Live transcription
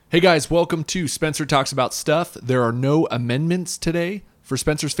Hey guys, welcome to Spencer Talks About Stuff. There are no amendments today. For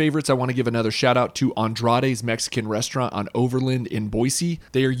Spencer's favorites, I want to give another shout out to Andrade's Mexican Restaurant on Overland in Boise.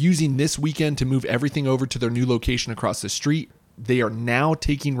 They are using this weekend to move everything over to their new location across the street. They are now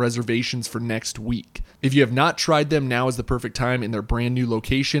taking reservations for next week. If you have not tried them, now is the perfect time in their brand new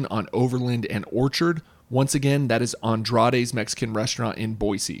location on Overland and Orchard. Once again, that is Andrade's Mexican Restaurant in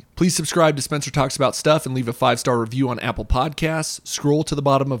Boise. Please subscribe to Spencer Talks About Stuff and leave a 5-star review on Apple Podcasts. Scroll to the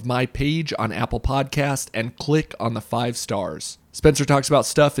bottom of my page on Apple Podcasts and click on the 5 stars. Spencer Talks About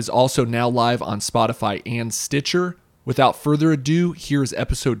Stuff is also now live on Spotify and Stitcher. Without further ado, here's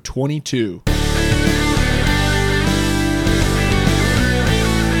episode 22.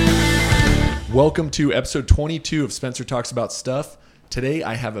 Welcome to episode 22 of Spencer Talks About Stuff. Today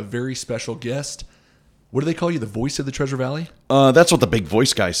I have a very special guest. What do they call you, the voice of the Treasure Valley? That's what the big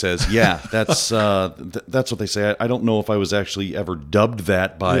voice guy says. Yeah, that's what they say. I don't know if I was actually ever dubbed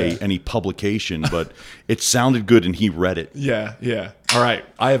that by any publication, but it sounded good and he read it. Yeah. All right.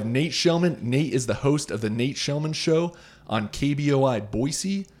 I have Nate Shelman. Nate is the host of the Nate Shelman Show on KBOI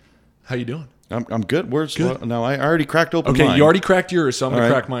Boise. How you doing? I'm good. Where's good. No? I already cracked open. Okay, mine. You already cracked yours, so I'm gonna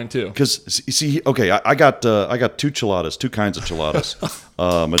crack mine too. Because see, okay, I got 2 Cheladas, 2 kinds of Cheladas,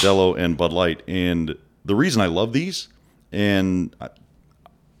 Modelo and Bud Light, and the reason I love these, and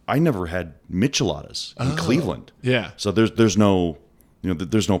I never had Micheladas in Cleveland. Yeah. So there's no,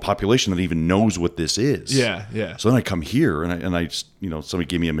 there's no population that even knows what this is. Yeah. So then I come here and I just, somebody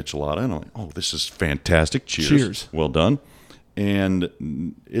gave me a Michelada and I'm like, oh, this is fantastic. Cheers. Well done.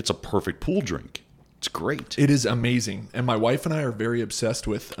 And it's a perfect pool drink. It's great. It is amazing. And my wife and I are very obsessed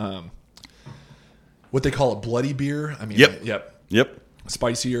with what they call a bloody beer. I mean, Yep.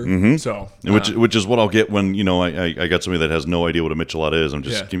 Spicier. Mm-hmm. So, which is what I'll get when I got somebody that has no idea what a Michelada is. I'm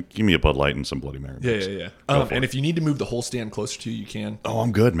just give me a Bud Light and some Bloody Mary. Yeah. And if you need to move the whole stand closer to you, you can. Oh,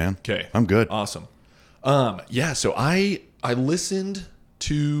 I'm good, man. Okay, I'm good. Awesome. So I listened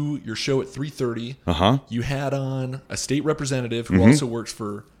to your show at 3:30. You had on a state representative who also works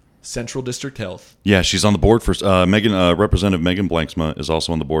for Central District Health. Yeah, she's on the board for Representative Megan Blanksma is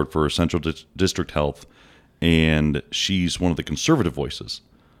also on the board for Central District Health. And she's one of the conservative voices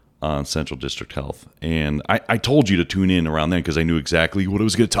on Central District Health. And I told you to tune in around then because I knew exactly what I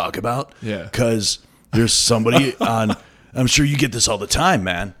was going to talk about. Yeah. Because there's somebody on, I'm sure you get this all the time,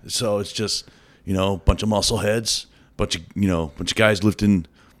 man. So it's just, bunch of muscle heads, bunch of guys lifting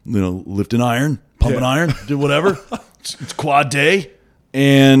iron, pumping iron, do whatever. It's quad day.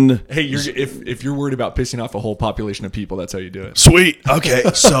 And hey, if you're worried about pissing off a whole population of people, that's how you do it. Sweet. Okay.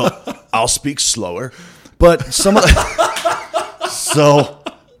 So I'll speak slower. But so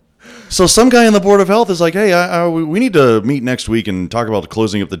some guy on the Board of Health is like, hey, we need to meet next week and talk about the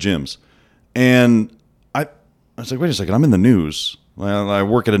closing of the gyms. And I was like, wait a second, I'm in the news. Well, I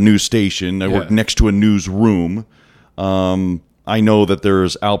work at a news station. I work next to a newsroom. I know that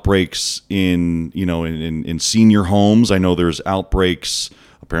there's outbreaks in senior homes. I know there's outbreaks.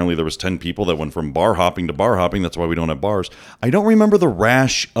 Apparently there was 10 people that went from bar hopping to bar hopping. That's why we don't have bars. I don't remember the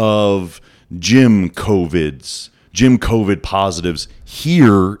rash of gym COVID positives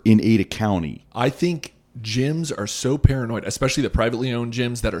here in Ada County. I think gyms are so paranoid, especially the privately owned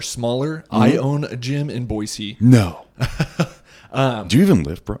gyms that are smaller. Mm-hmm. I own a gym in Boise. No. Do you even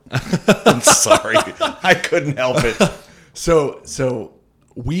lift, bro? I'm sorry. I couldn't help it. So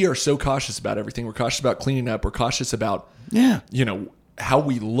we are so cautious about everything. We're cautious about cleaning up. We're cautious about, how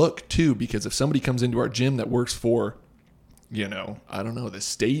we look too, because if somebody comes into our gym that works for, I don't know, the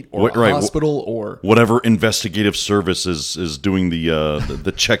state or a hospital or whatever investigative service is doing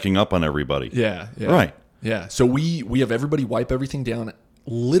the checking up on everybody. Yeah. Right. Yeah. So we have everybody wipe everything down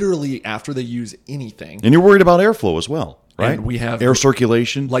literally after they use anything. And you're worried about airflow as well, right? And we have air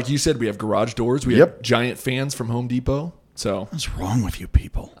circulation. Like you said, we have garage doors. We have giant fans from Home Depot. So what's wrong with you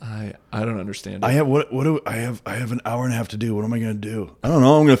people? I don't understand it. I have an hour and a half to do. What am I going to do? I don't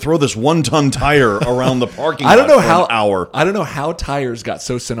know. I'm going to throw this 1-ton tire around the parking lot for an hour. I don't know how tires got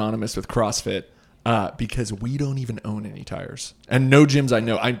so synonymous with CrossFit because we don't even own any tires. And no gyms I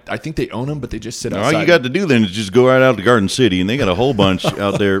know. I think they own them, but they just sit outside. All you got to do then is just go right out to Garden City, and they got a whole bunch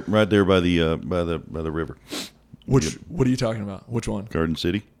out there, right there by the river. What are you talking about? Which one? Garden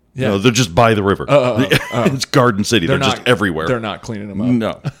City. Yeah. No, they're just by the river. It's Garden City. They're just everywhere. They're not cleaning them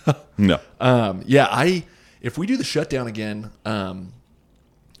up. No. If we do the shutdown again,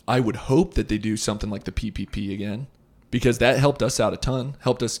 I would hope that they do something like the PPP again, because that helped us out a ton,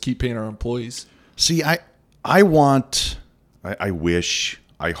 helped us keep paying our employees. See, I wish,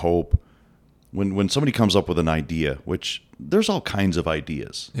 I hope, when somebody comes up with an idea, which there's all kinds of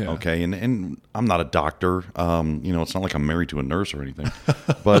ideas. Yeah. Okay. And I'm not a doctor. It's not like I'm married to a nurse or anything,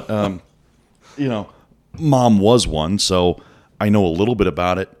 but, mom was one. So I know a little bit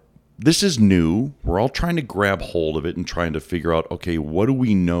about it. This is new. We're all trying to grab hold of it and trying to figure out, okay, what do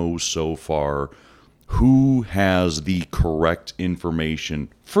we know so far? Who has the correct information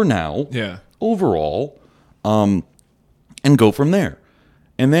for now, overall, and go from there.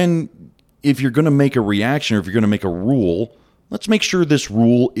 And then if you're going to make a reaction or if you're going to make a rule, let's make sure this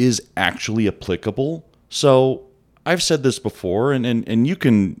rule is actually applicable. So I've said this before, and you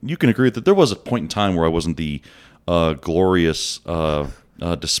can agree that there was a point in time where I wasn't the glorious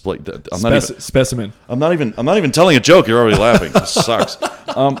display. Specimen. I'm not even telling a joke. You're already laughing. This sucks.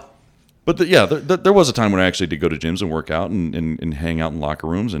 But there was a time when I actually did go to gyms and work out and hang out in locker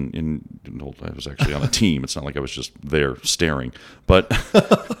rooms. And I was actually on a team. It's not like I was just there staring. But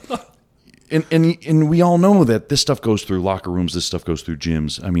and we all know that this stuff goes through locker rooms. This stuff goes through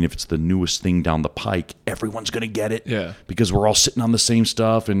gyms. I mean, if it's the newest thing down the pike, everyone's going to get it. Yeah. Because we're all sitting on the same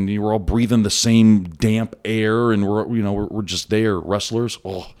stuff and we're all breathing the same damp air and we're just there, wrestlers.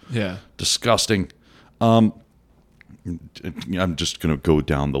 Oh, yeah, disgusting. I'm just going to go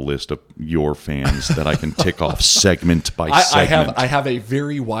down the list of your fans that I can tick off segment by segment. I have a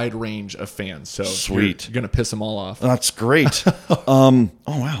very wide range of fans, so sweet. You're going to piss them all off. That's great. Oh,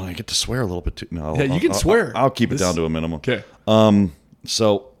 wow. I get to swear a little bit too. No, yeah, you can swear. I'll keep it down to a minimum. Okay.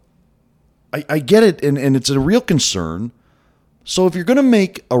 So I get it, and it's a real concern. So if you're going to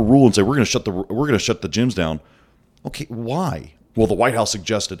make a rule and say we're going to shut the gyms down, okay, why? Well, the White House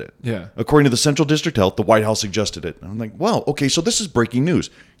suggested it. Yeah. According to the Central District Health, the White House suggested it. And I'm like, wow, okay, so this is breaking news.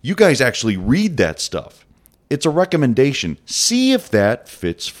 You guys actually read that stuff. It's a recommendation. See if that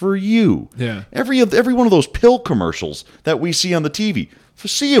fits for you. Yeah. Every one of those pill commercials that we see on the TV,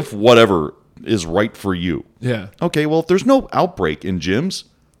 see if whatever is right for you. Yeah. Okay, well, if there's no outbreak in gyms,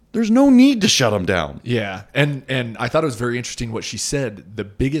 there's no need to shut them down. Yeah. And I thought it was very interesting what she said. The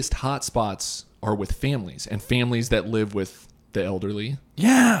biggest hot spots are with families and families that live with the elderly.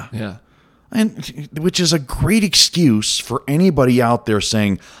 Yeah. Yeah. And which is a great excuse for anybody out there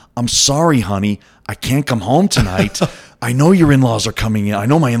saying, I'm sorry, honey, I can't come home tonight. I know your in-laws are coming in. I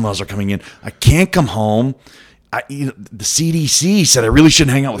know my in-laws are coming in. I can't come home. The CDC said I really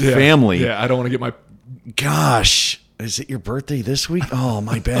shouldn't hang out with family. Yeah, I don't want to get my... Gosh, is it your birthday this week? Oh,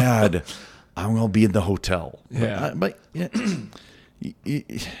 my bad. I'm going to be in the hotel. Yeah. But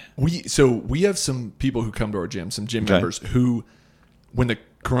we have some people who come to our gym, some gym members who, when the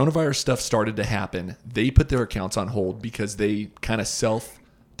coronavirus stuff started to happen, they put their accounts on hold because they kind of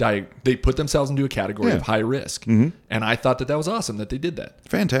they put themselves into a category of high risk. Mm-hmm. And I thought that was awesome that they did that.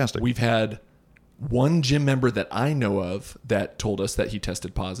 Fantastic. We've had one gym member that I know of that told us that he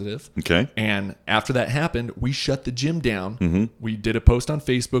tested positive. Okay. And after that happened, we shut the gym down. Mm-hmm. We did a post on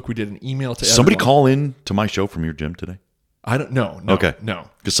Facebook. We did an email to Somebody everyone. Call in to my show from your gym today? I don't know. Okay. No.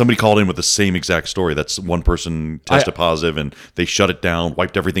 Because somebody called in with the same exact story. That's one person tested positive and they shut it down,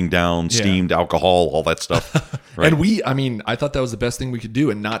 wiped everything down, steamed alcohol, all that stuff. Right? And I thought that was the best thing we could do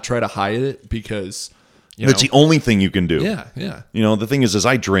and not try to hide it because, it's the only thing you can do. Yeah, yeah. The thing is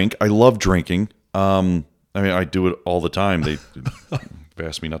I drink. I love drinking. I do it all the time. They've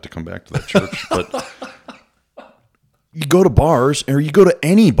asked me not to come back to that church, but you go to bars or you go to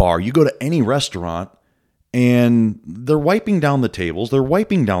any bar, you go to any restaurant, and they're wiping down the tables, they're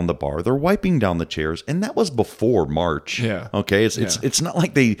wiping down the bar, they're wiping down the chairs, and that was before March. Yeah. Okay. It's not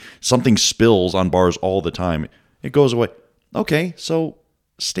like something spills on bars all the time. It goes away. Okay, so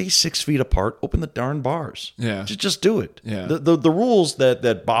stay 6 feet apart. Open the darn bars. Yeah. Just do it. Yeah. The rules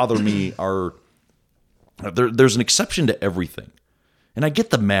that bother me are there's an exception to everything, and I get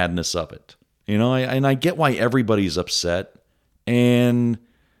the madness of it. And I get why everybody's upset, and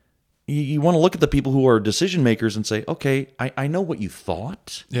you want to look at the people who are decision makers and say, okay, I know what you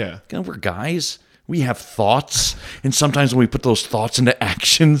thought. Yeah. We're guys. We have thoughts. And sometimes when we put those thoughts into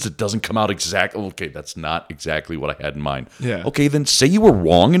actions, it doesn't come out exactly. Okay, that's not exactly what I had in mind. Yeah. Okay, then say you were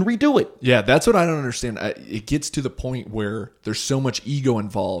wrong and redo it. Yeah, that's what I don't understand. It gets to the point where there's so much ego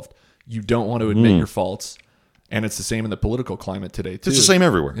involved. You don't want to admit your faults. And it's the same in the political climate today, too. It's the same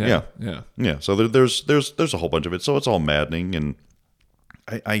everywhere. Yeah. Yeah. So there's a whole bunch of it. So it's all maddening. And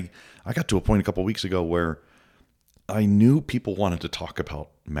I got to a point a couple of weeks ago where I knew people wanted to talk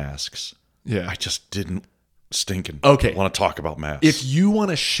about masks. Yeah. I just didn't want to talk about masks. If you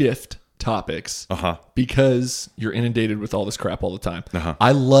want to shift topics because you're inundated with all this crap all the time,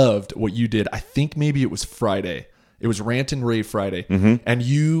 I loved what you did. I think maybe it was Friday. It was Rant and Rave Friday. Mm-hmm. And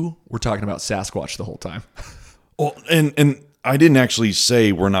you were talking about Sasquatch the whole time. Well, and I didn't actually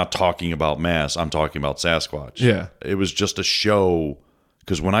say we're not talking about mass. I'm talking about Sasquatch. Yeah. It was just a show,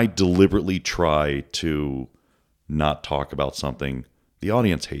 because when I deliberately try to not talk about something, the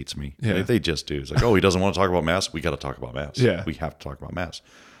audience hates me. Yeah. They just do. It's like, oh, he doesn't want to talk about mass. We got to talk about mass. Yeah. We have to talk about mass.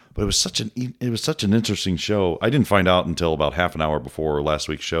 But it was such an interesting show. I didn't find out until about half an hour before last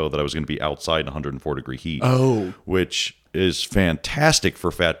week's show that I was going to be outside in 104-degree heat. Oh. Which is fantastic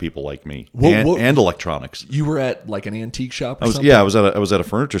for fat people like me and electronics. You were at like an antique shop or something? Yeah, I was at a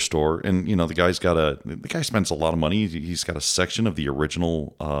furniture store, and the guy spends a lot of money. He's got a section of the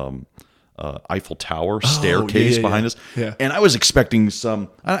original Eiffel Tower staircase behind us. Yeah. And I was expecting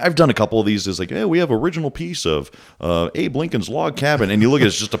I've done a couple of these. It's like, hey, we have original piece of Abe Lincoln's log cabin. And you look at it,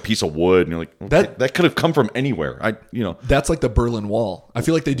 it's just a piece of wood. And you're like, okay, that could have come from anywhere. That's like the Berlin Wall. I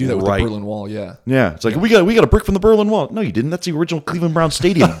feel like they do that with the Berlin Wall. Yeah. Yeah. It's like, we got a brick from the Berlin Wall. No, you didn't. That's the original Cleveland Browns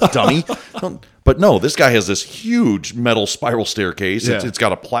Stadium, dummy. But no, this guy has this huge metal spiral staircase. Yeah. It's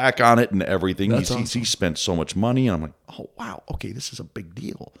got a plaque on it and everything. Awesome. He spent so much money. And I'm like, oh, wow. Okay, this is a big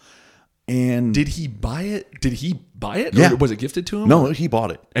deal. And did he buy it? Yeah. Or was it gifted to him? No, he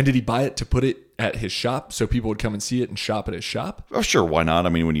bought it. And did he buy it to put it at his shop so people would come and see it and shop at his shop? Oh, sure, why not? I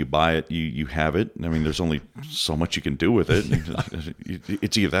mean, when you buy it, you have it. I mean, there's only so much you can do with it.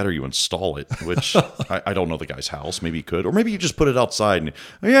 It's either that or you install it, which I don't know the guy's house. Maybe he could, or maybe you just put it outside. And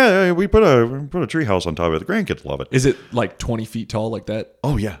we put a tree house on top of it. The grandkids love it. Is it like 20 feet tall like that?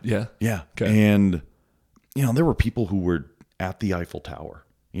 Oh yeah, Yeah. yeah. Okay. And there were people who were at the Eiffel Tower,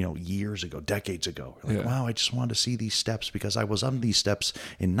 years ago, decades ago. Like, wow, I just wanted to see these steps because I was on these steps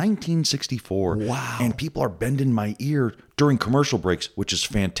in 1964. Wow. And people are bending my ear during commercial breaks, which is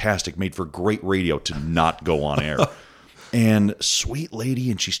fantastic, made for great radio to not go on air. And sweet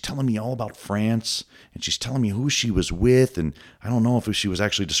lady, and she's telling me all about France, and she's telling me who she was with, and I don't know if she was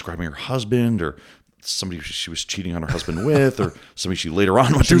actually describing her husband or somebody she was cheating on her husband with, or somebody she later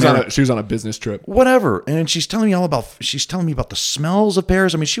on went to. She was on a business trip. Whatever. And she's telling me about the smells of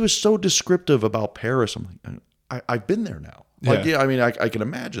Paris. I mean, she was so descriptive about Paris. I'm like, I've been there now. Like, I mean, I can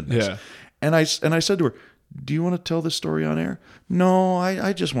imagine this. Yeah. And I said to her, do you want to tell this story on air? No,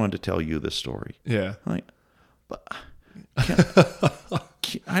 I just wanted to tell you this story. Yeah. But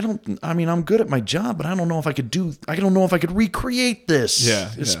I'm good at my job, but I don't know if I could recreate this. Yeah.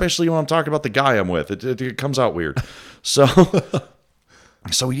 Especially when I'm talking about the guy I'm with. It comes out weird. So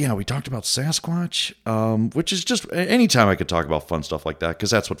yeah, we talked about Sasquatch, which is just anytime I could talk about fun stuff like that,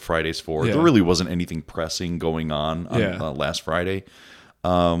 because that's what Friday's for. Yeah. There really wasn't anything pressing going on last Friday,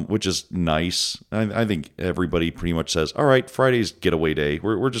 which is nice. I think everybody pretty much says, all right, Friday's getaway day.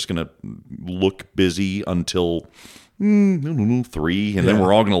 We're just going to look busy until 3, and then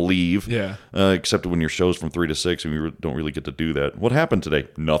we're all going to leave. Yeah. Except when your show's from 3 to 6, and we don't really get to do that. What happened today?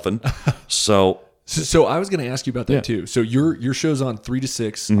 Nothing. So I was going to ask you about that too. So your show's on 3 to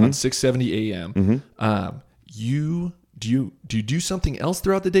 6 on 670 AM. Do you do something else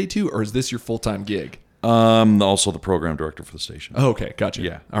throughout the day too, or is this your full-time gig? Also the program director for the station. Oh, okay, gotcha.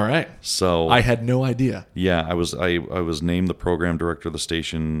 Yeah. All right. So I had no idea. Yeah, I was named the program director of the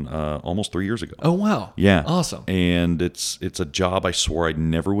station almost 3 years ago. Oh wow. Yeah. Awesome. And it's a job I swore I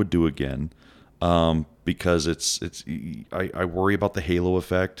never would do again, because I worry about the halo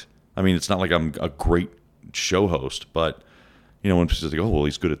effect. I mean, it's not like I'm a great show host, but when people say, oh, well,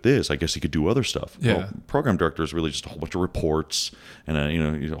 he's good at this, I guess he could do other stuff. Yeah. Well, program director is really just a whole bunch of reports and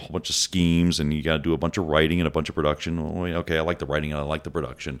a whole bunch of schemes, and you got to do a bunch of writing and a bunch of production. Well, okay, I like the writing and I like the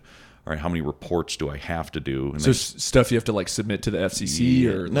production. All right, how many reports do I have to do? And so stuff you have to submit to the FCC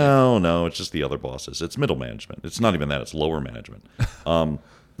or no, it's just the other bosses. It's middle management. It's not even that. It's lower management. I'm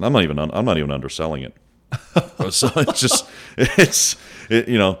not even underselling it. So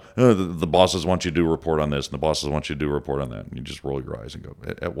the bosses want you to do a report on this, and the bosses want you to do a report on that, and you just roll your eyes and go,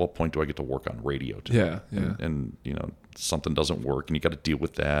 at what point do I get to work on radio too? Yeah. And something doesn't work, and you got to deal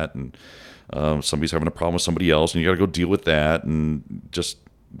with that, and somebody's having a problem with somebody else, and you got to go deal with that, and just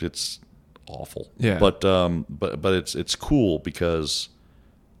it's awful. Yeah. But it's cool because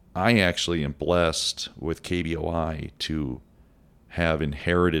I actually am blessed with KBOI to have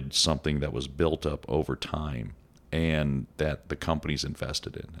inherited something that was built up over time and that the company's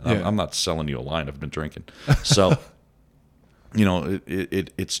invested in. Yeah. I'm not selling you a line. I've been drinking. So,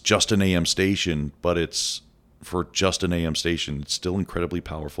 it's just an AM station, but it's for just an AM station. It's still incredibly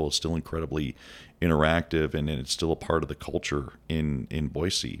powerful. It's still incredibly interactive, and it's still a part of the culture in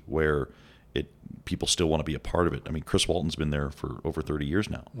Boise where people still want to be a part of it. I mean, Chris Walton's been there for over 30 years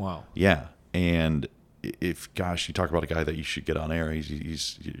now. Wow. Yeah. And you talk about a guy that you should get on air,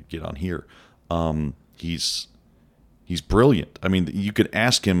 he's get on here. He's brilliant. I mean, you could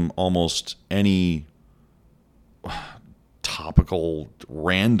ask him almost any topical,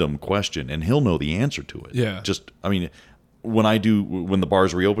 random question, and he'll know the answer to it. Yeah. When the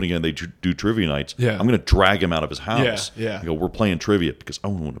bars reopen again, they do trivia nights. Yeah. I'm going to drag him out of his house. Yeah. I go, we're playing trivia because I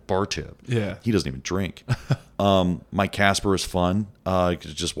want a bar tip. Yeah. He doesn't even drink. Mike Casper is fun.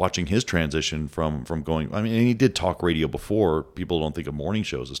 Just watching his transition from going. I mean, and he did talk radio before. People don't think of morning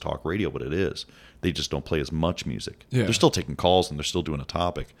shows as talk radio, but it is. They just don't play as much music. Yeah. They're still taking calls and they're still doing a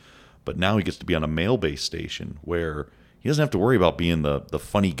topic. But now he gets to be on a male-based station where he doesn't have to worry about being the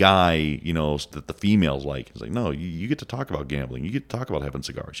funny guy, that the females like. He's like, no, you get to talk about gambling. You get to talk about having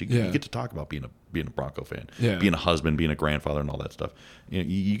cigars. You get to talk about being a Bronco fan, being a husband, being a grandfather, and all that stuff.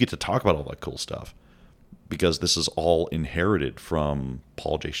 You get to talk about all that cool stuff because this is all inherited from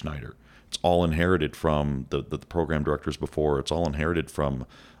Paul J. Schneider. It's all inherited from the program directors before. It's all inherited from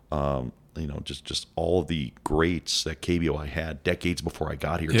just all of the greats that KBOI had decades before I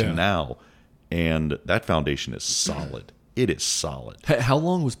got here to now. And that foundation is solid. It is solid. How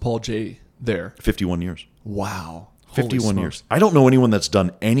long was Paul J. there? 51 years. Wow. 51 years. I don't know anyone that's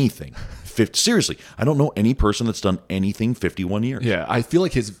done anything. Seriously, I don't know any person that's done anything 51 years. Yeah, I feel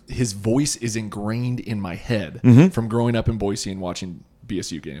like his voice is ingrained in my head from growing up in Boise and watching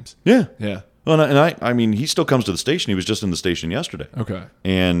BSU games. Yeah. Yeah. Well, and I mean, he still comes to the station. He was just in the station yesterday. Okay.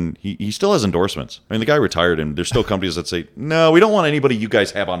 And he still has endorsements. I mean, the guy retired, and there's still companies that say, no, we don't want anybody you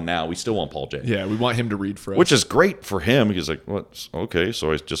guys have on now. We still want Paul J. Yeah, we want him to read for us. Which is great for him. He's like, what? Okay,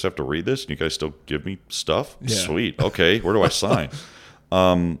 so I just have to read this, and you guys still give me stuff? Yeah. Sweet. Okay, where do I sign?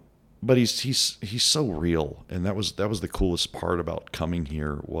 But he's so real, and that was the coolest part about coming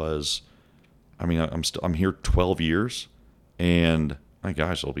here was, I mean, I'm here 12 years, and my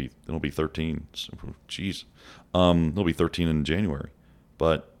gosh, it'll be 13. Jeez, it'll be 13 in January.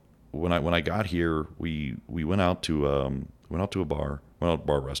 But when I got here, we went out to a bar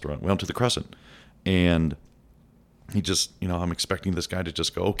restaurant, went out to the Crescent, and he just, I'm expecting this guy to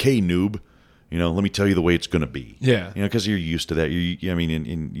just go, okay, noob, let me tell you the way it's going to be. Yeah, because you're used to that. You're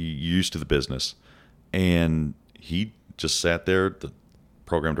used to the business, and he just sat there. The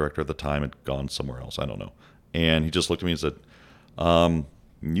program director at the time had gone somewhere else. I don't know, and he just looked at me and said,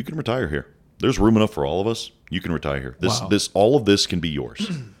 you can retire here. There's room enough for all of us. You can retire here. All of this can be yours.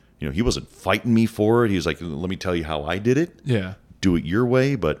 He wasn't fighting me for it. He was like, let me tell you how I did it. Yeah. Do it your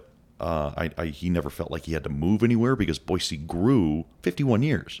way. But he never felt like he had to move anywhere because Boise grew 51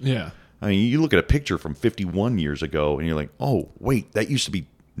 years. Yeah. I mean, you look at a picture from 51 years ago and you're like, oh, wait, that used to be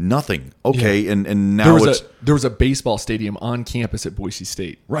nothing. Okay. Yeah. And now there was a baseball stadium on campus at Boise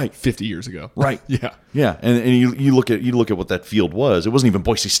State. Right. 50 years ago. Right. Yeah. Yeah. And you look at what that field was. It wasn't even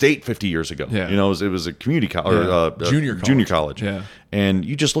Boise State 50 years ago. Yeah. It was a community college or junior college. Yeah. And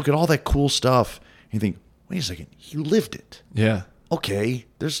you just look at all that cool stuff and you think, wait a second, you lived it. Yeah. Okay.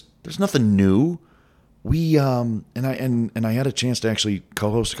 There's nothing new. We and I had a chance to actually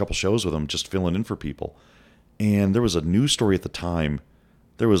co-host a couple shows with him, just filling in for people. And there was a news story at the time.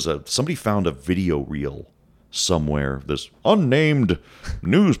 Somebody found a video reel somewhere. This unnamed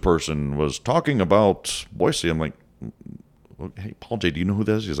news person was talking about Boise. I'm like, hey, Paul J., do you know who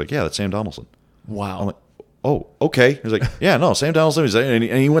that is? He's like, yeah, that's Sam Donaldson. Wow. I'm like, oh, okay. He's like, yeah, no, Sam Donaldson. And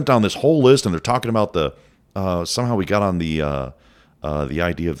he went down this whole list, and they're talking about somehow we got on the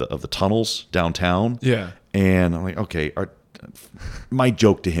idea of the tunnels downtown. Yeah. And I'm like, okay, my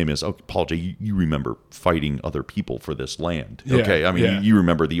joke to him is, okay, Paul J., you remember fighting other people for this land. Okay. I mean, you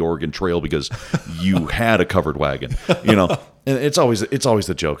remember the Oregon Trail because you had a covered wagon, and it's always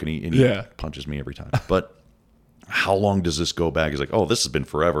the joke. And he punches me every time. But how long does this go back? He's like, oh, this has been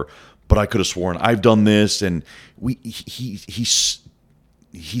forever, but I could have sworn I've done this. And he's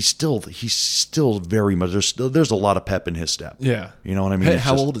still very much, there's a lot of pep in his step. Yeah. You know what I mean?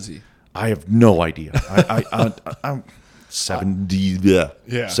 How old is he? I have no idea. I'm 70,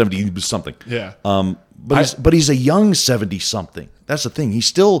 yeah, 70 something. Yeah. But he's a young 70 something. That's the thing. He's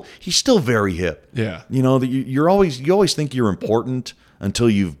still very hip. Yeah. You always think you're important until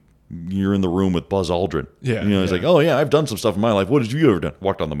you're in the room with Buzz Aldrin. Yeah. He's like, oh yeah, I've done some stuff in my life. What did you ever done?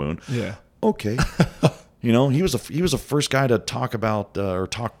 Walked on the moon. Yeah. Okay. He was the first guy to talk about or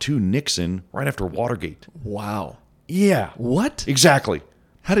talk to Nixon right after Watergate. Wow. Yeah. What? Exactly.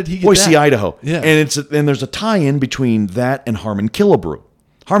 How did he get Boise, that? Idaho. Yeah. And there's a tie-in between that and Harmon Killebrew.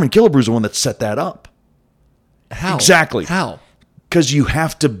 Harmon Killebrew's the one that set that up. How? Exactly. How? Because you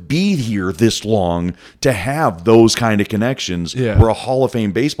have to be here this long to have those kind of connections where a Hall of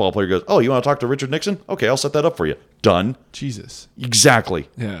Fame baseball player goes, oh, you want to talk to Richard Nixon? Okay, I'll set that up for you. Done. Jesus. Exactly.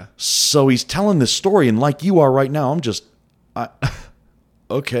 Yeah. So he's telling this story, and like you are right now, I'm just,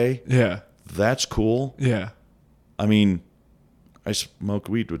 okay. Yeah. That's cool. Yeah. I mean, I smoke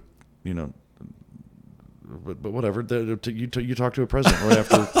weed with, but whatever. You talk to a president right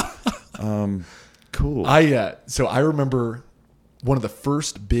after. Cool. So I remember one of the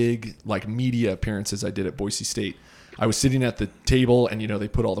first big like media appearances I did at Boise State. I was sitting at the table and, they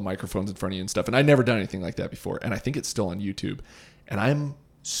put all the microphones in front of you and stuff. And I'd never done anything like that before. And I think it's still on YouTube. And I'm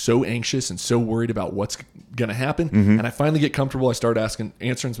so anxious and so worried about what's going to happen. Mm-hmm. And I finally get comfortable. I start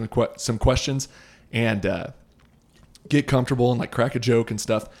answering some questions and get comfortable and like crack a joke and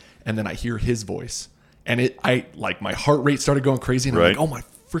stuff. And then I hear his voice. And my heart rate started going crazy. And I'm like, oh my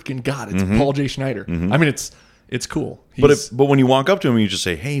freaking God, it's Paul J. Schneider. Mm-hmm. I mean, it's cool. But when you walk up to him, you just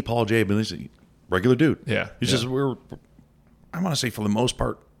say, hey, Paul J. But he's a regular dude. Yeah. He's just, I want to say for the most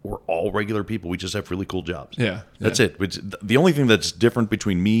part, we're all regular people. We just have really cool jobs. Yeah. That's it. The only thing that's different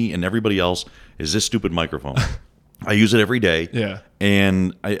between me and everybody else is this stupid microphone. I use it every day. Yeah.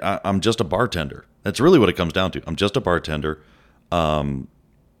 And I'm just a bartender. That's really what it comes down to. I'm just a bartender.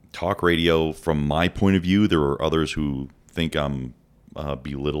 Talk radio, from my point of view, there are others who think I'm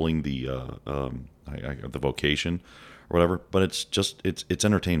belittling the vocation or whatever, but it's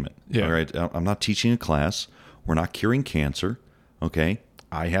entertainment. Yeah. All right. I'm not teaching a class. We're not curing cancer. Okay.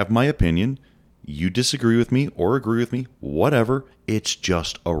 I have my opinion. You disagree with me or agree with me, whatever. It's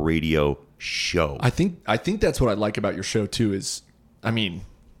just a radio show. I think that's what I like about your show too is,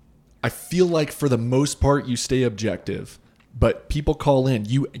 I feel like for the most part you stay objective, but people call in.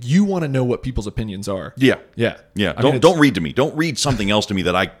 You want to know what people's opinions are. Yeah. Yeah. Yeah. Don't read to me. Don't read something else to me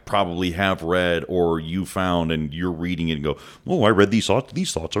that I probably have read or you found and you're reading it and go, oh, I read these thoughts.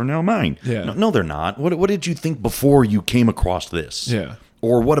 These thoughts are now mine. Yeah. No, they're not. What did you think before you came across this? Yeah.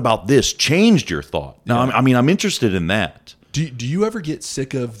 Or what about this changed your thought? Now, yeah. I'm interested in that. Do you ever get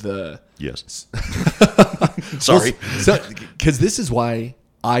sick of the... Yes. Sorry. Because this is why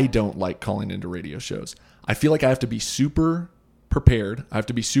I don't like calling into radio shows. I feel like I have to be super prepared. I have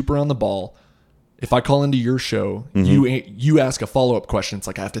to be super on the ball. If I call into your show, you ask a follow-up question. It's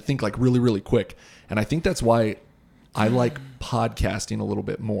like I have to think like really, really quick. And I think that's why I like podcasting a little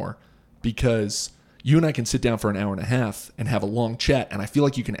bit more, because you and I can sit down for an hour and a half and have a long chat, and I feel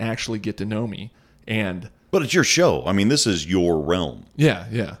like you can actually get to know me. But it's your show. This is your realm. Yeah,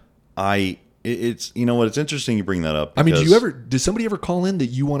 yeah. It's it's interesting you bring that up. Does somebody ever call in that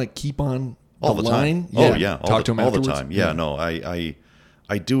you want to keep on all the line? Time? Oh yeah, talk to them all afterwards? the time. Yeah, no,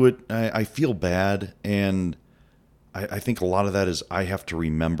 I do it. I feel bad, and I think a lot of that is I have to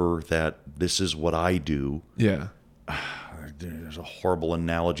remember that this is what I do. Yeah. There's a horrible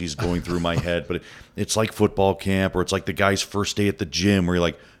analogies going through my head, but it's like football camp, or it's like the guy's first day at the gym where you're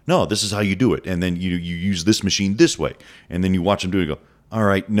like, no, this is how you do it. And then you use this machine this way. And then you watch him do it and go, all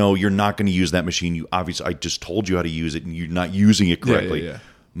right, no, you're not going to use that machine. I just told you how to use it and you're not using it correctly. Yeah.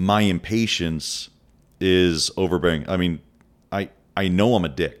 My impatience is overbearing. I know I'm a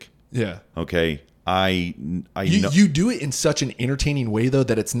dick. Yeah. Okay. I know. You do it in such an entertaining way, though,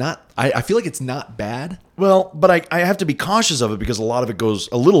 that it's not. I feel like it's not bad. Well, but I have to be cautious of it because a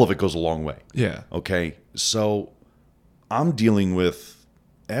little of it goes a long way. Yeah. Okay. So I'm dealing with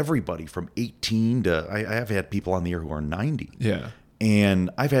everybody from 18 to I have had people on the air who are 90. Yeah.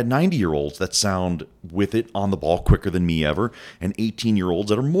 And I've had 90-year-olds that sound with it on the ball quicker than me ever, and 18-year-olds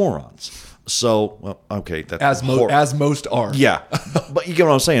that are morons. So, well, okay, that's as most are. Yeah, but you get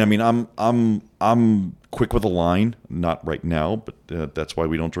what I'm saying. I'm quick with a line, not right now, but that's why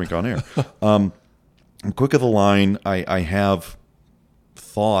we don't drink on air. I'm quick with a line. I have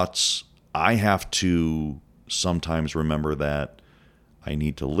thoughts. I have to sometimes remember that I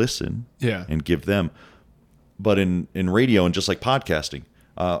need to listen. Yeah. And give them. But in radio and just like podcasting,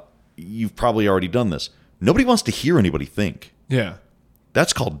 you've probably already done this. Nobody wants to hear anybody think. Yeah.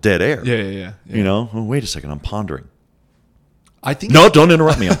 That's called dead air. Yeah. Oh, wait a second. I'm pondering. I think. No, don't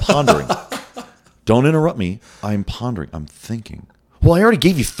interrupt me. I'm pondering. Don't interrupt me. I'm pondering. I'm thinking. Well, I already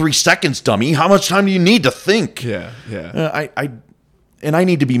gave you 3 seconds, dummy. How much time do you need to think? Yeah. I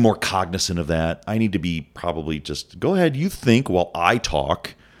need to be more cognizant of that. I need to be probably just go ahead. You think while I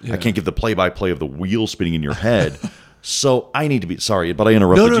talk. Yeah. I can't give the play-by-play of the wheel spinning in your head. So I need to be sorry, but I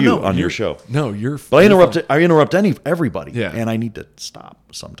interrupted you on your show. No, you're. But I interrupt everybody. Yeah. And I need to stop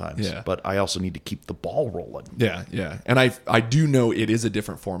sometimes. Yeah. But I also need to keep the ball rolling. Yeah. And I do know it is a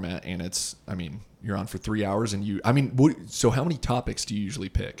different format, and it's. You're on for 3 hours, and so how many topics do you usually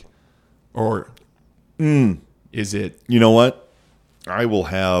pick, or is it? You know what? I will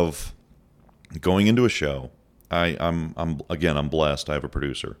have going into a show. I'm blessed. I have a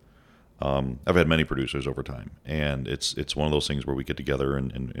producer. I've had many producers over time, and it's one of those things where we get together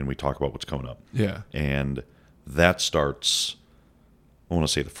and we talk about what's coming up. Yeah. And that starts. I want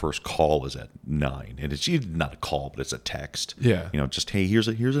to say the first call is at 9, and it's not a call, but it's a text. Yeah. Just hey, here's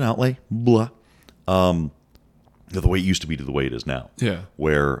an outlay. Blah. the way it used to be to the way it is now. Yeah.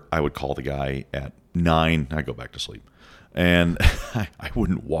 Where I would call the guy at 9, I go back to sleep. And I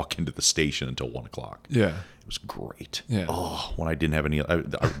wouldn't walk into the station until 1 o'clock. Yeah. It was great. Yeah. Oh, when I didn't have any,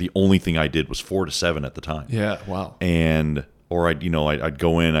 the only thing I did was 4 to 7 at the time. Yeah. Wow. Or I'd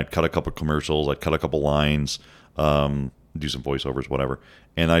go in, I'd cut a couple commercials, I'd cut a couple lines, do some voiceovers, whatever.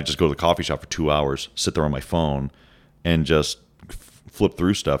 And I'd just go to the coffee shop for 2 hours, sit there on my phone, and just flip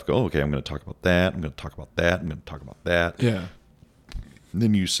through stuff. Go, okay, I'm going to talk about that. I'm going to talk about that. I'm going to talk about that. Yeah. And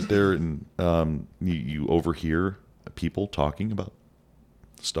then you sit there and you overhear people talking about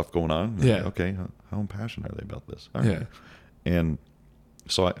stuff going on. Yeah. Like, okay, how impassioned are they about this? All right. Yeah. And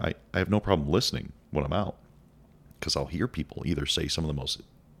so I have no problem listening when I'm out, because I'll hear people either say some of the most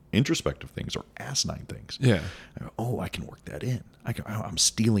introspective things or asinine things. Yeah. I go, oh, I can work that in. I'm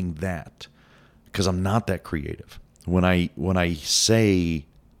stealing that because I'm not that creative. When I say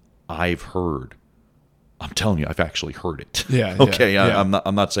I've heard, I'm telling you, I've actually heard it. Yeah. Okay. Yeah.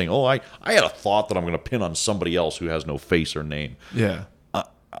 I'm not saying, oh, I had a thought that I'm going to pin on somebody else who has no face or name. Yeah.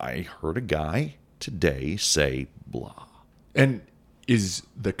 I heard a guy today say blah. And is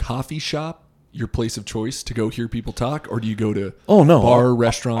the coffee shop your place of choice to go hear people talk, or do you go to bar,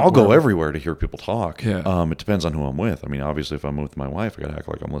 restaurant? I'll go everywhere to hear people talk. Yeah. It depends on who I'm with. I mean, obviously, if I'm with my wife, I got to act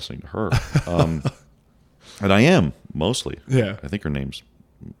like I'm listening to her. And I am, mostly. Yeah. I think her name's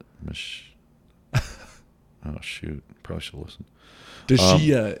oh, shoot. Probably should listen. Does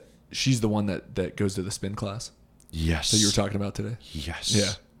she, she's the one that goes to the spin class Yes. that you were talking about today? Yes.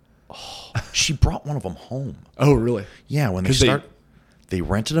 Yeah. Oh, she brought one of them home. Oh, really? Yeah, when they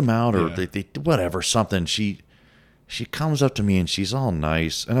rented them out, or they whatever, something. She comes up to me and she's all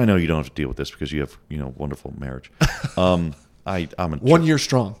nice. And I know you don't have to deal with this because you have, wonderful marriage. I'm 1 year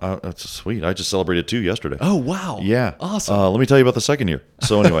strong. That's sweet. I just celebrated 2 yesterday. Oh, wow. Yeah. Awesome. Let me tell you about the second year.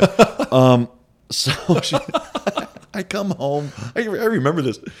 So anyway, I come home. I remember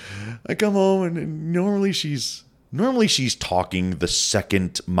this. I come home and normally she's talking the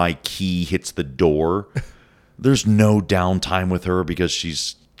second my key hits the door. There's no downtime with her because she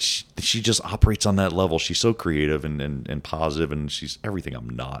just operates on that level. She's so creative and positive, and she's everything I'm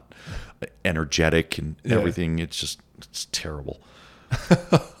not. Energetic and everything. It's terrible.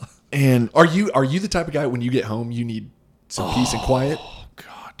 And are you the type of guy when you get home you need some peace and quiet? Oh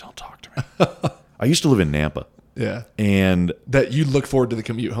God, don't talk to me. I used to live in Nampa. Yeah. And that you look forward to the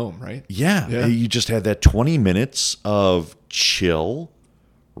commute home, right? Yeah. You just had that 20 minutes of chill,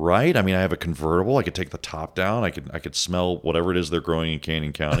 right? I mean, I have a convertible. I could take the top down. I could smell whatever it is they're growing in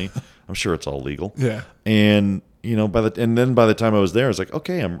Canyon County. I'm sure it's all legal. Yeah. And by the time I was there, I was like,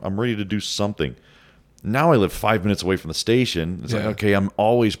 okay, I'm ready to do something. Now I live 5 minutes away from the station. It's like, okay, I'm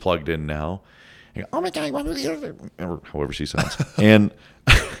always plugged in now. I go, oh my God, or however she sounds. And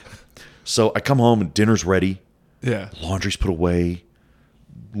so I come home and dinner's ready. Yeah. Laundry's put away.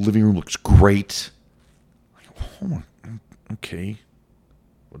 Living room looks great. Oh, okay.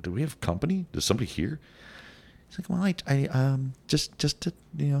 Well, do we have company? Is somebody here? He's like, well, I just to,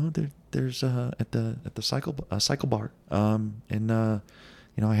 there's at the cycle bar, and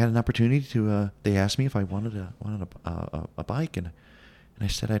I had an opportunity to. They asked me if I wanted a bike, and I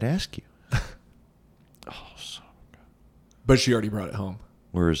said I'd ask you. Oh, so good. But she already brought it home.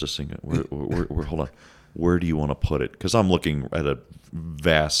 Where is this thing? Where hold on. Where do you want to put it? Because I'm looking at a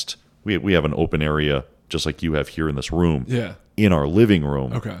vast. We have an open area just like you have here in this room. Yeah. In our living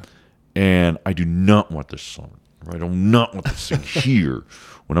room. Okay. And I do not want this song. I do not want this thing here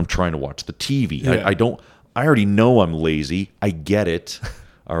when I'm trying to watch the TV. Yeah. I already know I'm lazy. I get it.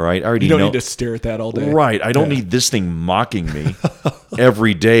 All right. I already know. You don't need need to stare at that all day. Right. I don't need this thing mocking me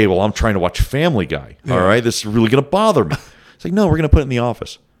every day while I'm trying to watch Family Guy. Yeah. All right. This is really going to bother me. It's like, no, we're going to put it in the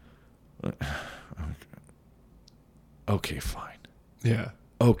office. Okay, fine. Yeah.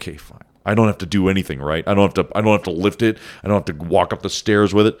 Okay, fine. I don't have to do anything, right? I don't have to lift it. I don't have to walk up the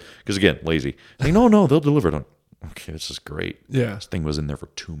stairs with it. Because again, lazy. Like, no, they'll deliver it. Okay, this is great. Yeah. This thing was in there for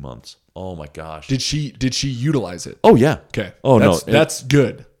 2 months. Oh my gosh. Did she utilize it? Oh yeah. Okay. Oh that's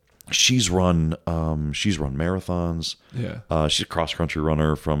good. She's run marathons. Yeah. She's a cross country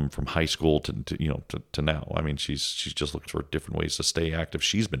runner from high school to now. I mean, she's just looking for different ways to stay active.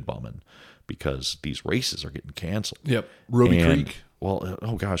 She's been bumming because these races are getting canceled. Yep. Roby Creek. Well,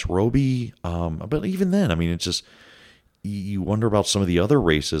 oh gosh, Roby. But even then, I mean, it's just you wonder about some of the other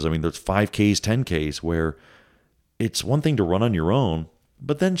races. I mean, there's 5Ks, 10Ks where it's one thing to run on your own,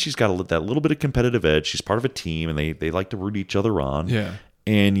 but then she's got that little bit of competitive edge. She's part of a team, and they like to root each other on. Yeah.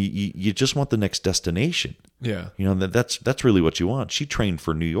 And you just want the next destination. Yeah. That's really what you want. She trained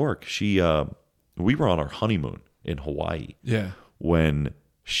for New York. We were on our honeymoon in Hawaii. Yeah. When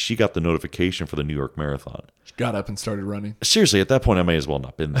she got the notification for the New York Marathon. She got up and started running. Seriously, at that point, I may as well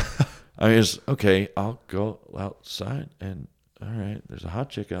not been there. I was, okay, I'll go outside, and all right, there's a hot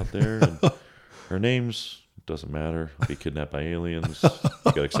chick out there, and her name's, doesn't matter, I'll be kidnapped by aliens.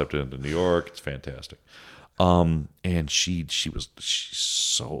 Got accepted into New York. It's fantastic. And she's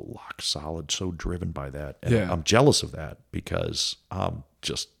so rock solid, so driven by that. And I'm jealous of that because I'm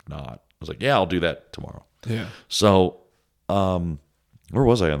just not. I was like, yeah, I'll do that tomorrow. Yeah. So, where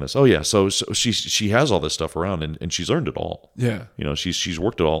was I on this? Oh yeah. So she has all this stuff around and she's learned it all. Yeah. You know, she's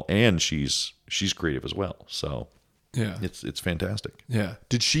worked it all and she's creative as well. So yeah, it's fantastic. Yeah.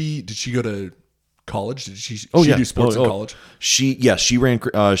 Did she go to college? Did she do sports in college? She ran,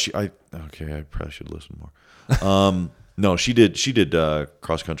 I probably should listen more. No, she did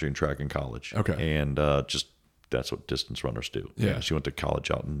cross country and track in college. Okay. And just that's what distance runners do. Yeah. She went to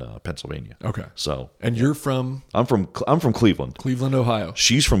college out in Pennsylvania. Okay. So and you're from? I'm from Cleveland. Cleveland, Ohio.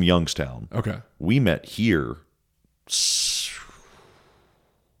 She's from Youngstown. Okay. We met here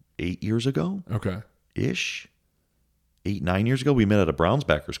 8 years ago. Okay. Ish. 9 years ago, we met at a Browns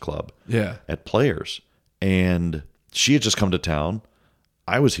backers club. Yeah. At Players, and she had just come to town.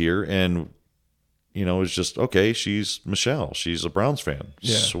 I was here, and it was just okay. She's Michelle. She's a Browns fan.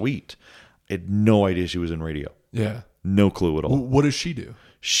 Yeah. Sweet. I had no idea she was in radio. Yeah. No clue at all. What does she do?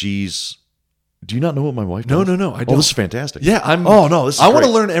 Do you not know what my wife does? No, I don't. Oh, this is fantastic. Yeah, I want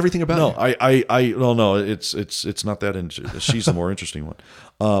to learn everything about it. No, it's not that. She's the more interesting one.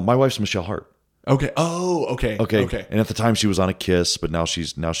 My wife's Michelle Hart. Okay. Oh, okay. Okay. And at the time she was on a Kiss, but now she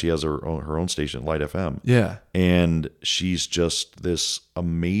has her own station, Light FM. Yeah. And she's just this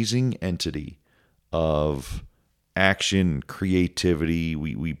amazing entity of action, creativity.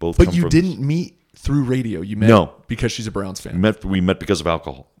 We both. But you didn't meet through radio. You met because she's a Browns fan. We met because of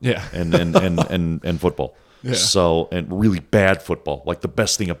alcohol. Yeah. And football. Yeah. So, and really bad football. Like the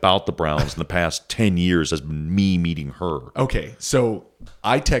best thing about the Browns in the past 10 years has been me meeting her. Okay. So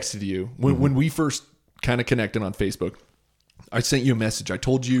I texted you when we first kind of connected on Facebook. I sent you a message. I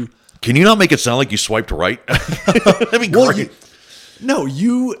told you. Can you not make it sound like you swiped right? That'd be great.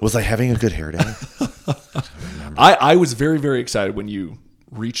 Was I having a good hair day? I was very, very excited when you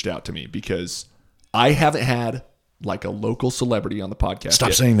reached out to me because I haven't had like a local celebrity on the podcast.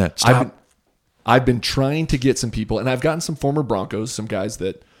 Stop saying that. Stop. I've been trying to get some people, and I've gotten some former Broncos, some guys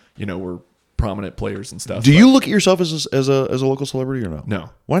that were prominent players and stuff. Do you look at yourself as a local celebrity or no? No.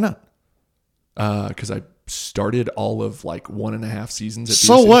 Why not? Because I started all of like 1.5 seasons at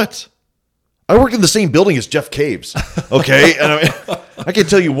So BC. what? I worked in the same building as Jeff Caves. Okay, and I can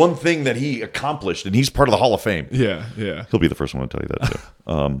tell you one thing that he accomplished, and he's part of the Hall of Fame. Yeah. He'll be the first one to tell you that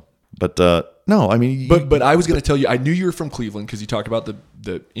too. But no, I mean, but I was going to tell you, I knew you were from Cleveland because you talk about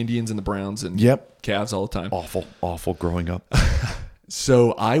the Indians and the Browns and Cavs all the time. Awful growing up.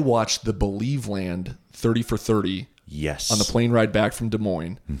 So I watched the Believe Land 30 for 30. Yes. On the plane ride back from Des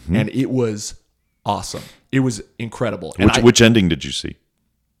Moines, and it was awesome. It was incredible. Which ending did you see?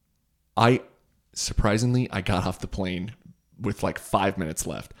 Surprisingly, I got off the plane with like 5 minutes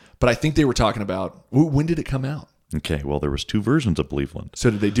left. But I think they were talking about, when did it come out? Okay, well, there was 2 versions of Believeland.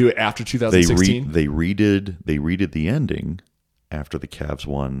 So did they do it after 2016? They redid the ending after the Cavs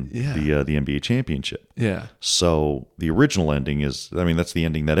won the NBA championship. Yeah. So the original ending that's the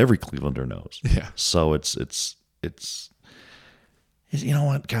ending that every Clevelander knows. Yeah. So it's you know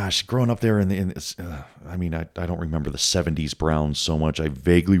what? Gosh, growing up there I don't remember the 70s Browns so much. I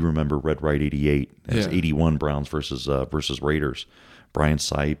vaguely remember Red Right 88 as 81 Browns versus Raiders. Brian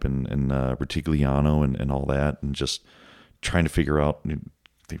Sipe and Retigliano and all that, and just trying to figure out,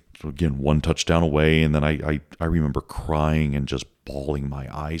 again, one touchdown away, and then I remember crying and just bawling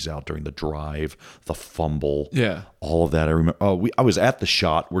my eyes out during the drive, the fumble, all of that. I remember. I was at the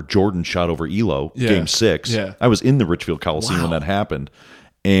shot where Jordan shot over Elo, Game 6. Yeah. I was in the Richfield Coliseum when that happened,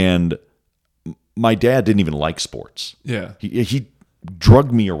 and my dad didn't even like sports. Yeah, he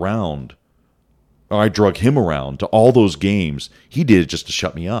drugged me around. I drug him around to all those games. He did it just to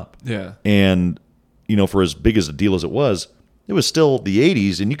shut me up. Yeah. And, for as big as a deal as it was still the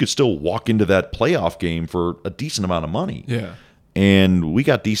 80s, and you could still walk into that playoff game for a decent amount of money. Yeah. And we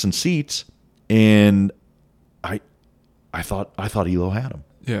got decent seats, and I thought Elo had him.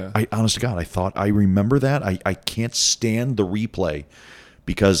 Yeah. Honest to God, I remember that. I can't stand the replay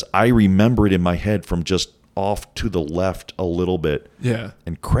because I remember it in my head from just off to the left a little bit. Yeah.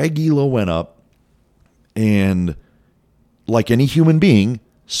 And Craig Elo went up, and like any human being,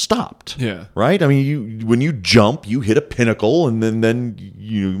 stopped. Yeah. Right? I mean, when you jump, you hit a pinnacle, and then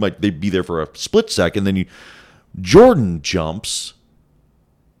you might be there for a split second. Then Jordan jumps,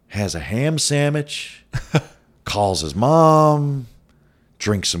 has a ham sandwich, calls his mom,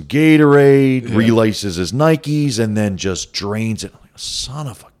 drinks some Gatorade, relaces his Nikes, and then just drains it. Son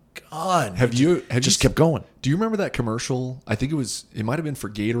of a gun. Have you kept going. Do you remember that commercial? I think it might have been for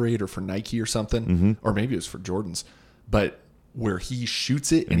Gatorade or for Nike or something, or maybe it was for Jordans, but where he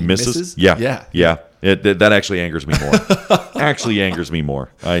shoots it and he misses. Yeah. That actually angers me more.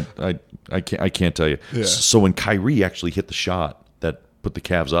 I can't tell you. Yeah. So when Kyrie actually hit the shot that put the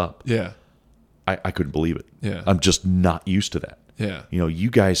Cavs up, I couldn't believe it. Yeah. I'm just not used to that. Yeah. You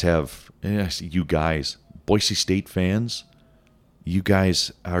guys have, you guys, Boise State fans, you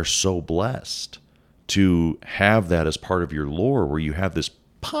guys are so blessed to have that as part of your lore, where you have this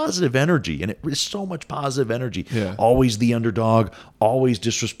positive energy, and it is so much positive energy. Yeah. Always the underdog, always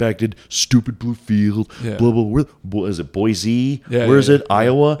disrespected, stupid blue field, blah, blah, blah. Is it Boise? Where is it?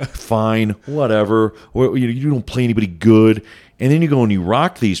 Iowa? Fine, whatever. You don't play anybody good. And then you go and you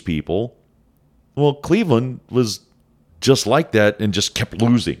rock these people. Well, Cleveland was just like that and just kept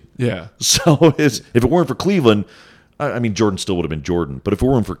losing. Yeah. So if it weren't for Cleveland, I mean, Jordan still would have been Jordan. But if it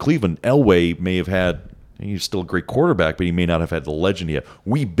weren't for Cleveland, Elway may have had, he's still a great quarterback, but he may not have had the legend yet.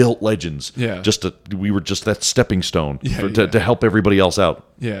 We built legends. Yeah. We were just that stepping stone to help everybody else out.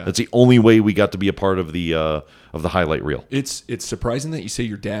 Yeah. That's the only way we got to be a part of the highlight reel. It's surprising that you say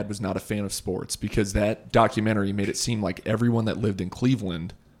your dad was not a fan of sports, because that documentary made it seem like everyone that lived in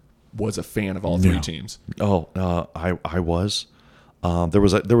Cleveland was a fan of all three teams. Oh, I was. There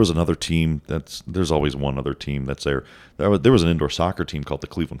was another team there's always one other team that's there. There was an indoor soccer team called the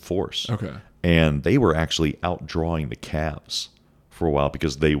Cleveland Force. Okay. And they were actually outdrawing the Cavs for a while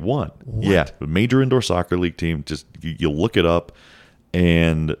because they won. What? Yeah, a major indoor soccer league team. Just you look it up,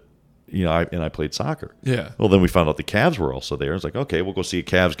 and I played soccer. Yeah. Well, then we found out the Cavs were also there. It's like, okay, we'll go see a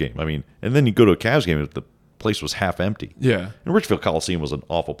Cavs game. I mean, and then you go to a Cavs game, the place was half empty. Yeah. And Richfield Coliseum was an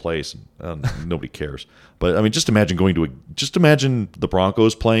awful place, and nobody cares. But I mean, just imagine the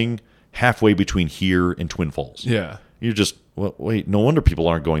Broncos playing halfway between here and Twin Falls. Yeah. You're just, well, wait, no wonder people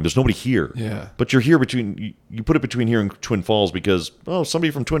aren't going. There's nobody here. Yeah. But you're here you put it between here and Twin Falls because,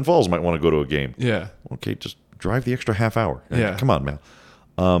 somebody from Twin Falls might want to go to a game. Yeah. Okay, just drive the extra half hour. Yeah. Come on, man.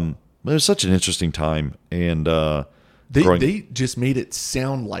 It was such an interesting time. And they just made it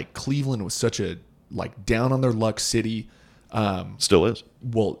sound like Cleveland was such a down on their luck city. Still is.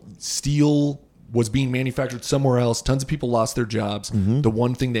 Well, steel was being manufactured somewhere else. Tons of people lost their jobs. The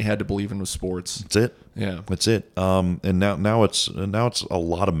one thing they had to believe in was sports. That's it. Yeah, that's it. And now it's a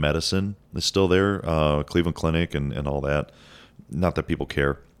lot of medicine is still there. Cleveland Clinic and all that. Not that people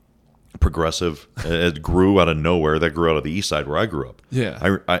care. Progressive. It grew out of nowhere. That grew out of the east side where I grew up.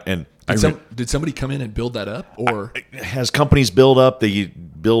 Yeah. Did somebody come in and build that up, or has companies build up? They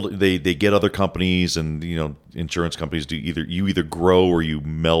get other companies, and insurance companies do either grow or you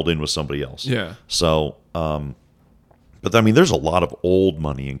meld in with somebody else. Yeah. So, but I mean, there's a lot of old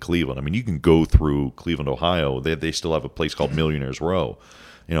money in Cleveland. I mean, you can go through Cleveland, Ohio. They still have a place called Millionaires Row.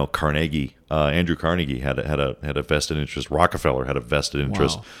 Carnegie, Andrew Carnegie had a vested interest. Rockefeller had a vested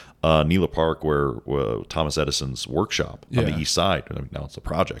interest. Wow. Nela Park, where Thomas Edison's workshop on the east side. I mean, now it's the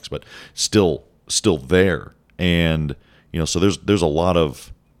projects, but still there. And so there's a lot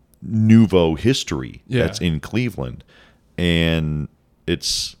of nouveau history that's in Cleveland, and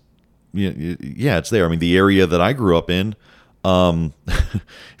it's it's there. I mean, the area that I grew up in.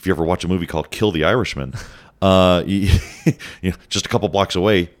 If you ever watch a movie called Kill the Irishman. Just a couple blocks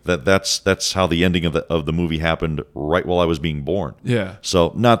away. That's how the ending of the movie happened right while I was being born. Yeah.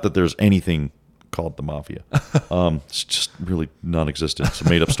 So not that there's anything called the mafia. It's just really non-existent. It's a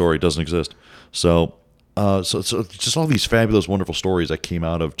made-up story. It doesn't exist. So just all these fabulous, wonderful stories that came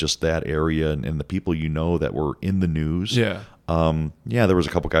out of just that area and the people that were in the news. Yeah. There was a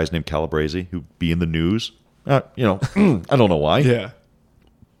couple guys named Calabrese who'd be in the news. I don't know why. Yeah.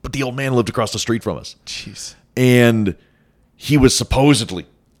 But the old man lived across the street from us. Jeez. And he was supposedly,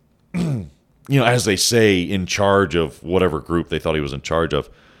 as they say, in charge of whatever group they thought he was in charge of.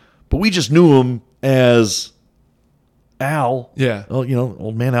 But we just knew him as Al. Yeah. Well,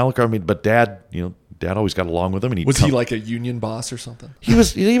 old man Al. I mean, but Dad, Dad always got along with him. And was he like a union boss or something? He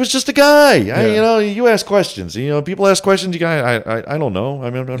was just a guy. Yeah. You ask questions. People ask questions. I don't know.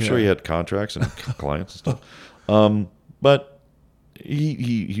 I mean, I'm sure he had contracts and clients and stuff. But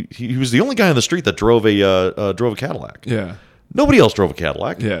he was the only guy on the street that drove a Cadillac. Yeah. Nobody else drove a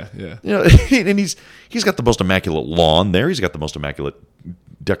Cadillac. Yeah, yeah. And he's got the most immaculate lawn there. He's got the most immaculate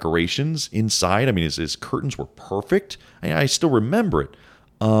decorations inside. I mean, his curtains were perfect. I still remember it.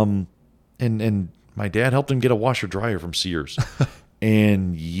 And my dad helped him get a washer dryer from Sears.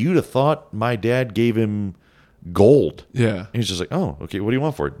 And you'd have thought my dad gave him gold. Yeah. And he's just like, oh, okay, what do you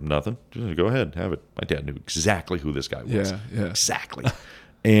want for it? Nothing. Just go ahead, have it. My dad knew exactly who this guy was. Yeah. Exactly.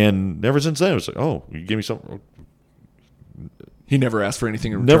 And ever since then, it was like, oh, you gave me something. He never asked for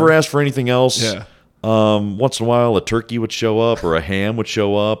anything in return. Never asked for anything else. Yeah. Once in a while, a turkey would show up or a ham would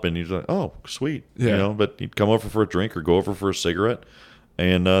show up, and he's like, "Oh, sweet," Yeah. But he'd come over for a drink or go over for a cigarette,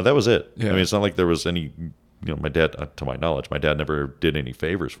 and that was it. Yeah. I mean, it's not like there was any. My dad, to my knowledge, my dad never did any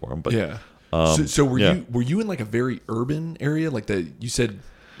favors for him. But Yeah. So were you in like a very urban area, like you said,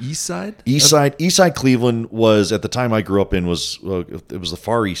 East Side? East Side Cleveland was, at the time I grew up in, it was the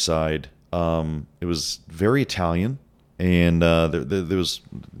far East Side. It was very Italian, and there was.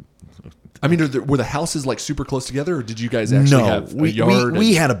 I mean, were the houses like super close together, or did you guys actually have a yard?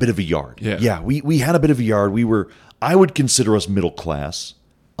 We had a bit of a yard. Yeah. We had a bit of a yard. I would consider us middle class.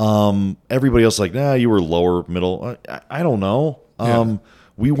 Everybody else like, you were lower middle. I don't know.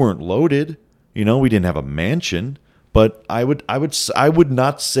 We weren't loaded. We didn't have a mansion. But I would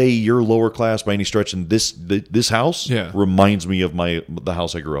not say you're lower class by any stretch. And this house reminds me of the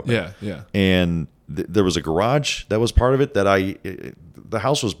house I grew up in. Yeah. And there was a garage that was part of it the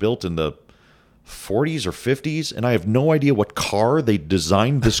house was built in the 40s or 50s, and I have no idea what car they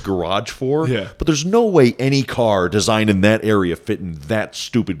designed this garage for. Yeah. But there's no way any car designed in that area fit in that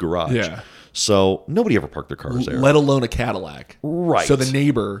stupid garage. Yeah. So nobody ever parked their cars there. Let alone a Cadillac. Right. So the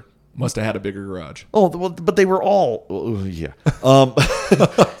neighbor must have had a bigger garage. Oh, well, but they were all, yeah.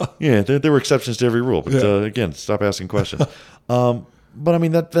 Yeah, there were exceptions to every rule. But again, stop asking questions. But I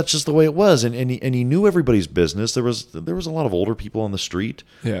mean, that's just the way it was, and he knew everybody's business. There was a lot of older people on the street,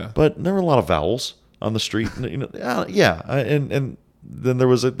 but there were a lot of vowels on the street. And then there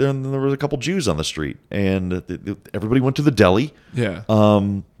was a couple Jews on the street, and everybody went to the deli. Yeah.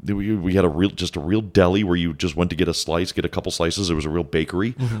 We had a real deli where you just went to get a slice, get a couple slices. It was a real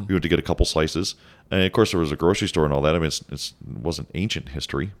bakery. Mm-hmm. We went to get a couple slices, and of course there was a grocery store and all that. I mean, it wasn't ancient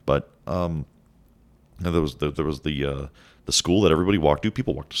history, but there was the school that everybody walked to.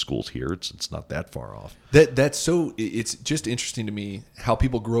 People walk to schools here. It's not that far off. It's just interesting to me how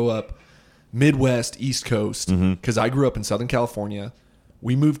people grow up Midwest, East Coast, because I grew up in Southern California.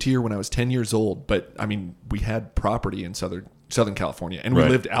 We moved here when I was 10 years old, but I mean, we had property in Southern California, and we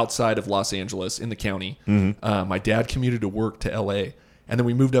lived outside of Los Angeles in the county. Mm-hmm. My dad commuted to work to LA, and then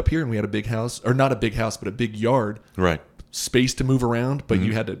we moved up here and we had a big house, or not a big house, but a big yard, right? Space to move around, but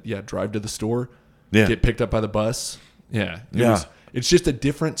you had to drive to the store, get picked up by the bus. It's just a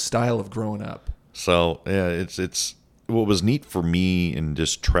different style of growing up. So it's what was neat for me in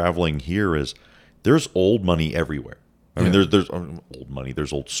just traveling here is there's old money everywhere. I mean, there's old money.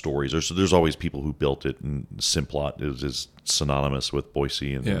 There's old stories. There's always people who built it, and Simplot is synonymous with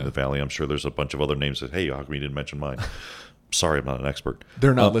Boise and the Valley. I'm sure there's a bunch of other names that, hey, how come you didn't mention mine? Sorry, I'm not an expert.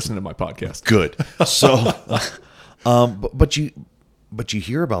 They're not listening to my podcast. Good. So, but you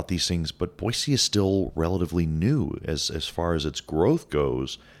hear about these things, but Boise is still relatively new as far as its growth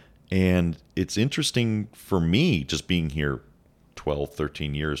goes. And it's interesting for me, just being here 12,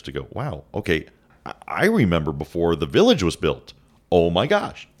 13 years, to go, wow, okay, I remember before the village was built. Oh my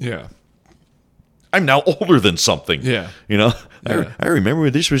gosh. Yeah. I'm now older than something. Yeah. I remember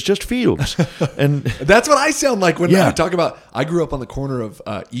when this was just fields. And that's what I sound like when I talk about, I grew up on the corner of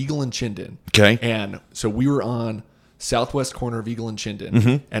Eagle and Chinden. Okay. And so we were on southwest corner of Eagle and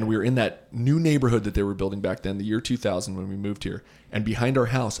Chinden, and we were in that new neighborhood that they were building back then, the year 2000 when we moved here. And behind our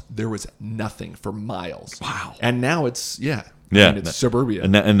house, there was nothing for miles. Wow. And now it's, it's suburbia.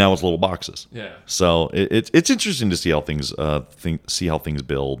 And now it's little boxes. Yeah. So it's interesting to see how things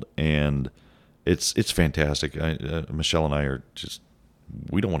build, and it's fantastic. Michelle and I are just,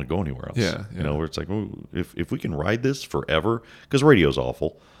 we don't want to go anywhere else. Yeah. Where it's like, if we can ride this forever, because radio's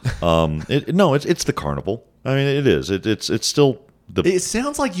awful. It's the carnival. I mean, it is. It's still the. It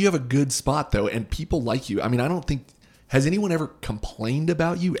sounds like you have a good spot though, and people like you. I mean, I don't think, has anyone ever complained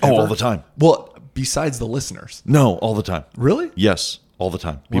about you? Ever? Oh, all the time. Well, besides the listeners. No, all the time. Really? Yes, all the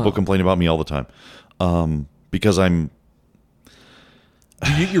time. People complain about me all the time, because I'm.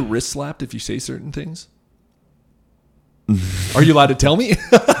 Do you get your wrist slapped if you say certain things? Are you allowed to tell me?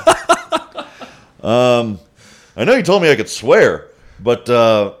 I know you told me I could swear, but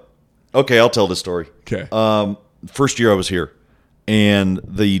okay, I'll tell this story. Okay. First year I was here, and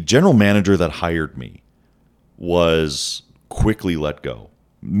the general manager that hired me was quickly let go.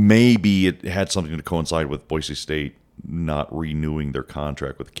 Maybe it had something to coincide with Boise State not renewing their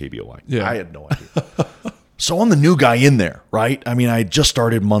contract with KBOI. Yeah. I had no idea. So I'm the new guy in there, right? I mean, I had just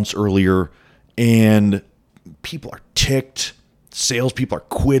started months earlier, and people are ticked. Salespeople are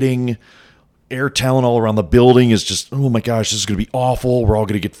quitting. Air talent all around the building is just, oh my gosh, this is going to be awful. We're all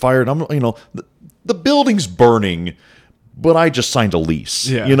going to get fired. the building's burning, but I just signed a lease.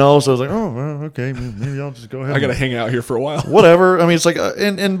 Yeah. You know, so I was like, oh, well, okay, maybe I'll just go ahead. I got to hang out here for a while. Whatever. I mean, it's like,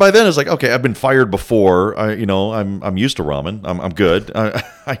 and by then it's like, okay, I've been fired before. I'm used to ramen. I'm good.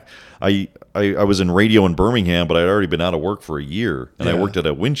 I was in radio in Birmingham, but I'd already been out of work for a year, and I worked at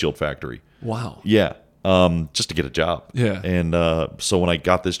a windshield factory. Wow. Yeah. Just to get a job. Yeah. And so when I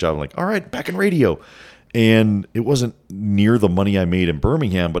got this job, I'm like, all right, back in radio. And it wasn't near the money I made in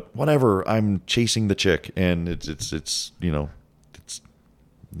Birmingham, but whatever. I'm chasing the chick, and it's it's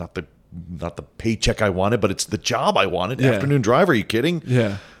not the paycheck I wanted, but it's the job I wanted. Yeah. Afternoon drive? Are you kidding?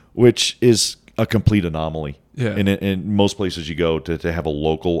 Yeah. Which is a complete anomaly. Yeah. In most places you go to have a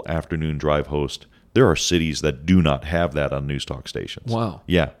local afternoon drive host, there are cities that do not have that on news talk stations. Wow.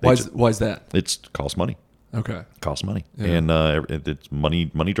 Yeah. Why's that? It's costs money. Okay. Costs money, Yeah. and it's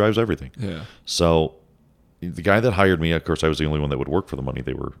money. Money drives everything. Yeah. So the guy that hired me, of course, I was the only one that would work for the money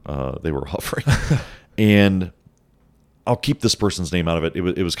they were offering, and I'll keep this person's name out of it.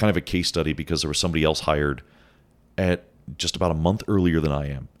 It was kind of a case study because there was somebody else hired at just about a month earlier than I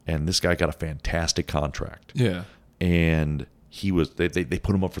am, and this guy got a fantastic contract. Yeah. And they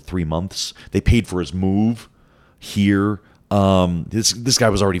put him up for 3 months. They paid for his move here. This guy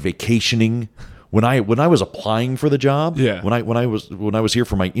was already vacationing. When I was applying for the job, Yeah. when I was here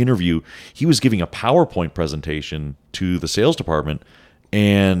for my interview, he was giving a PowerPoint presentation to the sales department,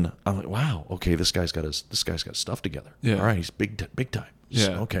 and I'm like, wow, okay, this guy's got stuff together. Yeah. All right, he's big time.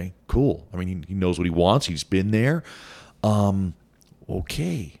 Yeah. Okay, cool. I mean, he knows what he wants. He's been there.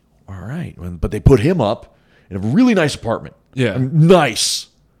 Okay, all right. But they put him up in a really nice apartment. Yeah. I mean, nice.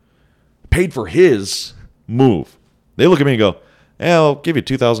 Paid for his move. They look at me and go, yeah, I'll give you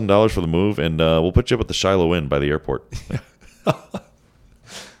 $2,000 for the move, and we'll put you up at the Shiloh Inn by the airport.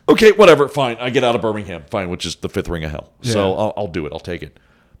 Okay, whatever, fine. I get out of Birmingham, fine, which is the fifth ring of hell. Yeah. So I'll do it. I'll take it.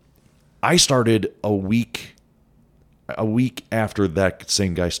 I started a week after that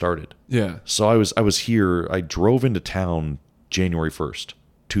same guy started. Yeah. So I was here. I drove into town January 1st,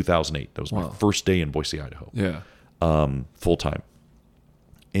 2008. That was my first day in Boise, Idaho. Yeah. Full time.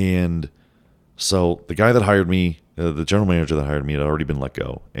 And so the guy that hired me, the general manager that hired me, had already been let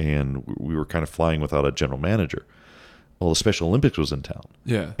go, and we were kind of flying without a general manager. Well, the Special Olympics was in town.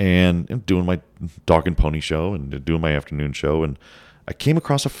 Yeah. And doing my dog and pony show and doing my afternoon show, and I came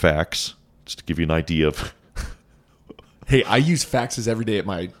across a fax, just to give you an idea of... Hey, I use faxes every day at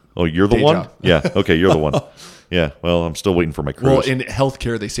my Oh, you're the day one? job. Yeah, okay, you're the one. Yeah, well, I'm still waiting for my cruise. Well, in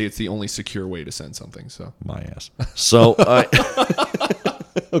healthcare, they say it's the only secure way to send something. So My ass. So,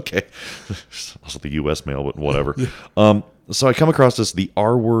 okay. Also the U.S. mail, but whatever. So I come across this. The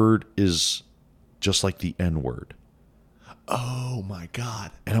R word is just like the N word. Oh, my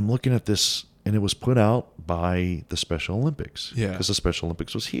God. And I'm looking at this, and it was put out by the Special Olympics. Yeah. Because the Special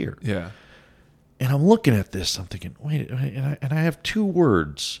Olympics was here. Yeah. And I'm looking at this. I'm thinking, wait, and I have two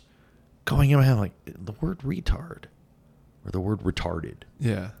words going in my head, like the word retard or the word retarded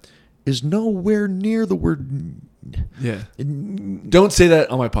Yeah. is nowhere near the word. Yeah. Don't say that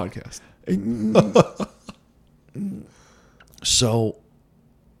on my podcast. So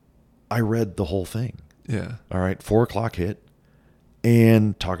I read the whole thing. Yeah. All right, 4:00 hit,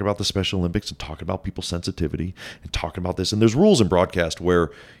 and talking about the Special Olympics and talking about people's sensitivity and talking about this. And there's rules in broadcast where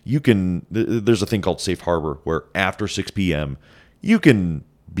you can. There's a thing called safe harbor where after 6 p.m. you can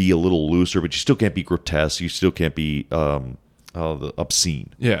be a little looser, but you still can't be grotesque. You still can't be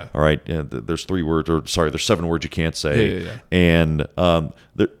obscene. Yeah. All right. There's 3 words, or sorry, there's 7 words you can't say. Yeah. And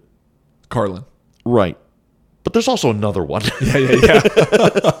Carlin. right, but there's also another one. Yeah.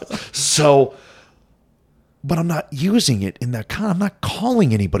 So, but I'm not using it in that I'm not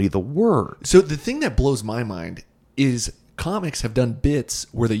calling anybody the word. So the thing that blows my mind is comics have done bits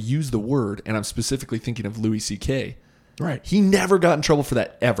where they use the word, and I'm specifically thinking of Louis C.K. Right. He never got in trouble for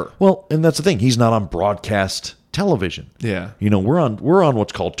that ever. Well, and that's the thing. He's not on broadcast television. Yeah. You know, we're on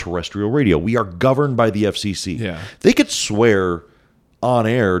what's called terrestrial radio. We are governed by the FCC. Yeah. They could swear on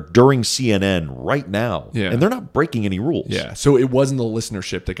air during CNN right now. Yeah. And they're not breaking any rules. Yeah. So it wasn't the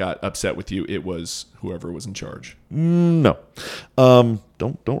listenership that got upset with you. It was whoever was in charge. No.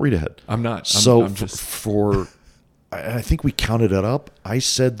 Don't read ahead. I'm not. I'm just I think we counted it up. I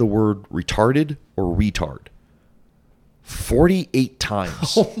said the word retarded or retard 48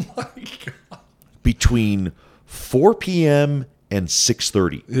 times. Oh my God. Between 4 p.m. and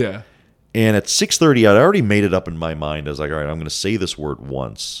 6:30. Yeah. And at 6:30, I'd already made it up in my mind. I was like, all right, I'm going to say this word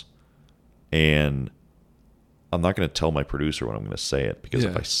once. And I'm not going to tell my producer when I'm going to say it. Because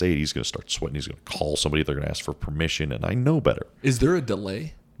if I say it, he's going to start sweating. He's going to call somebody. They're going to ask for permission. And I know better. Is there a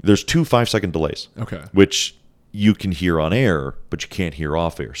delay? There's 2 5-second delays. Okay. Which you can hear on air, but you can't hear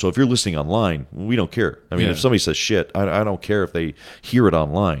off air. So if you're listening online, we don't care. I mean, if somebody says shit, I don't care if they hear it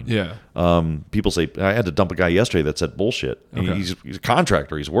online. Yeah. People say, I had to dump a guy yesterday that said bullshit. Okay. He's a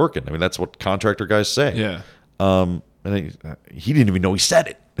contractor. He's working. I mean, that's what contractor guys say. Yeah. And he didn't even know he said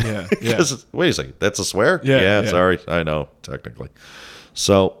it. Yeah. Yeah. Wait a second. That's a swear? Yeah. Sorry. I know, technically.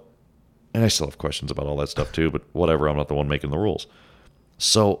 So, and I still have questions about all that stuff too, but whatever. I'm not the one making the rules.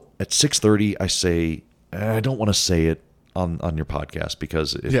 So at 6:30, I say, I don't want to say it on your podcast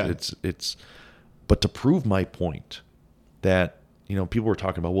because it's, but to prove my point that, people were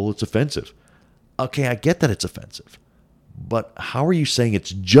talking about, well, it's offensive. Okay, I get that it's offensive, but how are you saying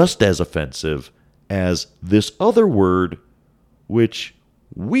it's just as offensive as this other word, which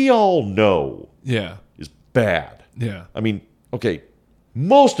we all know is bad? Yeah. I mean, okay,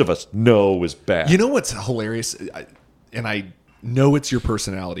 most of us know is bad. You know what's hilarious? And I know it's your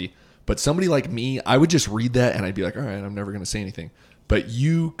personality, but somebody like me, I would just read that and I'd be like, all right, I'm never going to say anything. But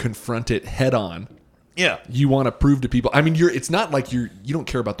you confront it head on. Yeah. You want to prove to people. I mean, it's not like you don't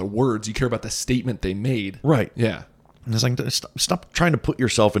care about the words. You care about the statement they made. Right. Yeah. And it's like, stop trying to put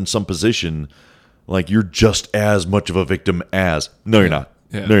yourself in some position like you're just as much of a victim as. No, you're not.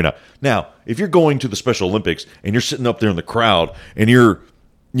 Yeah. No, you're not. Now, if you're going to the Special Olympics and you're sitting up there in the crowd and you're,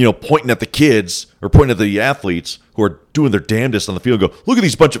 pointing at the kids or pointing at the athletes who are doing their damnedest on the field, and go, look at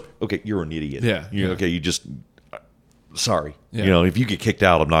these bunch of. Okay, you're an idiot. Yeah. Okay, you just. Sorry. Yeah. If you get kicked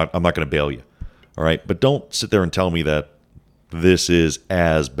out, I'm not going to bail you. All right, but don't sit there and tell me that this is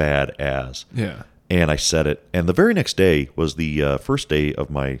as bad as. Yeah. And I said it, and the very next day was the first day of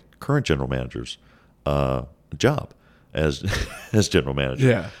my current general manager's job as general manager.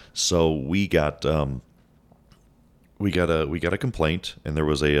 Yeah. So we got a complaint, and there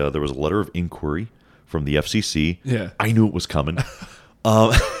was a letter of inquiry from the FCC. Yeah. I knew it was coming.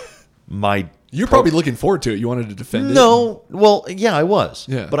 You're probably looking forward to it. You wanted to defend it. No, well, yeah, I was.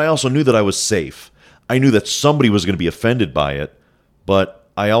 Yeah. But I also knew that I was safe. I knew that somebody was going to be offended by it, but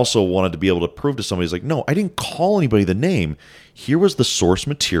I also wanted to be able to prove to somebody, like, no, I didn't call anybody the name. Here was the source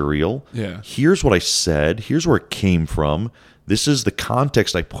material. Yeah. Here's what I said. Here's where it came from. This is the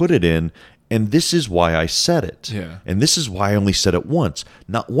context I put it in, and this is why I said it. Yeah. And this is why I only said it once.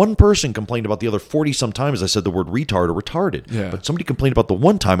 Not one person complained about the other 40-some times I said the word retard or retarded. Yeah. But somebody complained about the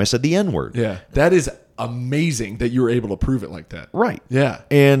one time I said the N-word. Yeah. That is amazing that you were able to prove it like that. Right. Yeah.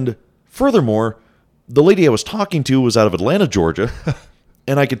 And furthermore, the lady I was talking to was out of Atlanta, Georgia.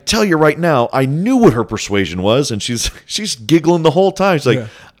 And I could tell you right now, I knew what her persuasion was, and she's giggling the whole time. She's like,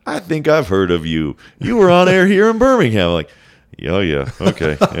 I think I've heard of you. You were on air here in Birmingham. I'm like, yeah,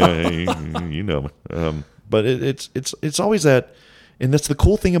 okay, you know. But it's always that, and that's the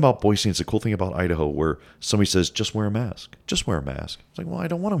cool thing about Boise. It's the cool thing about Idaho, where somebody says, just wear a mask. Just wear a mask. It's like, well, I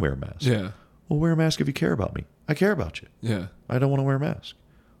don't want to wear a mask. Yeah. Well, wear a mask if you care about me. I care about you. Yeah. I don't want to wear a mask.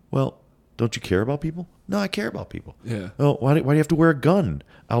 Well, don't you care about people? No, I care about people. Yeah. Oh, why do you have to wear a gun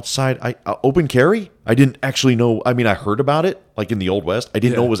outside? Open carry? I didn't actually know. I mean, I heard about it, like in the Old West. I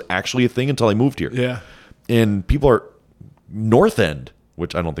didn't know it was actually a thing until I moved here. Yeah. And people are North End,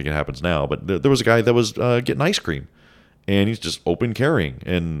 which I don't think it happens now, but there was a guy that was getting ice cream, and he's just open carrying.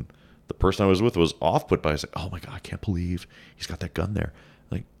 And the person I was with was off-put by it. I was like, oh my God, I can't believe he's got that gun there.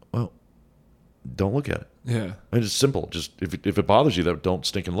 Like, well, don't look at it. Yeah. And it's simple. Just if it bothers you, don't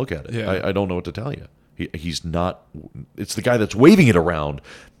stink and look at it. Yeah. I don't know what to tell you. He's not. It's the guy that's waving it around.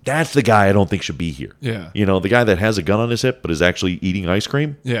 That's the guy I don't think should be here. Yeah. The guy that has a gun on his hip but is actually eating ice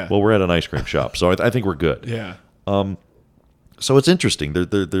cream. Yeah. Well, we're at an ice cream shop, so I think we're good. Yeah. So it's interesting.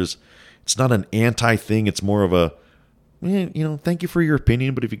 There's it's not an anti thing. It's more of a, thank you for your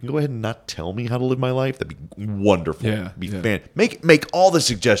opinion, but if you can go ahead and not tell me how to live my life, that'd be wonderful. Yeah. Make all the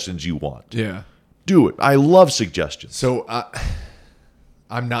suggestions you want. Yeah. Do it. I love suggestions. So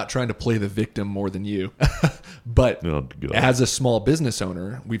I'm not trying to play the victim more than you, but as a small business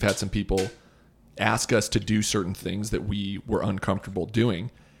owner, we've had some people ask us to do certain things that we were uncomfortable doing.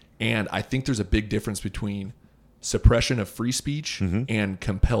 And I think there's a big difference between suppression of free speech and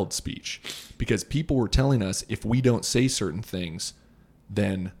compelled speech, because people were telling us if we don't say certain things,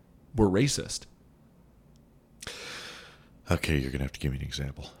 then we're racist. Okay, you're going to have to give me an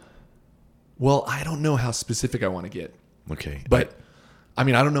example. Well, I don't know how specific I want to get. Okay. But I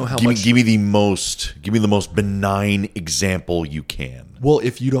mean, I don't know how much. Give me the most benign example you can. Well,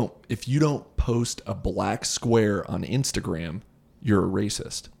 if you don't post a black square on Instagram, you're a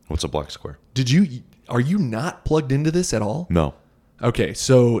racist. What's a black square? Are you not plugged into this at all? No. Okay,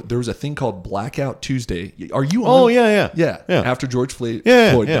 so there was a thing called Blackout Tuesday. Are you on? Oh, yeah. Yeah. After George Floyd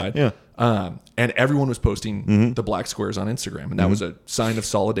Yeah. died. Yeah. And everyone was posting the black squares on Instagram, and that was a sign of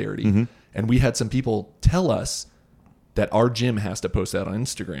solidarity. And we had some people tell us that our gym has to post that on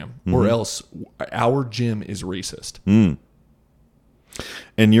Instagram, or else our gym is racist.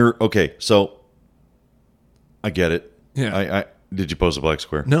 And you're okay. So I get it. Yeah. I did you post a black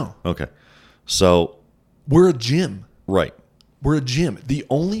square? No. Okay. So We're a gym. right. We're a gym. The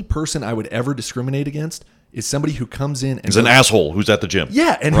only person I would ever discriminate against is somebody who comes in and Is an asshole who's at the gym.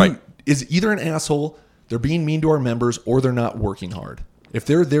 Yeah, and right. who is either an asshole, they're being mean to our members, or they're not working hard. If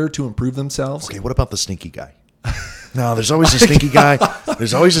they're there to improve themselves. Okay, what about the stinky guy? No, there's always a stinky guy.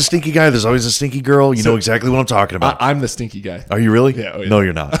 There's always a stinky guy. There's always a stinky girl. You know exactly what I'm talking about. I'm the stinky guy. Are you really? Yeah, oh, yeah. No,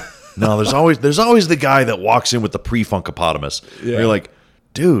 you're not. No, there's always the guy that walks in with the pre-funkapotamus. Yeah. You're like,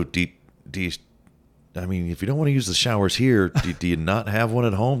 dude, do you I mean, if you don't want to use the showers here, do you not have one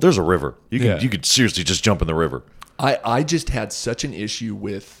at home? There's a river. You could seriously just jump in the river. I just had such an issue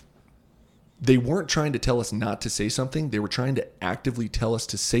with. They weren't trying to tell us not to say something. They were trying to actively tell us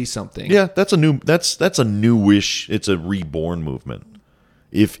to say something. Yeah, that's a newish. It's a reborn movement.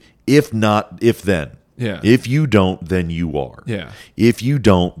 If not, if then. Yeah. If you don't, then you are. Yeah. If you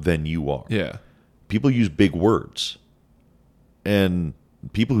don't, then you are. Yeah. People use big words, and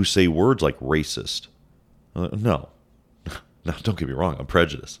people who say words like racist. No, don't get me wrong. I'm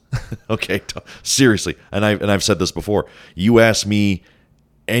prejudiced. Okay, seriously, and I've said this before. You ask me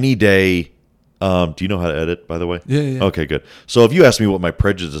any day. Do you know how to edit, by the way? Yeah. Okay, good. So if you ask me what my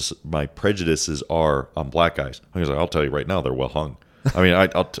prejudices are on black guys, I'll tell you right now they're well hung. I mean,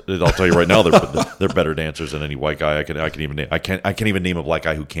 I'll tell you right now they're better dancers than any white guy I can even name. I can't even name a black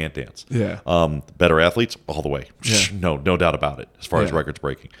guy who can't dance. Yeah. Better athletes all the way. Yeah. No doubt about it. As far as records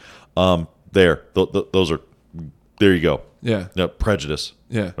breaking, those are. There you go. Yeah. No, prejudice.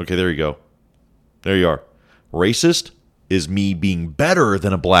 Yeah. Okay, there you go. There you are. Racist is me being better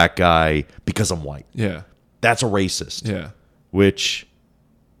than a black guy because I'm white. Yeah. That's a racist. Yeah. Which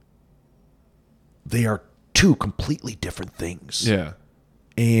they are two completely different things. Yeah.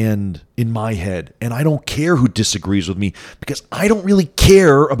 And in my head, and I don't care who disagrees with me because I don't really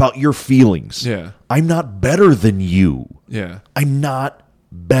care about your feelings. Yeah. I'm not better than you. Yeah. I'm not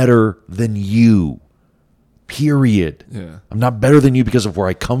better than you. Period. Yeah. I'm not better than you because of where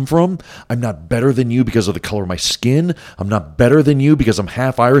I come from. I'm not better than you because of the color of my skin. I'm not better than you because I'm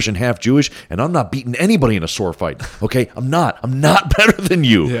half Irish and half Jewish, and I'm not beating anybody in a sword fight. Okay? I'm not better than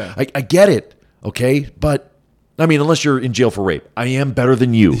you. Yeah. I get it. Okay? But I mean, unless you're in jail for rape, I am better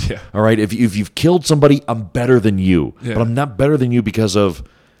than you. Yeah. All right? If you've killed somebody, I'm better than you. Yeah. But I'm not better than you because of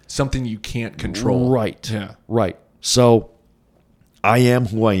Something you can't control. Right. Yeah. Right. So I am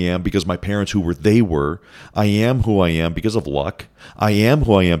who I am because my parents they were. I am who I am because of luck. I am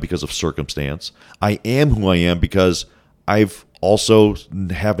who I am because of circumstance. I am who I am because I've also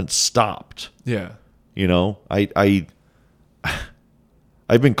haven't stopped. Yeah. You know, I've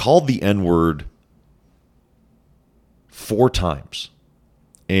been called the N-word 4 times.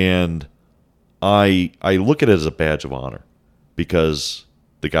 And I look at it as a badge of honor because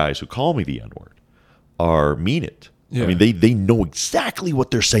the guys who call me the N-word mean it. Yeah. I mean, they know exactly what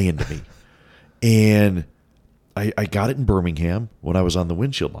they're saying to me. And I got it in Birmingham when I was on the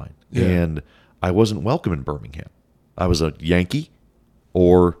windshield line. Yeah. And I wasn't welcome in Birmingham. I was a Yankee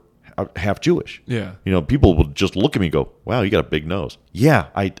or half Jewish. Yeah. You know, people would just look at me and go, wow, you got a big nose. Yeah,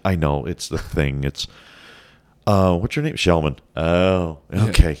 I know. It's the thing. It's, what's your name? Shelman. Oh,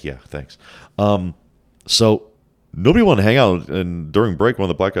 okay. Yeah, thanks. So nobody wanted to hang out, and during break, one of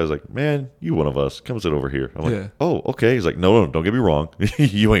the black guys was like, man, you one of us. Come sit over here. I'm like, Yeah. oh, okay. He's like, no, don't get me wrong.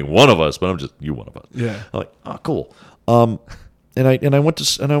 You ain't one of us, but I'm just, you one of us. Yeah. I'm like, oh, cool. And I went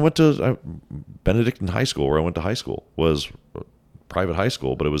to Benedictine High School, where I went to high school, was a private high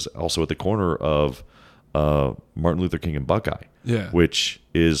school, but it was also at the corner of Martin Luther King and Buckeye, which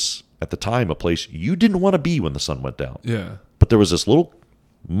is at the time a place you didn't want to be when the sun went down. Yeah. But there was this little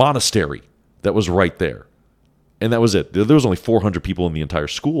monastery that was right there. And that was it. There was only 400 people in the entire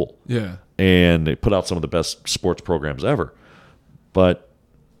school. Yeah. And they put out some of the best sports programs ever. But,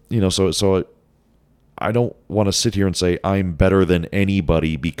 you know, so I don't want to sit here and say I'm better than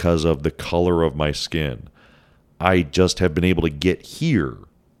anybody because of the color of my skin. I just have been able to get here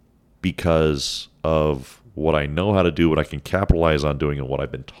because of what I know how to do, what I can capitalize on doing, and what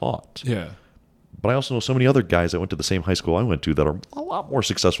I've been taught. Yeah. But I also know so many other guys that went to the same high school I went to that are a lot more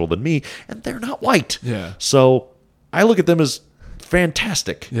successful than me, and they're not white. Yeah. So I look at them as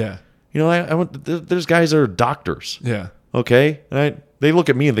fantastic. Yeah. You know, there's guys that are doctors. Yeah. Okay. They look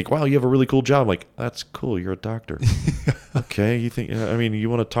at me and think, wow, you have a really cool job. I'm like, that's cool. You're a doctor. Okay. You think, I mean, you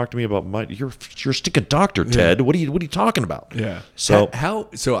want to talk to me about you're a stinking doctor, Ted. Yeah. What are you talking about? Yeah. So,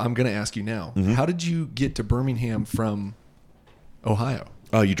 so I'm going to ask you now, how did you get to Birmingham from Ohio?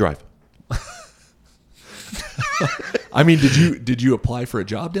 you drive. I mean, did you apply for a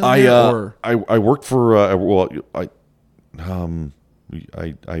job down there? I worked for, I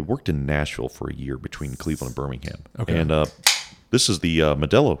worked in Nashville for a year between Cleveland and Birmingham. Okay. And this is the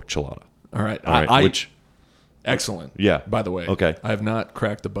Modelo Chelada. All right. All right. Which excellent. Yeah. By the way. Okay. I have not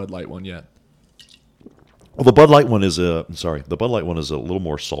cracked the Bud Light one yet. Well, the Bud Light one is the Bud Light one is a little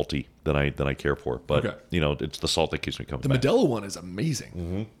more salty than I care for, but Okay. It's the salt that keeps me coming The back. Modelo one is amazing.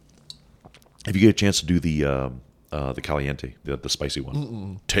 Mm-hmm. If you get a chance to do the Caliente, the spicy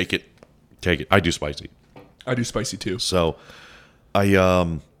one, take it. I do spicy. I do spicy too. So,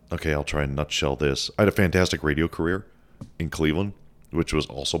 I'll try and nutshell this. I had a fantastic radio career in Cleveland, which was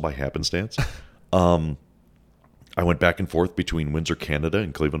also by happenstance. I went back and forth between Windsor, Canada,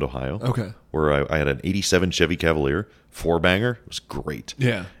 and Cleveland, Ohio. Okay. Where I had an '87 Chevy Cavalier 4-banger. It was great.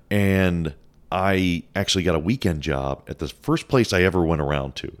 Yeah. And I actually got a weekend job at the first place I ever went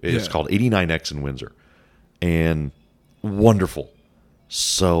around to. It's called 89X in Windsor, and wonderful.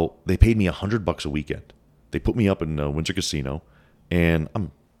 So they paid me $100 a weekend. They put me up in Windsor Casino, and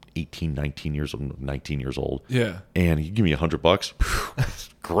I'm 19 years old. Yeah. And you give me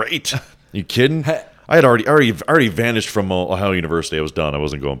 $100. Great. You kidding? I had already vanished from Ohio University. I was done. I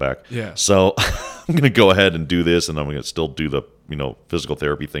wasn't going back. Yeah. So I'm going to go ahead and do this, and I'm going to still do the physical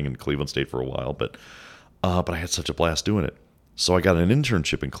therapy thing in Cleveland State for a while. But I had such a blast doing it. So I got an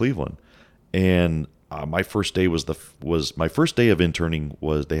internship in Cleveland, and my first day was my first day of interning.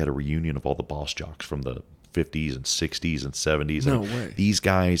 Was they had a reunion of all the boss jocks from the 50s and 60s and 70s. No way. These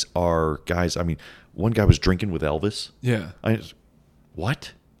guys are guys. I mean, one guy was drinking with Elvis. Yeah.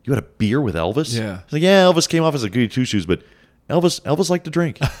 What? You had a beer with Elvis? Yeah. Like, yeah, Elvis came off as a goody two shoes, but Elvis liked to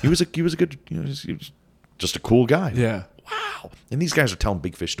drink. He was a good, he was just a cool guy. Yeah. Wow. And these guys are telling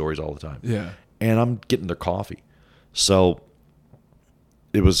big fish stories all the time. Yeah. And I'm getting their coffee. So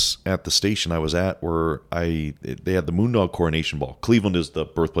it was at the station I was at where they had the Moondog Coronation Ball. Cleveland is the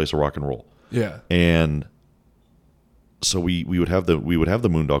birthplace of rock and roll. Yeah. And so we would have the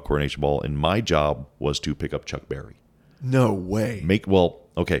Moondog Coronation Ball, and my job was to pick up Chuck Berry. No way.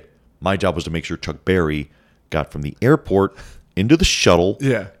 My job was to make sure Chuck Berry got from the airport into the shuttle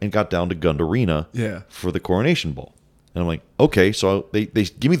and got down to Gund Arena for the Coronation Ball. And I'm like, okay, so they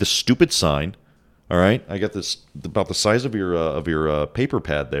give me the stupid sign. All right, I got this about the size of your paper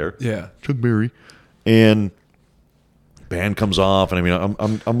pad there. Yeah. Chuck Berry. And band comes off, and I mean,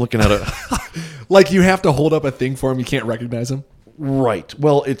 I'm looking at it. Like you have to hold up a thing for him. You can't recognize him. Right.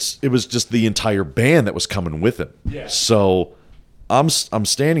 Well, it was just the entire band that was coming with him. Yeah. So I'm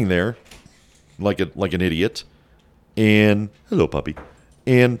standing there like an idiot, and hello puppy,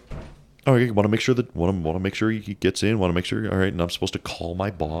 and want to make sure he gets in. Want to make sure, all right. And I'm supposed to call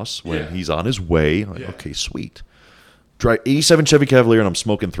my boss when he's on his way. I'm like, okay, sweet. Drive 87 Chevy Cavalier, and I'm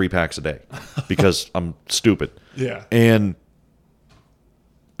smoking 3 packs a day because I'm stupid. Yeah. And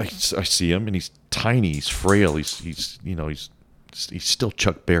I see him, and he's tiny, he's frail, he's still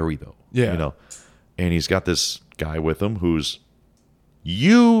Chuck Berry though. Yeah. And he's got this guy with him who's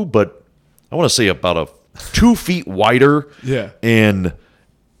but I want to say about 2 feet wider. Yeah. And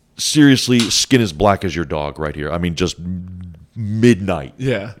seriously, skin as black as your dog right here. I mean, just midnight.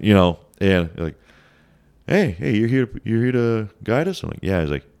 Yeah. And like, hey, you're here to guide us? I'm like, yeah.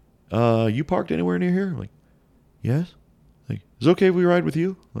 He's like, you parked anywhere near here? I'm like, yes. Like, is it okay if we ride with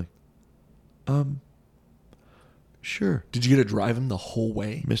you? I'm like, sure. Did you get to drive him the whole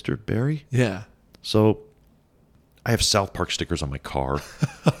way? Mr. Berry? Yeah. So I have South Park stickers on my car.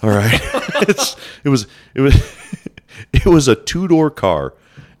 All right. It was a 2-door car,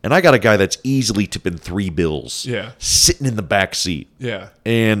 and I got a guy that's easily tipping 3 bills. Yeah. Sitting in the back seat. Yeah.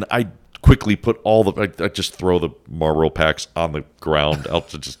 And I quickly put I just throw the Marlboro packs on the ground.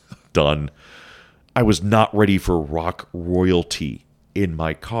 Just done. I was not ready for rock royalty in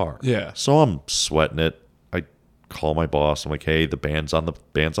my car. Yeah. So I'm sweating it. I call my boss. I'm like, hey, the band's on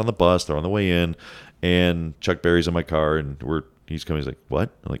the bus. They're on the way in, and Chuck Berry's in my car, and he's coming. He's like,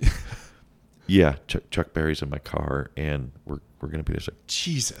 what? I'm like, yeah, Chuck Berry's in my car, and we're gonna be there. Like,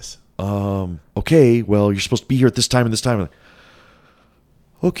 Jesus. Okay, well, you're supposed to be here at this time and this time. I'm like,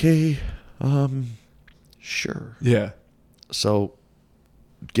 okay, sure. Yeah. So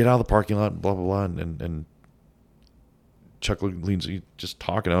get out of the parking lot, blah blah blah, and Chuck leans, he's just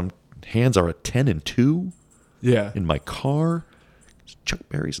talking. Hands are at 10 and 2. Yeah. In my car, Chuck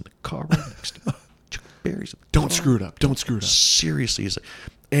Berry's in the car right next to me. Chuck Berry's. Don't screw it up. Don't screw it up. Seriously, he's like,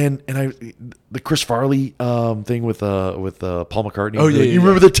 and the Chris Farley thing with Paul McCartney. Oh yeah, you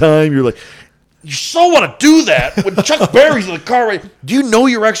remember the time you're like, you so want to do that when Chuck Berry's in the car, right? Do you know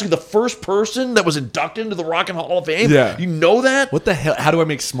you're actually the first person that was inducted into the Rock and Hall of Fame? Yeah. You know that? What the hell? How do I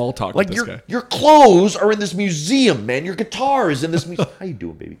make small talk with this guy? Your clothes are in this museum, man. Your guitar is in this museum. How you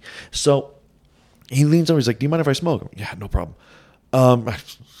doing, baby? So he leans over. He's like, "Do you mind if I smoke?" I'm like, yeah, no problem.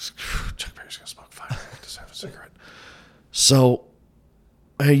 Chuck Berry's gonna smoke. Fine, I'll just have a cigarette. So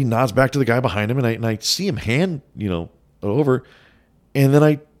he nods back to the guy behind him, and I see him hand it over, and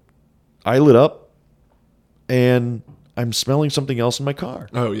then I lit up, and I'm smelling something else in my car.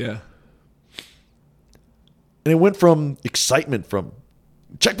 Oh, yeah. And it went from excitement from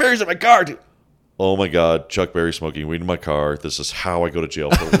Chuck Berry's in my car to, oh my God, Chuck Berry smoking weed in my car. This is how I go to jail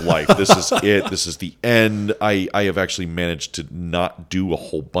for life. This is it. This is the end. I have actually managed to not do a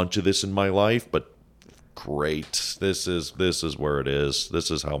whole bunch of this in my life, but great. This is where it is. This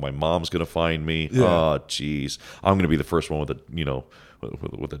is how my mom's going to find me. Yeah. Oh, geez. I'm going to be the first one with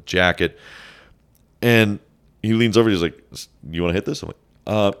a jacket. And he leans over. He's like, "You want to hit this?" I'm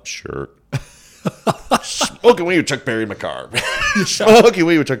like, "Sure." Smoking weed with Chuck Berry in my car. Smoking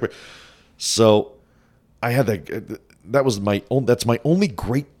weed with Chuck Berry. So I had that. That's my only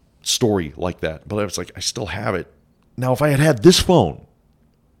great story like that. But I was like, I still have it. Now, if I had this phone,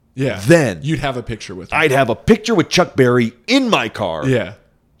 then you'd have a picture with him. I'd have a picture with Chuck Berry in my car. Yeah.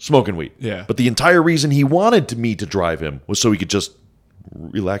 Smoking weed. Yeah. But the entire reason he wanted me to drive him was so he could just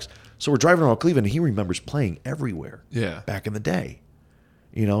relax. So we're driving around Cleveland, and he remembers playing everywhere. Yeah. Back in the day.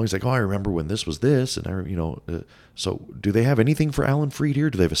 He's like, "Oh, I remember when this was this." And so do they have anything for Alan Freed here?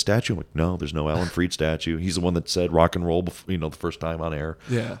 Do they have a statue? I'm like, no, there's no Alan Freed statue. He's the one that said rock and roll, the first time on air.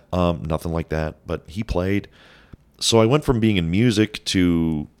 Yeah. Nothing like that. But he played. So I went from being in music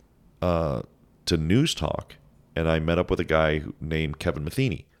to news talk, and I met up with a guy named Kevin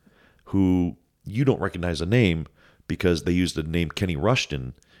Metheny, who you don't recognize the name because they used the name Kenny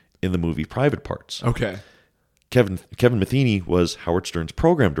Rushton in the movie Private Parts. Okay. Kevin Metheny was Howard Stern's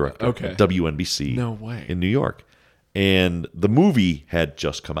program director at WNBC in New York. And the movie had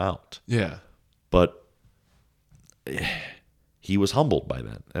just come out. Yeah. But he was humbled by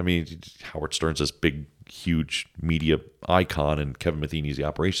that. I mean, Howard Stern's this big, huge media icon, and Kevin Metheny's the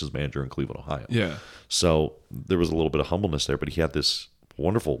operations manager in Cleveland, Ohio. Yeah. So there was a little bit of humbleness there, but he had this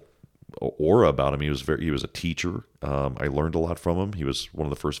wonderful aura about him. He was a teacher. I learned a lot from him. He was one of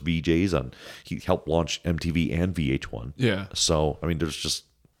the first VJs he helped launch MTV and VH1. Yeah. So, I mean, there's just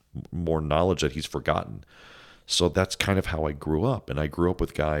more knowledge that he's forgotten. So that's kind of how I grew up. And I grew up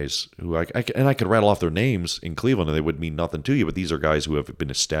with guys who I could rattle off their names in Cleveland and they would mean nothing to you, but these are guys who have been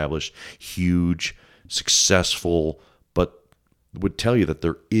established, huge, successful, but would tell you that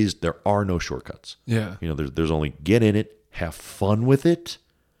there are no shortcuts. Yeah. There's only get in it, have fun with it,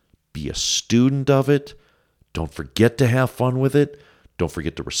 be a student of it. Don't forget to have fun with it. Don't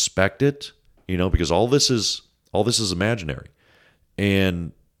forget to respect it. Because all this is imaginary.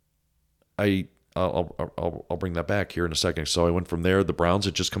 And I'll bring that back here in a second. So I went from there. The Browns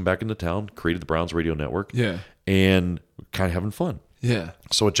had just come back into town, created the Browns radio network. Yeah. And kind of having fun. Yeah.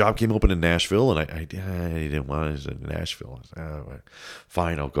 So a job came open in Nashville, and I didn't want it in Nashville. I said, "Oh,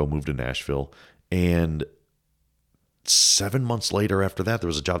 fine, I'll go move to Nashville." And 7 months later after that, there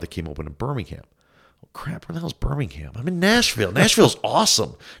was a job that came open in Birmingham. Oh, crap, where the hell's Birmingham? I'm in Nashville. Nashville's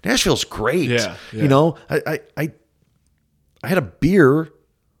awesome. Nashville's great. Yeah. I had a beer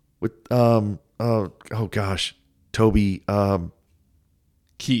with, Toby.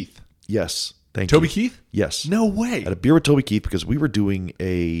 Keith. Yes. Thank Toby you. Keith? Yes. No way. I had a beer with Toby Keith because we were doing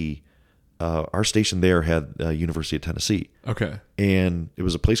our station there had University of Tennessee. Okay. And it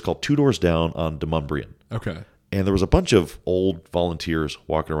was a place called Two Doors Down on Demumbrian. Okay. And there was a bunch of old volunteers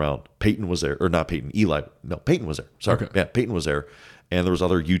walking around. Peyton was there, or not Peyton, Eli. No, Peyton was there. Sorry. Okay. Yeah, Peyton was there. And there was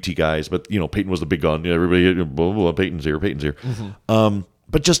other UT guys, but Peyton was the big gun. Everybody, blah, blah, blah, Peyton's here. Mm-hmm.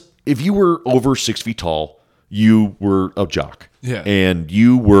 But just if you were over 6 feet tall, you were a jock. Yeah. And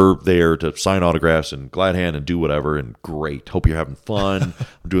you were there to sign autographs and glad hand and do whatever. And great. Hope you're having fun.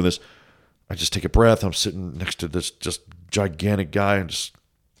 I'm doing this. I just take a breath. I'm sitting next to this just gigantic guy and just,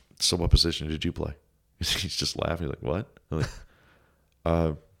 so what position did you play? He's just laughing. He's like, what? I'm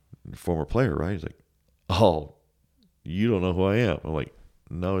like, former player, right? He's like, oh, you don't know who I am. I'm like,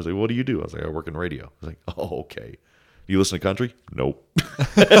 no. He's like, what do you do? I was like, I work in radio. I was like, oh, okay. You listen to country? Nope.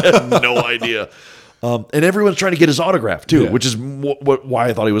 No idea. And everyone's trying to get his autograph too, which is why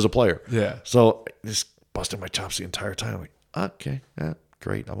I thought he was a player. Yeah. So just busting my chops the entire time. I'm like, okay, yeah,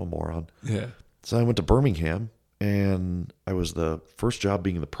 great. I'm a moron. Yeah. So I went to Birmingham and I was the first job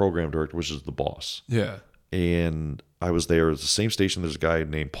being the program director, which is the boss. Yeah. And I was there at the same station. There's a guy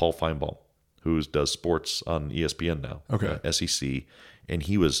named Paul Feinbaum who does sports on ESPN now. Okay. SEC. And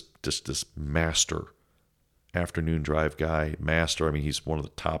he was just this master afternoon drive guy. Master. I mean, he's one of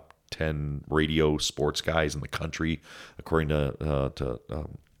the top 10 radio sports guys in the country, according to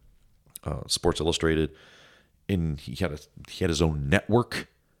Sports Illustrated. And he had his own network.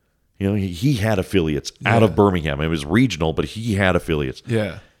 You know, he had affiliates out of Birmingham. It was regional, but he had affiliates.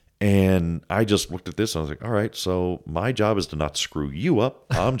 Yeah. And I just looked at this and I was like, all right, so my job is to not screw you up.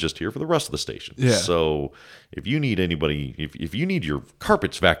 I'm just here for the rest of the station. Yeah. So if you need anybody, if you need your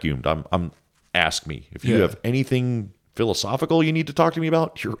carpets vacuumed, I'm ask me. If you have anything philosophical you need to talk to me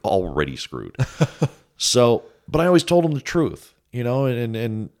about, you're already screwed. So, but I always told him the truth, you know,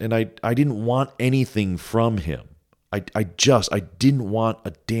 and I didn't want anything from him. I didn't want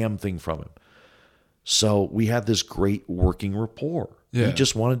a damn thing from him. So we had this great working rapport. Yeah. He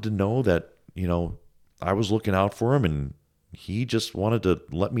just wanted to know that, you know, I was looking out for him, and he just wanted to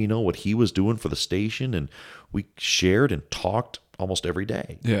let me know what he was doing for the station. And we shared and talked almost every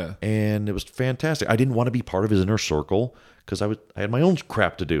day. Yeah. And it was fantastic. I didn't want to be part of his inner circle because I had my own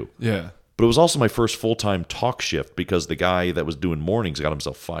crap to do. Yeah. But it was also my first full-time talk shift because the guy that was doing mornings got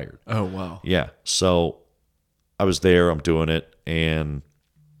himself fired. Oh, wow. Yeah. So I was there, I'm doing it, and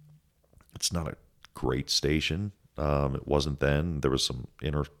it's not a great station. It wasn't then. There was some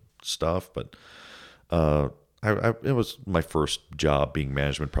inner stuff, but it was my first job being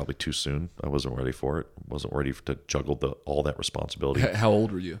management, probably too soon. I wasn't ready for it. Wasn't ready to juggle all that responsibility. How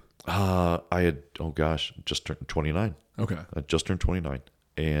old were you? I had, just turned 29. Okay. I just turned 29.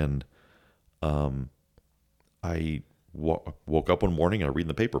 And I woke up one morning and I read in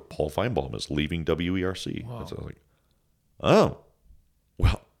the paper, Paul Feinbaum is leaving WERC. Wow. And so I was like, oh,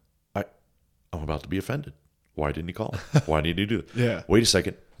 well, I'm about to be offended. Why didn't he call? Why did he do it? Yeah. Wait a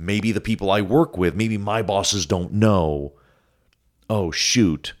second. Maybe the people I work with, maybe my bosses don't know. Oh,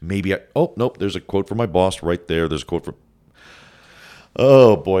 shoot. Oh, nope. There's a quote from my boss right there. There's a quote from,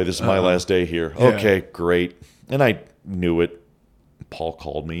 oh, boy, this is my last day here. Yeah. Okay, great. And I knew it. Paul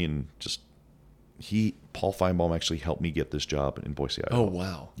called me and Paul Feinbaum actually helped me get this job in Boise, Idaho. Oh,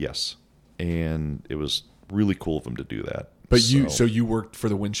 wow. Yes. And it was really cool of him to do that. But you worked for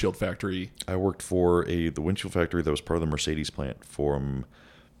the windshield factory. I worked for the windshield factory that was part of the Mercedes plant from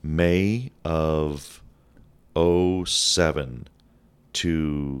May of 2007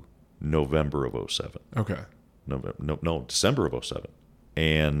 to November of 2007. Okay. No, December of 2007.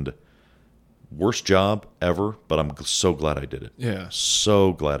 And worst job ever, but I'm so glad I did it. Yeah.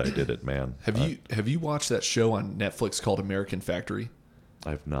 So glad I did it, man. Have you watched that show on Netflix called American Factory?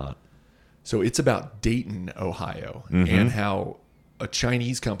 I've not. So it's about Dayton, Ohio, and how a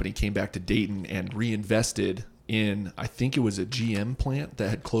Chinese company came back to Dayton and reinvested in, I think it was a GM plant that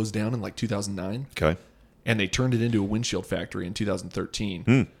had closed down in like 2009. Okay. And they turned it into a windshield factory in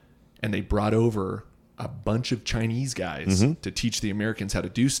 2013. And they brought over a bunch of Chinese guys to teach the Americans how to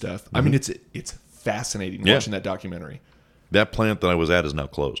do stuff. I mean, it's fascinating watching that documentary. That plant that I was at is now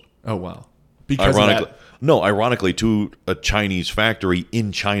closed. Oh, wow. Because ironically, to a Chinese factory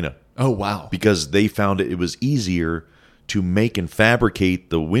in China. Oh, wow. Because they found it was easier to make and fabricate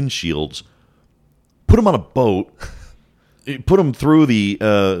the windshields, put them on a boat, put them through the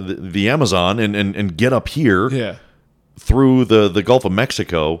Amazon and get up here through the Gulf of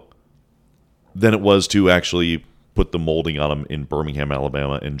Mexico than it was to actually put the molding on them in Birmingham,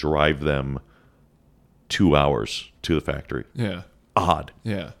 Alabama, and drive them 2 hours to the factory. Yeah. Odd.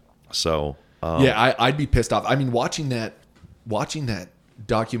 Yeah. So I'd be pissed off. I mean, watching that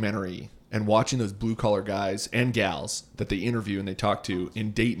documentary and watching those blue collar guys and gals that they interview and they talk to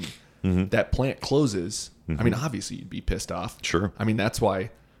in Dayton, that plant closes. I mean, obviously you'd be pissed off. Sure. I mean, that's why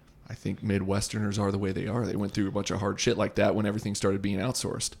I think Midwesterners are the way they are. They went through a bunch of hard shit like that when everything started being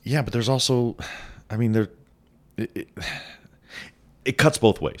outsourced. Yeah, but there's also, I mean, it cuts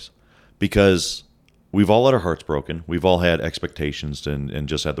both ways because we've all had our hearts broken. We've all had expectations and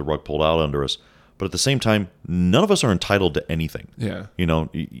just had the rug pulled out under us. But at the same time, none of us are entitled to anything. Yeah. You know,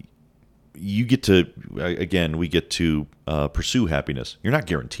 we get to pursue happiness. You're not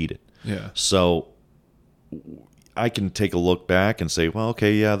guaranteed it. Yeah. So I can take a look back and say, well,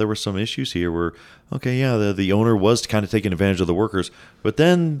 okay, yeah, there were some issues here where, okay, yeah, the owner was kind of taking advantage of the workers, but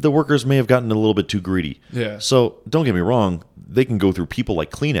then the workers may have gotten a little bit too greedy. Yeah. So don't get me wrong. They can go through people like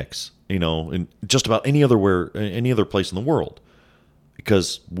Kleenex, you know, in just about any other place in the world.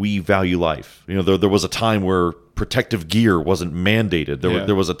 Because we value life. You know, there was a time where protective gear wasn't mandated.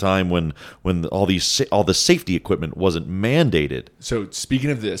 There was a time when all the safety equipment wasn't mandated. So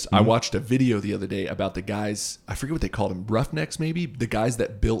speaking of this, I watched a video the other day about the guys, I forget what they called them, roughnecks maybe? The guys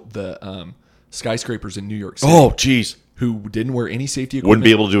that built the skyscrapers in New York City. Oh, geez. Who didn't wear any safety equipment. Wouldn't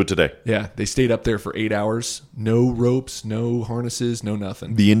be able to do it today. Yeah, they stayed up there for 8 hours. No ropes, no harnesses, no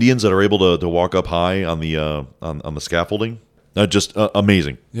nothing. The Indians that are able to walk up high on the scaffolding, just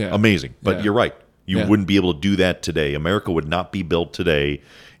amazing. Yeah. Amazing. But you're right. You Yeah. wouldn't be able to do that today. America would not be built today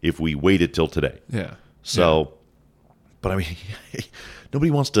if we waited till today. Yeah. So, but I mean,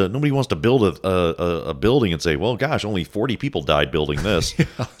 nobody wants to build a building and say, well, gosh, only 40 people died building this.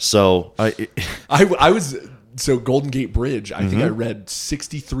 So I was so Golden Gate Bridge. I think I read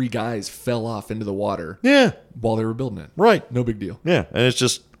 63 guys fell off into the water. Yeah, while they were building it. Right. No big deal. Yeah, and it's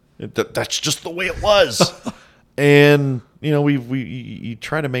just that's just the way it was. And you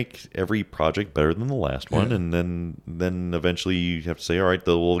try to make every project better than the last one, and then eventually you have to say, all right,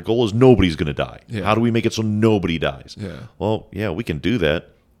 the goal is nobody's going to die. Yeah. How do we make it so nobody dies? Yeah. Well, yeah, we can do that,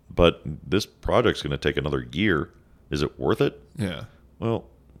 but this project's going to take another year. Is it worth it? Yeah. Well,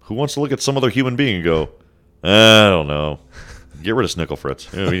 who wants to look at some other human being and go, I don't know. Get rid of Snickle Fritz.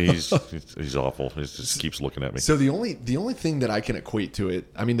 He's awful. He just keeps looking at me. So the only thing that I can equate to it,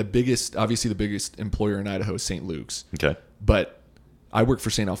 I mean, the biggest employer in Idaho is St. Luke's. Okay. But I work for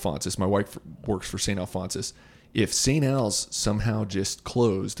St. Alphonsus. My wife works for St. Alphonsus. If St. Al's somehow just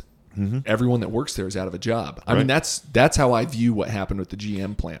closed, everyone that works there is out of a job. I mean, that's how I view what happened with the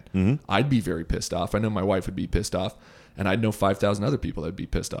GM plant. I'd be very pissed off. I know my wife would be pissed off. And I know 5,000 other people that would be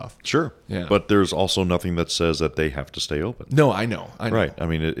pissed off. Sure. Yeah. But there's also nothing that says that they have to stay open. No, I know. Right. I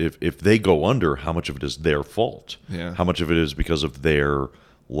mean, if they go under, how much of it is their fault? Yeah. How much of it is because of their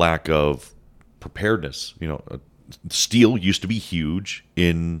lack of preparedness? Steel used to be huge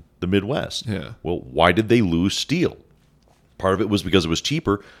in the Midwest. Yeah. Well, why did they lose steel? Part of it was because it was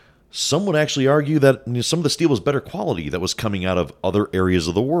cheaper. Some would actually argue that some of the steel was better quality that was coming out of other areas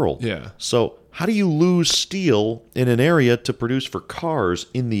of the world. Yeah. So how do you lose steel in an area to produce for cars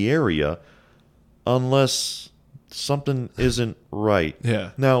in the area unless something isn't right?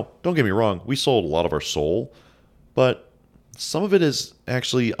 Yeah. Now, don't get me wrong. We sold a lot of our soul, but some of it is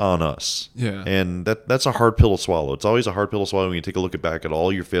actually on us. Yeah. And that's a hard pill to swallow. It's always a hard pill to swallow when you take a look back at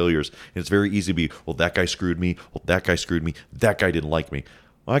all your failures. And it's very easy to be, well, that guy screwed me. Well, that guy screwed me. That guy didn't like me.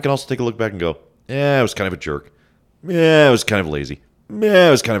 Well, I can also take a look back and go, yeah, I was kind of a jerk. Yeah, I was kind of lazy. Yeah,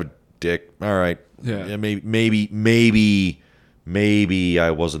 I was kind of a dick. All right. Yeah. Maybe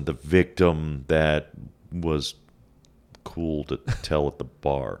I wasn't the victim that was cool to tell at the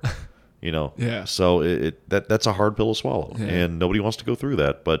bar. Yeah. So that's a hard pill to swallow, and nobody wants to go through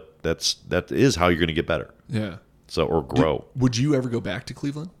that. But that is how you're going to get better. Yeah. So or grow. Would you ever go back to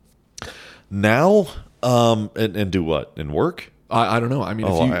Cleveland? Now, and do what? And work? I don't know. I mean,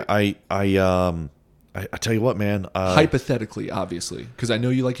 I tell you what, man. Hypothetically, obviously, because I know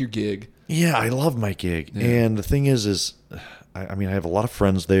you like your gig. Yeah, I love my gig, and the thing is, I mean, I have a lot of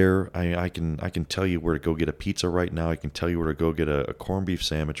friends there. I can tell you where to go get a pizza right now. I can tell you where to go get a corned beef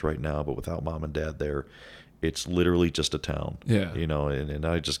sandwich right now. But without mom and dad there, it's literally just a town. Yeah, and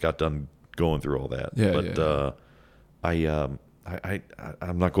I just got done going through all that. Yeah,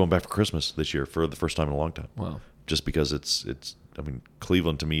 I'm not going back for Christmas this year for the first time in a long time. Wow. Just because it's I mean,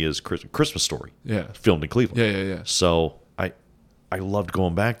 Cleveland to me is Christmas Story. Yeah. Filmed in Cleveland. Yeah. So I loved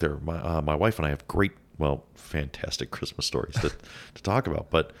going back there. My wife and I have fantastic Christmas stories to talk about.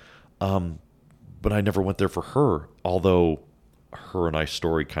 But I never went there for her, although her and I's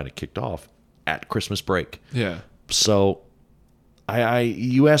story kind of kicked off at Christmas break. Yeah. So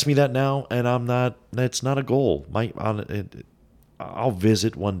you ask me that now, and it's not a goal. I'll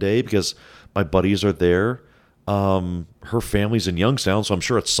visit one day because my buddies are there. Her family's in Youngstown, so I'm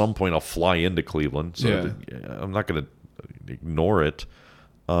sure at some point I'll fly into Cleveland. So I'm not going to ignore it.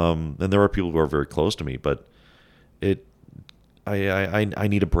 And there are people who are very close to me, but I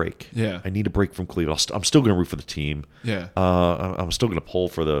need a break. Yeah. I need a break from Cleveland. I'm still going to root for the team. Yeah. I'm still going to pull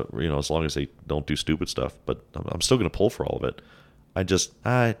for as long as they don't do stupid stuff, but I'm still going to pull for all of it.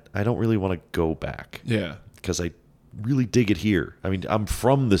 I don't really want to go back. Yeah. Because I really dig it here. I mean, I'm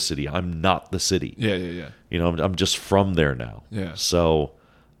from the city. I'm not the city. Yeah. I'm just from there now. Yeah. So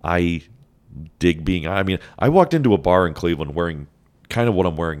I dig being. I mean, I walked into a bar in Cleveland wearing kind of what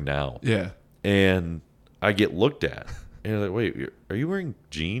I'm wearing now. Yeah. And I get looked at, and they're like, "Wait, are you wearing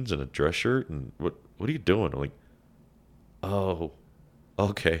jeans and a dress shirt? And what are you doing?" I'm like, "Oh,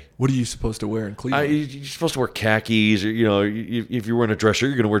 okay." What are you supposed to wear in Cleveland? You're supposed to wear khakis, or if you're wearing a dress shirt,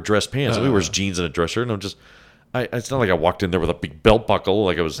 you're going to wear dress pants. Nobody wears jeans and a dress shirt, and I'm just. It's not like I walked in there with a big belt buckle,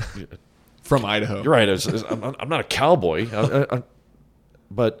 like I was. from Idaho. You're right. I'm not a cowboy.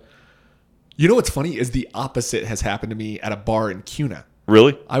 But you know what's funny is the opposite has happened to me at a bar in Cuna.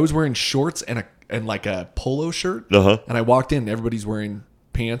 Really? I was wearing shorts and like a polo shirt. And I walked in. Everybody's wearing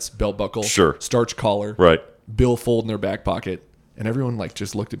pants, belt buckle, sure, starch collar, right, billfold in their back pocket. And everyone like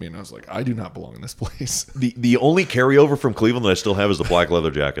just looked at me and I was like, I do not belong in this place. The only carryover from Cleveland that I still have is the black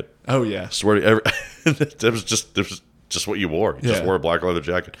leather jacket. Oh yeah, I swear to that was just what you wore. You just wore a black leather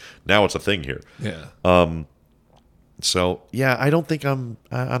jacket. Now it's a thing here. Yeah. So yeah, I don't think I'm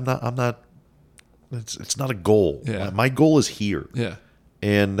not. It's not a goal. Yeah. My goal is here. Yeah.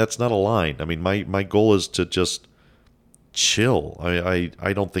 And that's not a line. I mean, my goal is to just chill.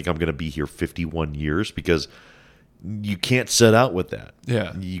 I don't think I'm going to be here 51 years because you can't set out with that.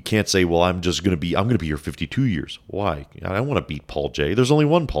 Yeah. You can't say, well, I'm going to be here 52 years. Why? I don't want to beat Paul J. There's only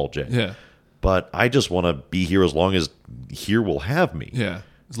one Paul J. Yeah. But I just want to be here as long as here will have me. Yeah.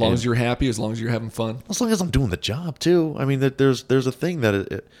 As long as you're happy, as long as you're having fun. As long as I'm doing the job too. I mean, there's a thing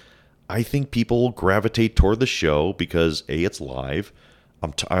that I think people gravitate toward the show because A, it's live.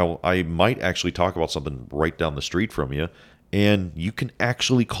 I might actually talk about something right down the street from you, and you can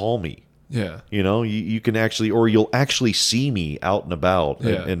actually call me. Yeah. You know, you can actually, or you'll actually see me out and about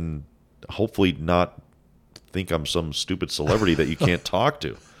and hopefully not think I'm some stupid celebrity that you can't talk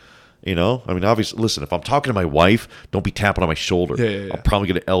to. You know, I mean, obviously, listen, if I'm talking to my wife, don't be tapping on my shoulder. Yeah. I'm probably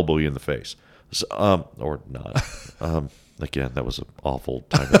going to elbow you in the face. So, or not. Again, that was an awful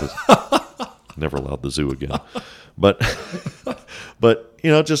time. Never allowed the zoo again. But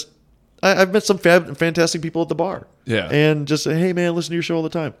you know, just I've met some fantastic people at the bar. Yeah. And just say, hey, man, listen to your show all the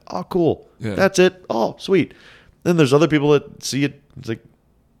time. Oh, cool. Yeah. That's it. Oh, sweet. Then there's other people that see it. It's like,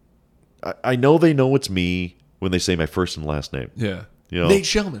 I know they know it's me when they say my first and last name. Yeah. You know? Nate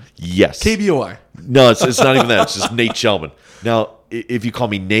Shelman. Yes. KBOI. No, it's not even that. It's just Nate Shelman. Now, if you call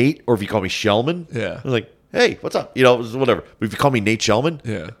me Nate or if you call me Shelman, Yeah. I'm like, hey, what's up? You know, whatever. But if you call me Nate Shelman,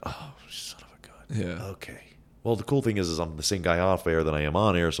 Yeah. oh, son of a gun. Yeah. Okay. Well, the cool thing is I'm the same guy off air that I am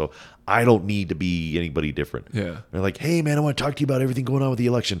on air, so I don't need to be anybody different. Yeah. They're like, hey, man, I want to talk to you about everything going on with the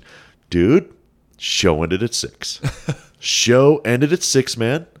election. Dude, show ended at 6. Show ended at 6,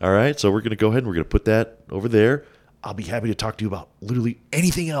 man. All right, so we're going to go ahead and we're going to put that over there. I'll be happy to talk to you about literally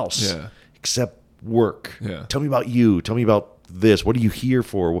anything else except work. Yeah. Tell me about you. Tell me about this. What are you here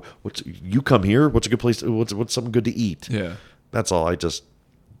for? You come here? What's a good place? What's something good to eat? Yeah. That's all.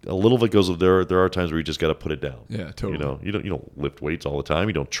 A little of it goes. There are times where you just got to put it down. Yeah, totally. You know, you don't lift weights all the time.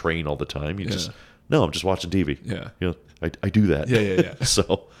 You don't train all the time. You Yeah. no. I'm just watching TV. Yeah. You know, I do that. Yeah.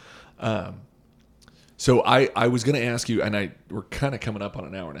 So, So I was going to ask you, and we're kind of coming up on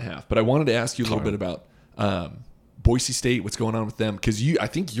an hour and a half, but I wanted to ask you a little bit about Boise State, what's going on with them, because I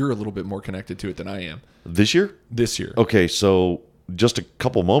think you're a little bit more connected to it than I am. this year. Okay, so just a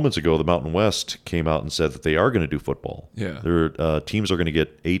couple moments ago, the Mountain West came out and said that they are going to do football. Yeah. Their teams are going to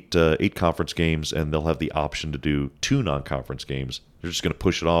get eight conference games, and they'll have the option to do 2 non-conference games. They're just going to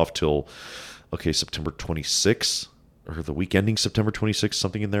push it off till, September 26th, or the week ending September 26th,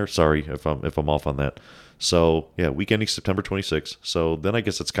 something in there. Sorry if I'm off on that. So, yeah, week ending September 26th. So then I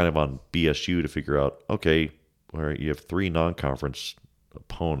guess it's kind of on BSU to figure out, okay, all right, you have 3 non-conference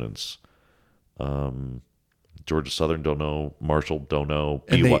opponents. Georgia Southern don't know. Marshall don't know.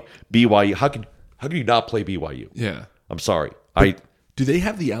 BYU. How can you not play BYU? Yeah. I'm sorry. Do they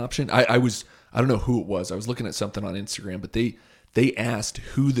have the option? I don't know who it was. I was looking at something on Instagram, but they asked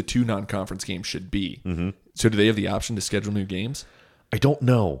who the 2 non-conference games should be. Mm-hmm. So do they have the option to schedule new games? I don't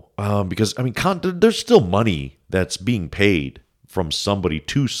know because there's still money that's being paid from somebody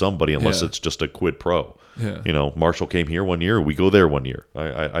to somebody unless it's just a quid pro. Yeah. You know, Marshall came here one year, we go there one year.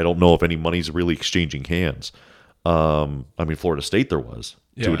 I don't know if any money's really exchanging hands. Florida State there was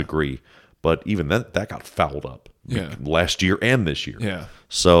to a degree, but even that got fouled up last year and this year. Yeah.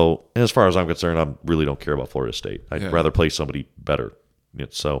 So as far as I'm concerned, I really don't care about Florida State. I'd rather play somebody better.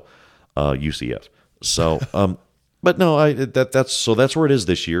 So UCF. So but no, that's where it is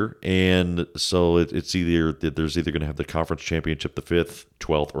this year, and so it's either going to have the conference championship the 5th,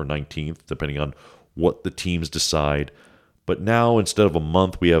 12th, or 19th, depending on what the teams decide. But now instead of a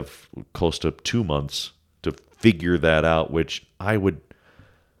month, we have close to 2 months to figure that out. Which I'd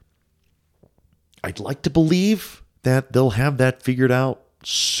like to believe that they'll have that figured out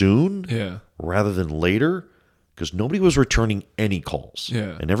soon, rather than later. Because nobody was returning any calls,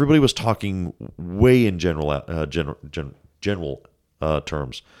 and everybody was talking way in general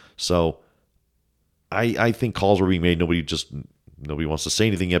terms. So, I think calls were being made. Nobody wants to say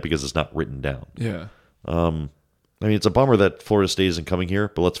anything yet because it's not written down. Yeah. It's a bummer that Florida State isn't coming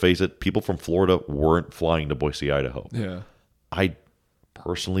here, but let's face it, people from Florida weren't flying to Boise, Idaho. Yeah. I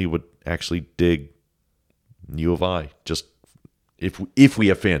personally would actually dig U of I. Just if we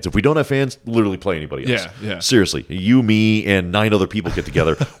have fans. If we don't have fans, literally play anybody else. Yeah. Seriously, you, me, and 9 other people get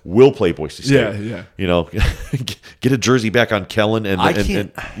together. We'll play Boise State. Yeah. You know, get a jersey back on Kellen, and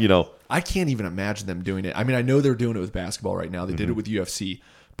you know. I can't even imagine them doing it. I mean, I know they're doing it with basketball right now. They did it with UFC,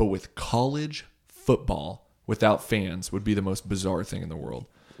 but with college football without fans would be the most bizarre thing in the world.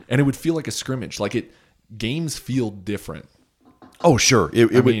 And it would feel like a scrimmage. Games feel different. Oh, sure.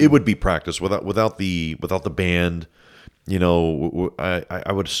 It would be practice without the band. You know,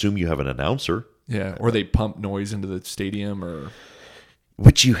 I would assume you have an announcer. Yeah, or they pump noise into the stadium, or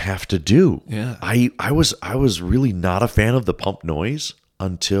which you have to do. Yeah, I was really not a fan of the pump noise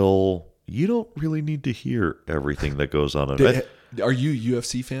until you don't really need to hear everything that goes on. Are you a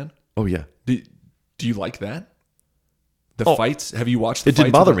UFC fan? Oh yeah. Do you like that? The fights? Have you watched the It fights?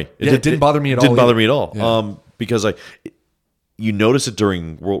 didn't bother me. It didn't bother me at all. It didn't bother me at all. Yeah. Because you notice it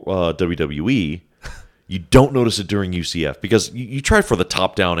during WWE. You don't notice it during UCF because you try for the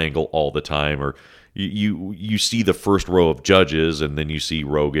top-down angle all the time, or you see the first row of judges, and then you see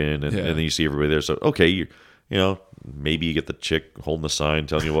Rogan, and then you see everybody there. So, okay, you know, maybe you get the chick holding the sign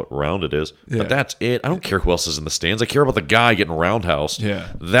telling you what round it is, but that's it. I don't care who else is in the stands. I care about the guy getting roundhoused.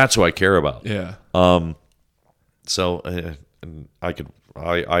 Yeah. That's who I care about. Yeah. So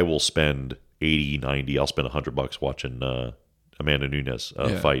I will spend 80, 90. I'll spend $100 watching Amanda Nunes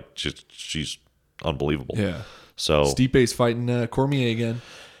fight. She's unbelievable. Yeah. So Stipe's fighting Cormier again.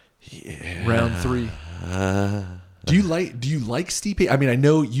 Yeah. Round 3. Do you like Stipe? I mean, I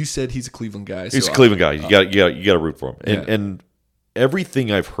know you said he's a Cleveland guy. He's a Cleveland guy. You got to root for him. And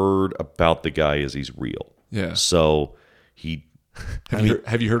everything I've heard about the guy is he's real. Yeah. So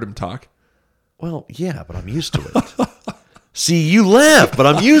Have you heard him talk? Well, yeah, but I'm used to it. See, you laugh, but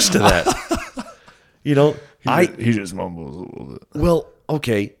I'm used to that. You know, he just mumbles a little bit. Well,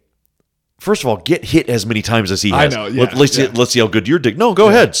 okay. First of all, get hit as many times as he has. I know. Yeah, let's see how good your dick. No, go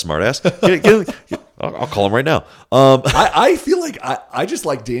ahead, smartass. I'll call him right now. I feel like I just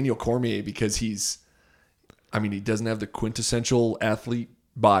like Daniel Cormier because he doesn't have the quintessential athlete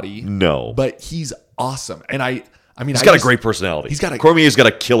body. No, but he's awesome, and he's got a great personality. Cormier's got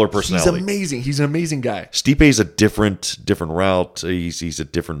a killer personality. He's amazing. He's an amazing guy. Stipe's a different route. He's a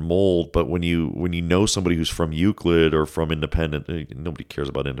different mold. But when you know somebody who's from Euclid or from Independent, nobody cares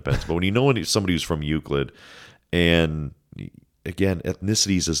about Independence. But when you know somebody who's from Euclid, and again,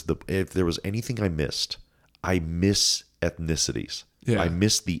 ethnicities is if there was anything I miss ethnicities. Yeah. I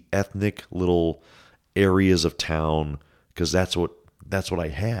miss the ethnic little areas of town because that's what I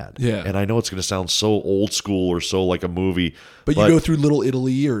had. Yeah. And I know it's going to sound so old school or so like a movie. But you go through Little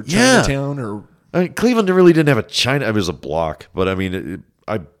Italy or Chinatown or... I mean, Cleveland really didn't have a China... It was a block. But I mean,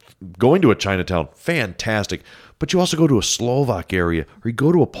 going to a Chinatown, fantastic. But you also go to a Slovak area, or you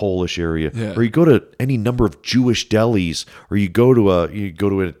go to a Polish area, or you go to any number of Jewish delis, or you go to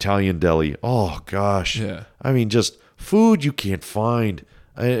an Italian deli. Oh, gosh. Yeah. I mean, just food you can't find.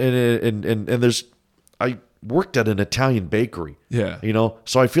 And there's... I worked at an Italian bakery. Yeah. You know,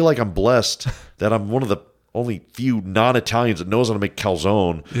 so I feel like I'm blessed that I'm one of the only few non-Italians that knows how to make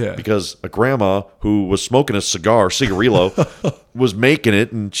calzone. Yeah. Because a grandma who was smoking a cigarillo, was making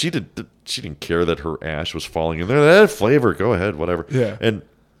it, and she didn't care that her ash was falling in there. That flavor, go ahead, whatever. Yeah. And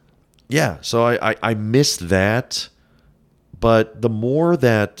yeah, so I missed that. But the more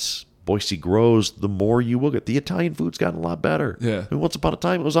that Boise grows, the more you will get. The Italian food's gotten a lot better. Yeah. I mean, once upon a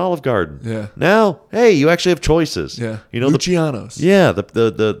time, it was Olive Garden. Yeah. Now, hey, you actually have choices. Yeah. You know, Luciano's.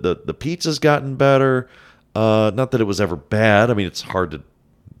 The pizza's gotten better. Not that it was ever bad. I mean, it's hard to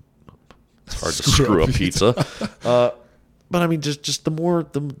screw up pizza. But I mean, just the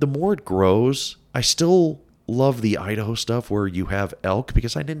more it grows, I still love the Idaho stuff where you have elk,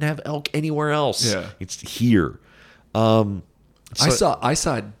 because I didn't have elk anywhere else. Yeah. It's here. I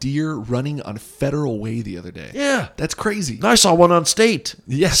saw a deer running on Federal Way the other day. Yeah. That's crazy. I saw one on State.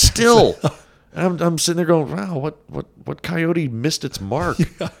 Yes. Still. I'm sitting there going, wow, what coyote missed its mark?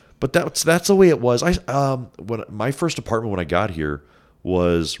 Yeah. But that's the way it was. When my first apartment when I got here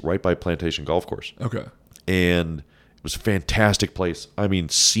was right by Plantation Golf Course. Okay. And it was a fantastic place. I mean,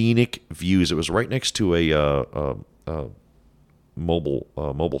 scenic views. It was right next to a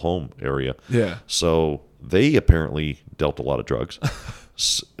mobile home area. Yeah. So they apparently dealt a lot of drugs.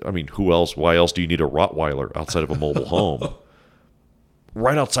 I mean, who else? Why else do you need a Rottweiler outside of a mobile home?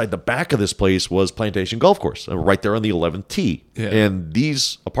 Right outside the back of this place was Plantation Golf Course, right there on the 11th tee. Yeah. And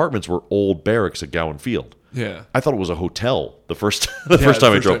these apartments were old barracks at Gowan Field. Yeah. I thought it was a hotel the first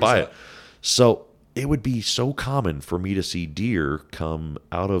time I drove by it. it. So it would be so common for me to see deer come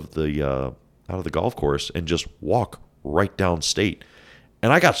out of the golf course and just walk right down State.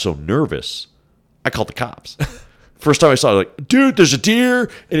 And I got so nervous, I called the cops. First time I saw it, like, dude, there's a deer,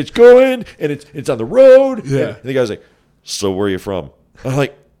 and it's going, and it's on the road. Yeah. And the guy's like, so where are you from? I'm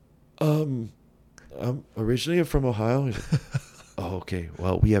like, I'm originally from Ohio. He's like, oh, okay.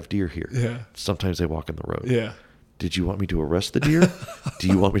 Well, we have deer here. Yeah. Sometimes they walk in the road. Yeah. Did you want me to arrest the deer? Do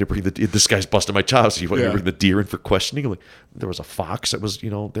you want me to bring the deer? This guy's busting my chops. Do you want me to bring the deer in for questioning? I'm like, there was a fox that was,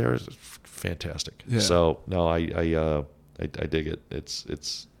 there. It's fantastic. Yeah. So no, I dig it.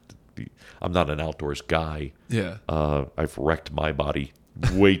 It's I'm not an outdoors guy. Yeah. I've wrecked my body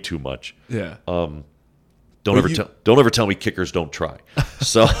way too much. Yeah. Don't ever tell me kickers don't try.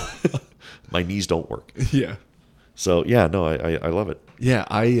 So my knees don't work. Yeah. So yeah, no, I love it. Yeah,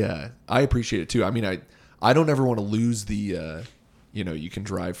 I appreciate it too. I mean, I don't ever want to lose the you can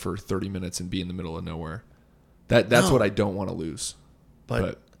drive for 30 minutes and be in the middle of nowhere. That's what I don't want to lose.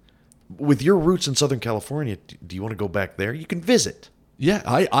 But with your roots in Southern California, do you want to go back there? You can visit. yeah,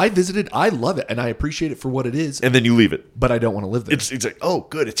 I visited. I love it, and I appreciate it for what it is. And then you leave it. But I don't want to live there. It's like, oh,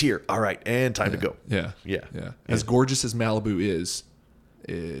 good, it's here. All right, and time to go. Yeah. Yeah. As gorgeous as Malibu is,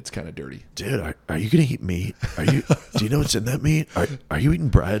 it's kind of dirty. Dude, are you gonna eat meat? Do you know what's in that meat? Are you eating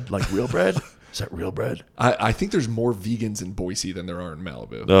bread, like real bread? Is that real bread? I think there's more vegans in Boise than there are in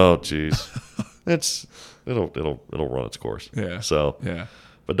Malibu. Oh, jeez. It'll run its course. Yeah. So yeah.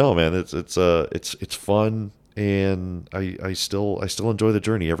 But no, man, it's fun, and I still enjoy the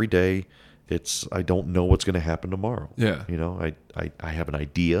journey every day. I don't know what's going to happen tomorrow. Yeah. I have an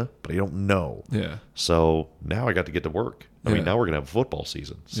idea, but I don't know. Yeah. So now I got to get to work. I mean, Yeah. now we're going to have a football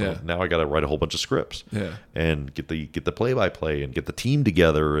season. So Yeah. now I got to write a whole bunch of scripts. Yeah. And get the play-by-play and get the team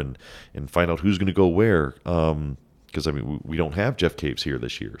together and find out who's going to go where. Because I mean, we don't have Jeff Caves here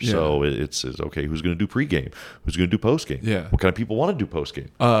this year, so it's okay. Who's going to do pregame? Who's going to do postgame? Yeah. What kind of people want to do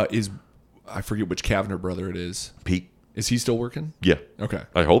postgame? I forget which Kavner brother it is. Pete. Is he still working? Yeah. Okay.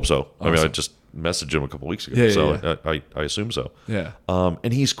 I hope so. I mean, I Awesome. just messaged him a couple weeks ago, Yeah, so I assume so. Yeah.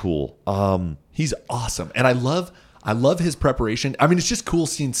 And he's cool. He's awesome, and I love his preparation. I mean, it's just cool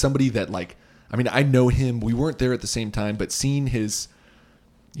seeing somebody that I know him. We weren't there at the same time, but seeing his,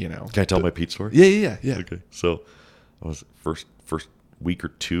 Can I tell my Pete story? Yeah. Okay. So I was first week or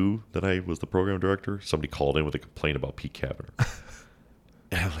two that I was the program director. Somebody called in with a complaint about Pete Kavner.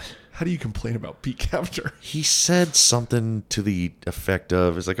 How do you complain about Pete Kavner? He said something to the effect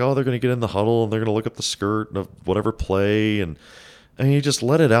of, it's like, oh, they're going to get in the huddle and they're going to look up the skirt of whatever play. And he just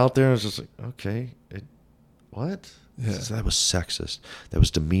let it out there. And I was just like, okay, what? Yeah. So that was sexist. That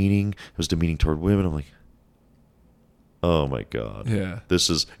was demeaning. It was demeaning toward women. I'm like, oh my God. Yeah.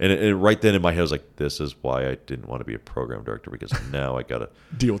 This is, and right then in my head, I was like, this is why I didn't want to be a program director, because now I got to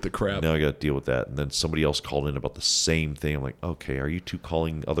Deal with the crap. Now I got to deal with that. And then somebody else called in about the same thing. I'm like, okay, are you two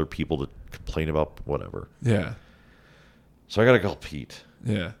calling other people to complain about whatever? Yeah. So I got to call Pete.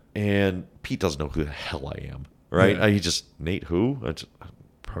 Yeah. And Pete doesn't know who the hell I am, right? Yeah. He just, Nate who?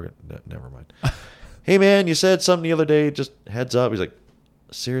 Never mind. Hey, man, you said something the other day, just heads up. He's like,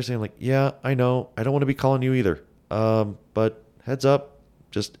 seriously? I'm like, yeah, I know. I don't want to be calling you either. But heads up,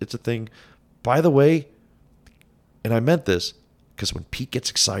 just it's a thing. By the way, and I meant this, because when Pete gets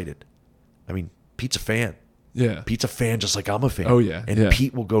excited, I mean, Pete's a fan. Yeah. Pete's a fan just like I'm a fan. Oh, yeah. And Yeah.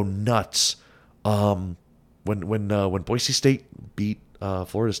 Pete will go nuts. When Boise State beat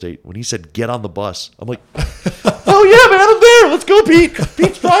Florida State, when he said get on the bus, I'm like, oh yeah, man, I'm there. Let's go, Pete.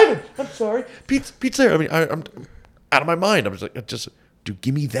 Pete's driving. I'm sorry. Pete's there. I mean, I'm out of my mind. I'm just like, dude,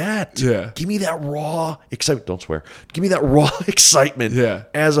 give me that. Yeah. Give me that raw excitement. Don't swear. Give me that raw excitement. Yeah.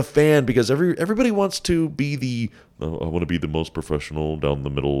 As a fan, because everybody wants to be I want to be the most professional down the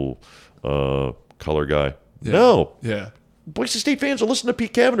middle color guy. Yeah. No. Yeah. Boise State fans are listening to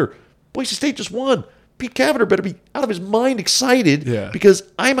Pete Kavner. Boise State just won. Pete Kavner better be out of his mind excited, because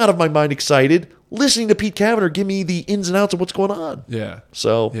I'm out of my mind excited listening to Pete Kavner give me the ins and outs of what's going on. Yeah.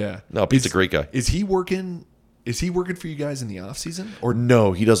 So, Yeah. no, Pete's a great guy. Is he working for you guys in the off season? Or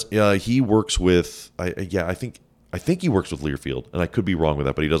no, he does. He works with. I think he works with Learfield, and I could be wrong with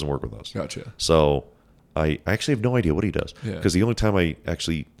that, but he doesn't work with us. Gotcha. So I actually have no idea what he does, Yeah. because the only time I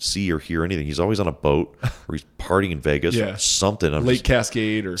actually see or hear anything, he's always on a boat or he's partying in Vegas. Yeah. Or something. Lake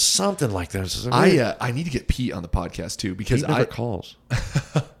Cascade or something like that. It's like, I need to get Pete on the podcast too, because he never calls.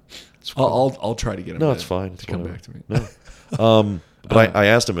 I'll try to get him. No, it's fine. It's to come whatever. back to me. No. But I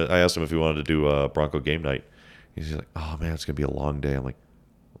asked him if he wanted to do Bronco game night. He's like, oh man, it's gonna be a long day. I'm like,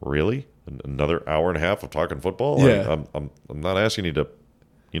 really? Another hour and a half of talking football? Yeah. I'm not asking you to,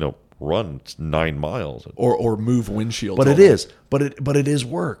 run 9 miles or move windshields. But it is. But it is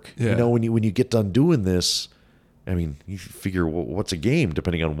work. Yeah. When you get done doing this, I mean, you figure what's a game,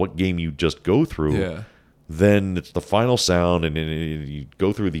 depending on what game you just go through. Yeah. then it's the final sound, and then you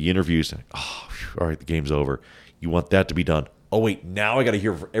go through the interviews. And, oh, all right, the game's over. You want that to be done. Oh wait, now I got to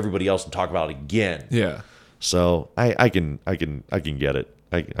hear from everybody else and talk about it again. Yeah. So I can get it.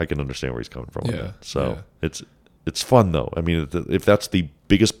 I can understand where he's coming from. Yeah. On that. So it's fun though. I mean, if that's the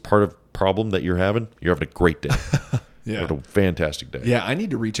biggest problem that you're having a great day. Yeah. You're having a fantastic day. Yeah, I need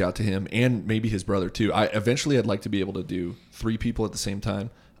to reach out to him and maybe his brother too. I'd like to be able to do 3 people at the same time.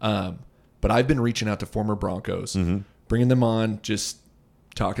 But I've been reaching out to former Broncos, bringing them on, just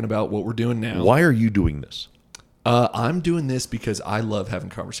talking about what we're doing now. Why are you doing this? I'm doing this because I love having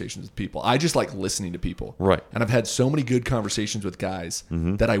conversations with people. I just like listening to people. Right. And I've had so many good conversations with guys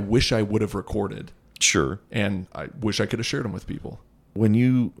that I wish I would have recorded. Sure. And I wish I could have shared them with people. When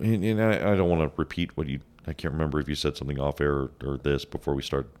you, and I don't want to repeat I can't remember if you said something off air or this before we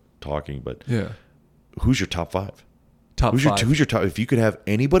start talking, but who's your top 5? Who's your top? If you could have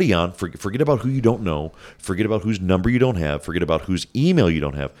anybody on, forget about who you don't know, forget about whose number you don't have, forget about whose email you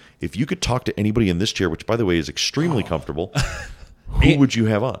don't have. If you could talk to anybody in this chair, which by the way is extremely comfortable, who would you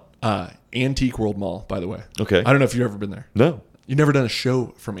have on? Antique World Mall, by the way. Okay. I don't know if you've ever been there. No. You've never done a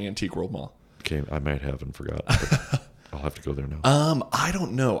show from Antique World Mall. Okay, I might have and forgot. But I'll have to go there now. I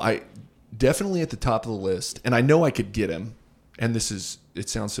don't know. I definitely at the top of the list, and I know I could get him. And it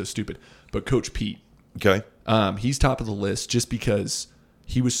sounds so stupid, but Coach Pete. Okay. He's top of the list just because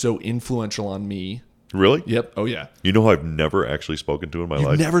he was so influential on me. Really? Yep. Oh yeah. You know who I've never actually spoken to in my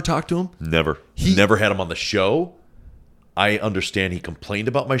life? You've never talked to him? Never. Never had him on the show. I understand he complained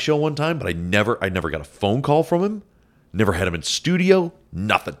about my show one time, but I never got a phone call from him. Never had him in studio.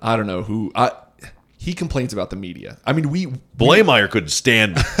 Nothing. I don't know who. He complains about the media. I mean, Blameyer couldn't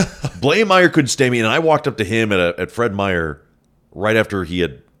stand me. Blameyer couldn't stand me, and I walked up to him at Fred Meyer right after he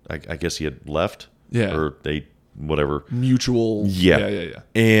had, I guess he had left. Yeah. Or they, whatever. Mutual. Yeah.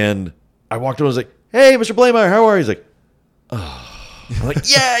 And I walked up and was like, "Hey, Mr. Blameyer, how are you?" He's like, "Oh." I'm like,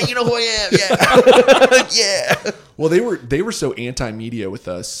 "Yeah, you know who I am. Yeah." Yeah. Well, they were so anti-media with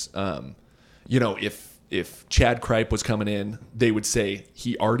us. If Chad Kripe was coming in, they would say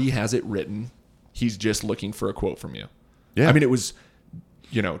he already has it written. He's just looking for a quote from you. Yeah. I mean, it was,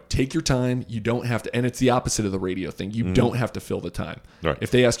 take your time. You don't have to, and it's the opposite of the radio thing. You don't have to fill the time. Right.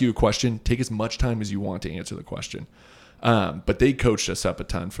 If they ask you a question, take as much time as you want to answer the question. But they coached us up a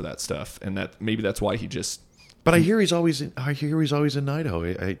ton for that stuff, and that's why he just. But I hear he's always in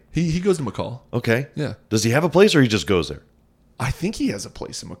Idaho. He goes to McCall. Okay. Yeah. Does he have a place, or he just goes there? I think he has a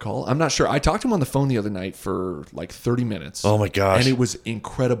place in McCall. I'm not sure. I talked to him on the phone the other night for like 30 minutes. Oh my gosh. And it was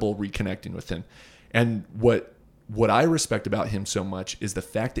incredible reconnecting with him. And what I respect about him so much is the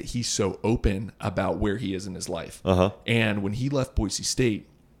fact that he's so open about where he is in his life. Uh-huh. And when he left Boise State,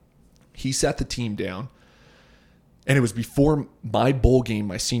 he sat the team down. And it was before my bowl game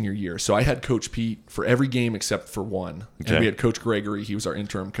my senior year. So I had Coach Pete for every game except for one. Okay. And we had Coach Gregory. He was our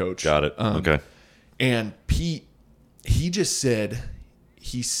interim coach. Got it. Okay. And Pete, he said,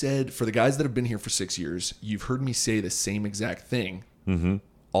 for the guys that have been here for 6 years, you've heard me say the same exact thing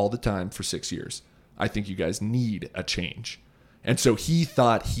all the time for 6 years. I think you guys need a change. And so he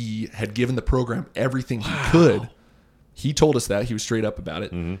thought he had given the program everything he could. He told us that. He was straight up about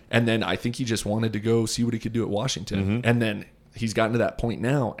it. And then I think he just wanted to go see what he could do at Washington. And then he's gotten to that point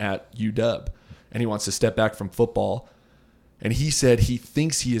now at UW. And he wants to step back from football. And he said he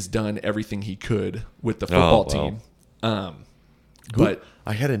thinks he has done everything he could with the football team. But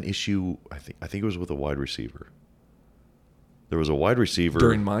I had an issue. I think it was with a wide receiver. There was a wide receiver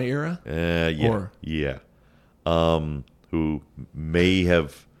during my era. Yeah. Who may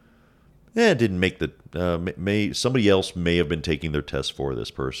have didn't make the somebody else may have been taking their test for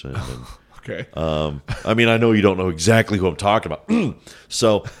this person. And, okay. I mean, I know you don't know exactly who I'm talking about.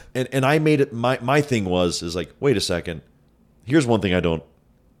 So, and I made it. My thing is like, wait a second. Here's one thing I don't.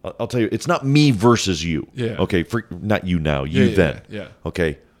 I'll tell you, it's not me versus you. Yeah. Okay. Not you now. You then. Yeah.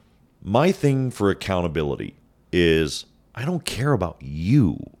 Okay. My thing for accountability is I don't care about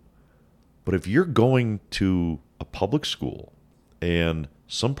you, but if you're going to a public school and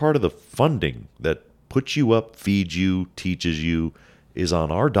some part of the funding that puts you up, feeds you, teaches you is on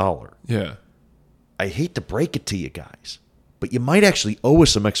our dollar. Yeah. I hate to break it to you guys, but you might actually owe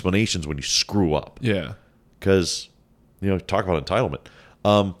us some explanations when you screw up. Yeah. Because, talk about entitlement.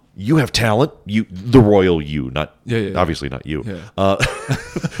 You have talent. The royal you, not obviously not you. Yeah.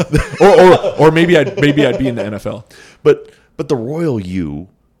 Or maybe I'd be in the NFL. But the royal you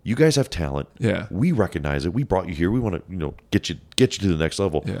guys have talent. Yeah. We recognize it. We brought you here. We want to get you to the next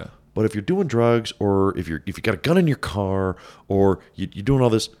level. Yeah. But if you're doing drugs, or if you got a gun in your car, or you're doing all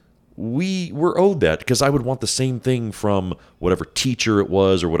this, we were owed that because I would want the same thing from whatever teacher it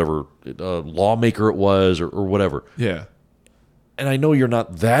was or whatever lawmaker it was or whatever. Yeah. And I know you're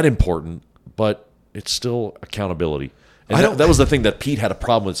not that important, but it's still accountability. And that was the thing that Pete had a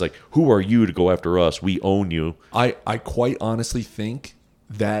problem with. It's like, who are you to go after us? We own you. I quite honestly think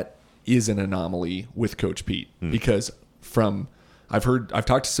that is an anomaly with Coach Pete because I've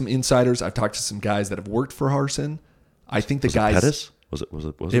talked to some insiders, I've talked to some guys that have worked for Harsin. I think Was it Pettis? Was it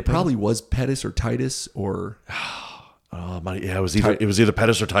it probably was Pettis or Titus or it was either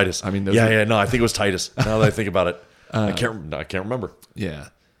Pettis or Titus. I mean, no, I think it was Titus. Now that I think about it, I can't remember. Yeah,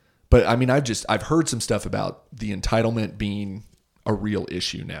 but I mean, I've heard some stuff about the entitlement being a real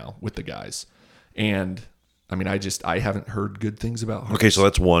issue now with the guys, and I mean, I haven't heard good things about Harsin. Okay, so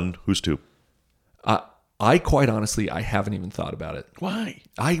that's one. Who's two? I quite honestly, I haven't even thought about it. Why?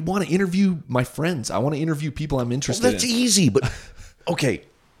 I want to interview my friends. I want to interview people I'm interested in. That's easy, but okay.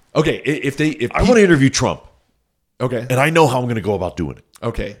 If I want to interview Trump. Okay. And I know how I'm going to go about doing it.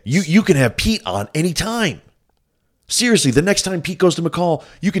 Okay. You can have Pete on anytime. Seriously, the next time Pete goes to McCall,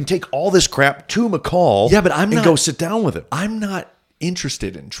 you can take all this crap to McCall. Yeah, but go sit down with him. I'm not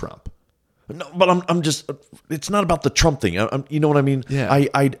interested in Trump. No, but I'm just. It's not about the Trump thing. You know what I mean? Yeah.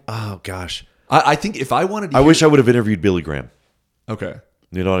 Oh gosh. I think if I wanted to, I wish I would have interviewed Billy Graham. Okay.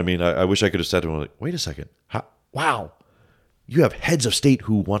 You know what I mean? I wish I could have said to him, like, wait a second. Wow. You have heads of state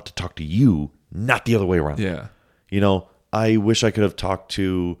who want to talk to you, not the other way around. Yeah. You know, I wish I could have talked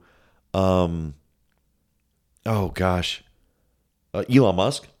to, Elon Musk.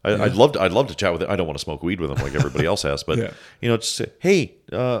 I'd love to chat with him. I don't want to smoke weed with him like everybody else has, but just say, hey,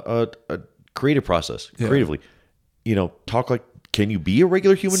 creative process, creatively, talk like, can you be a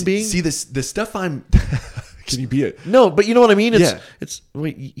regular human being? See the stuff I'm. Can you be it? No, but you know what I mean.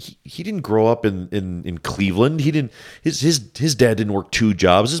 He didn't grow up in Cleveland. He didn't. His dad didn't work two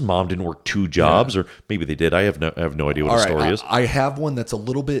jobs. His mom didn't work two jobs, or maybe they did. I have no idea what the story is. I have one that's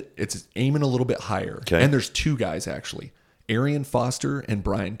it's aiming a little bit higher. Okay. And there's two guys actually, Arian Foster and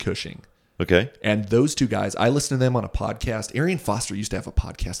Brian Cushing. Okay. And those two guys, I listened to them on a podcast. Arian Foster used to have a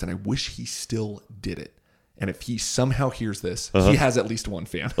podcast, and I wish he still did it. And if he somehow hears this, he has at least one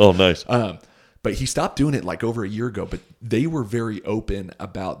fan. Oh, nice. But he stopped doing it like over a year ago. But they were very open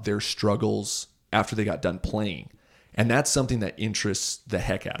about their struggles after they got done playing. And that's something that interests the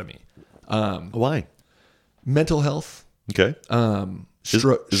heck out of me. Why? Mental health. Okay. Is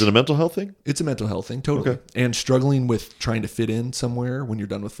it a mental health thing? It's a mental health thing, totally. Okay. And struggling with trying to fit in somewhere when you're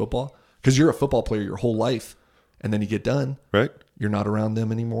done with football. Because you're a football player your whole life. And then you get done. Right. You're not around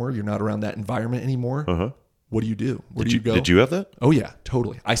them anymore. You're not around that environment anymore. Uh-huh. What do you do? Where do you go? Did you have that? Oh, yeah,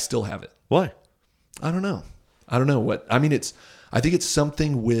 totally. I still have it. Why? I don't know what, I mean, I think it's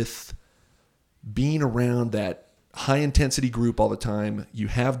something with being around that high intensity group all the time. You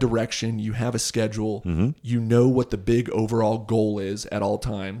have direction, you have a schedule, you know what the big overall goal is at all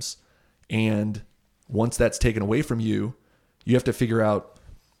times. And once that's taken away from you, you have to figure out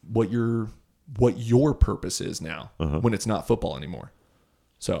what your purpose is now when it's not football anymore.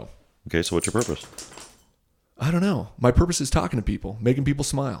 So, okay. So what's your purpose? I don't know. My purpose is talking to people, making people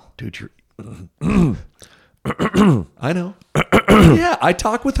smile. Dude, you're... I know. Yeah, I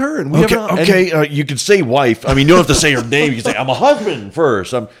talk with her, and we you can say wife. I mean, you don't have to say her name. You can say I'm a husband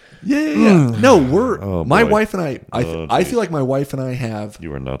first. Yeah. No, we're my wife and I. I feel like my wife and I have.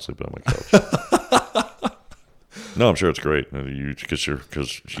 You are not sleeping on my couch. No, I'm sure it's great. Because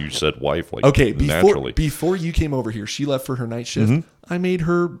you said wife like naturally. Before you came over here, she left for her night shift. I made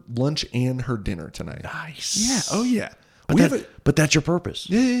her lunch and her dinner tonight. Nice. Yeah. Oh yeah. But that's your purpose.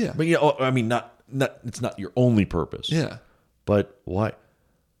 Yeah. But I mean, not it's not your only purpose. Yeah. But why?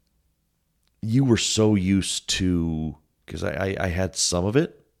 You were so used to, because I had some of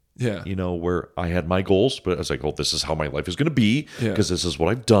it. Yeah. Where I had my goals, but I was like, oh, this is how my life is going to be because this is what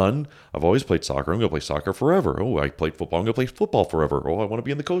I've done. I've always played soccer. I'm going to play soccer forever. Oh, I played football. I'm going to play football forever. Oh, I want to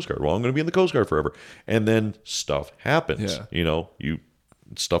be in the Coast Guard. Well, I'm going to be in the Coast Guard forever. And then stuff happens. Yeah.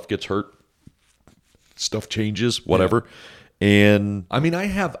 Stuff gets hurt. Stuff changes, whatever. Yeah. And I mean, I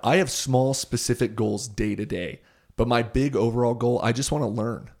have small specific goals day to day, but my big overall goal, I just want to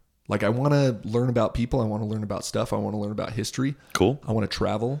learn. Like I want to learn about people. I want to learn about stuff. I want to learn about history. Cool. I want to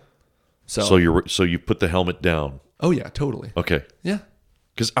travel. So you put the helmet down. Oh yeah, totally. Okay. Yeah.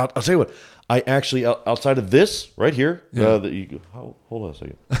 Because I'll tell you what, I actually outside of this right here, hold on a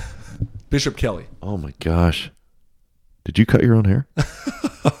second. Bishop Kelly. Oh my gosh, did you cut your own hair?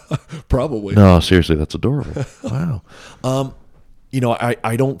 Probably. No, seriously, that's adorable. Wow.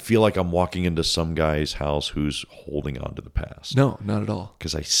 I don't feel like I'm walking into some guy's house who's holding on to the past. No, not at all.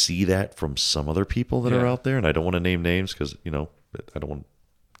 Because I see that from some other people that are out there, and I don't want to name names because I don't want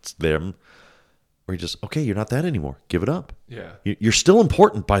it's them. Or you just, okay, you're not that anymore. Give it up. Yeah. You're still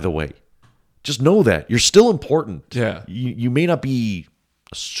important, by the way. Just know that. You're still important. Yeah. You may not be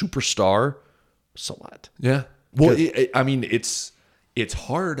a superstar. So what? Yeah. Well, I mean, it's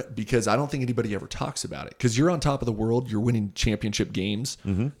hard because I don't think anybody ever talks about it. Because you're on top of the world. You're winning championship games.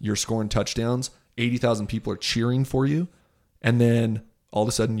 Mm-hmm. You're scoring touchdowns. 80,000 people are cheering for you. And then all of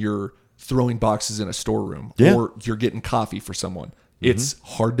a sudden you're throwing boxes in a storeroom. Yeah. Or you're getting coffee for someone. Mm-hmm. It's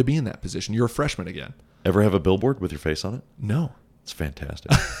hard to be in that position. You're a freshman again. Ever have a billboard with your face on it? No. It's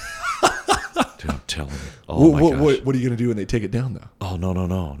fantastic. Dude, I'm telling you. Oh, my gosh. What are you going to do when they take it down, though? Oh, no.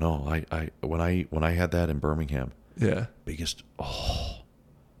 When I had that in Birmingham, yeah, biggest,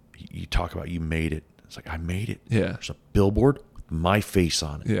 you talk about you made it. It's like, I made it. Yeah. There's a billboard with my face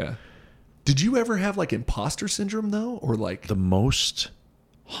on it. Yeah. Did you ever have like imposter syndrome, though? Or like the most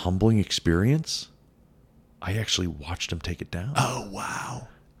humbling experience? I actually watched him take it down. Oh, wow.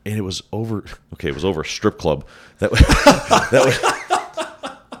 And it was over a strip club. That was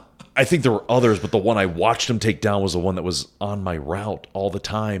I think there were others, but the one I watched him take down was the one that was on my route all the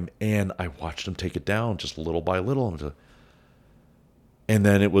time. And I watched him take it down just little by little. And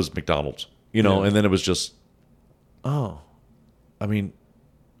then it was McDonald's, and then it was just, I'm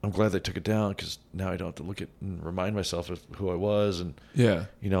glad they took it down because now I don't have to look at and remind myself of who I was. And,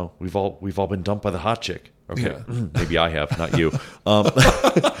 we've all been dumped by the hot chick. Okay. Yeah. Maybe I have, not you.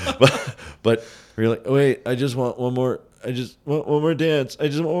 But you're like, wait, I just want one more. I just want one more dance. I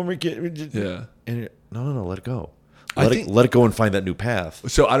just want one more kid. Yeah. And no, let it go. Let it go and find that new path.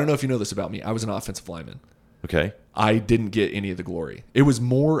 So I don't know if you know this about me. I was an offensive lineman. Okay. I didn't get any of the glory. It was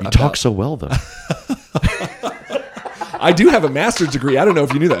more. You talk so well, though. I do have a master's degree. I don't know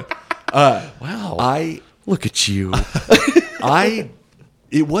if you knew that. Wow. Look at you.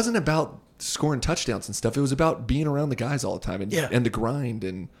 It wasn't about scoring touchdowns and stuff. It was about being around the guys all the time and the grind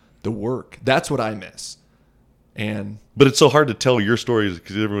and the work. That's what I miss. But it's so hard to tell your stories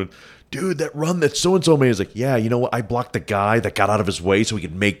because everyone, dude, that run that so-and-so made is like, yeah, you know what? I blocked the guy that got out of his way so he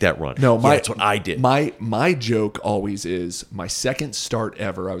could make that run. No, that's what I did. My joke always is my second start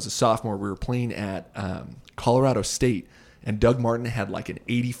ever. I was a sophomore. We were playing at Colorado State, and Doug Martin had like an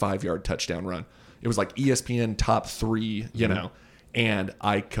 85-yard touchdown run. It was like ESPN top 3, and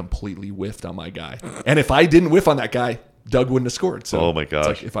I completely whiffed on my guy. And if I didn't whiff on that guy, Doug wouldn't have scored. So oh my gosh!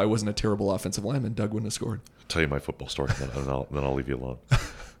 It's like if I wasn't a terrible offensive lineman, Doug wouldn't have scored. I'll tell you my football story, then I'll leave you alone.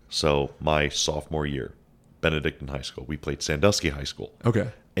 So my sophomore year, Benedictine High School, we played Sandusky High School. Okay.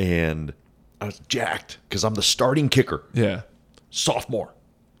 And I was jacked because I'm the starting kicker. Yeah. Sophomore.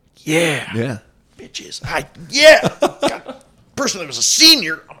 Yeah. Yeah. Bitches. God, person that was a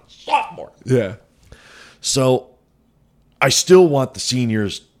senior, I'm a sophomore. Yeah. So I still want the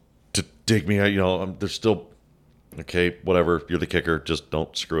seniors to dig me out. They're still, okay, whatever. You're the kicker. Just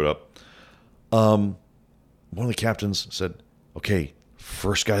don't screw it up. One of the captains said, okay,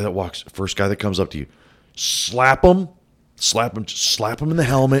 first guy that comes up to you, slap him in the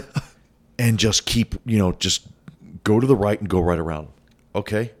helmet and just keep, just go to the right and go right around.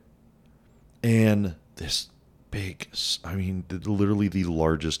 Okay. And this big, literally the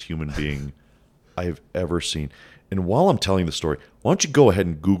largest human being I've ever seen. And while I'm telling the story, why don't you go ahead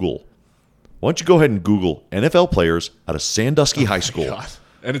and Google NFL players out of Sandusky High School. God.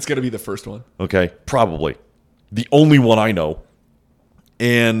 And it's going to be the first one. Okay, probably. The only one I know.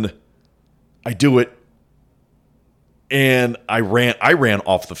 And I do it. And I ran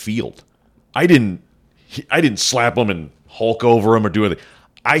off the field. I didn't slap him and Hulk over him or do anything.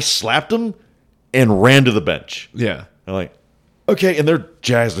 I slapped him and ran to the bench. Yeah. I'm like, okay, and they're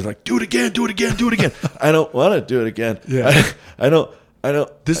jazzed. They're like, do it again. I don't want to do it again. Yeah. I don't.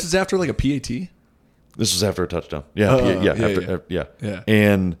 This is after like a PAT? This was after a touchdown. Yeah.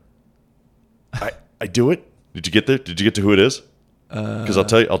 And I do it. Did you get there? Did you get to who it is? Because I'll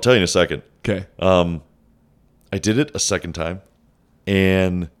tell you in a second. Okay. I did it a second time,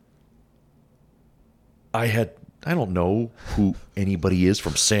 and I don't know who anybody is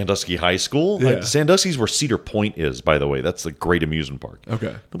from Sandusky High School. Yeah. Sandusky's where Cedar Point is, by the way. That's the great amusement park.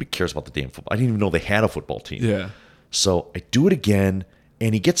 Okay. Nobody cares about the damn football. I didn't even know they had a football team. Yeah. So I do it again,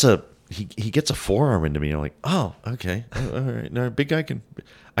 and he gets a forearm into me. I'm like, oh, okay, all right. No, big guy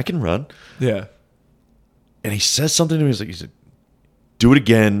I can run. Yeah. And he says something to me. He said, do it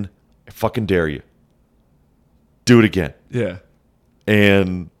again. I fucking dare you. Do it again. Yeah.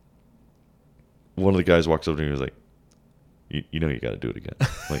 And one of the guys walks up to me and was like, you got to do it again.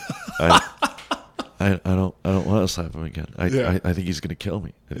 Like, I don't want to slap him again. I think he's going to kill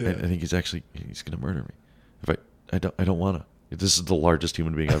me. I think he's going to murder me. I don't want to. This is the largest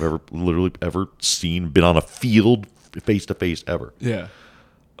human being I've ever seen, been on a field face to face ever. Yeah.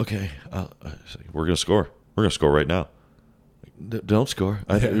 okay, we're gonna score. We're gonna score right now. Don't score.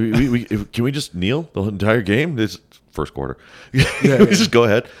 Can we just kneel the entire game? This first quarter. We just go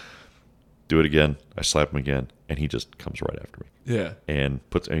ahead. Do it again. I slap him again, and he just comes right after me. Yeah. And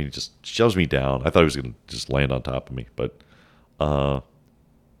he just shoves me down. I thought he was going to just land on top of me, but I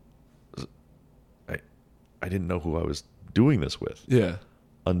didn't know who I was doing this with. Yeah.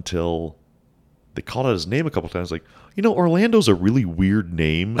 Until they called out his name a couple times. Like, Orlando's a really weird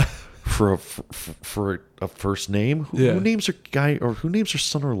name for a first name. Who names their guy, or who names their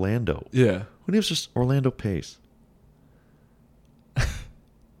son Orlando? Yeah. Who names their Orlando Pace?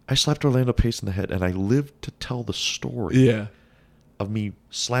 I slapped Orlando Pace in the head, and I lived to tell the story of me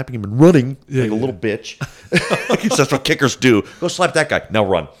slapping him and running like a little bitch. Because that's what kickers do. Go slap that guy. Now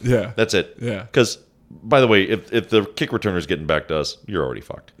run. Yeah. That's it. Yeah. Because, by the way, if the kick returner's getting back to us, you're already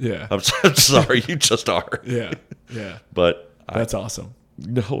fucked. Yeah. I'm sorry. You just are. Yeah. Yeah. But that's awesome.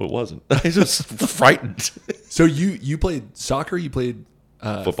 No, it wasn't. I was just frightened. So you played soccer? You played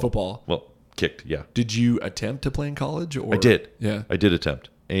football? Well, kicked, yeah. Did you attempt to play in college? Or? I did. Yeah. I did attempt.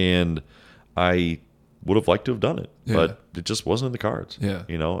 And I would have liked to have done it, but it just wasn't in the cards. Yeah.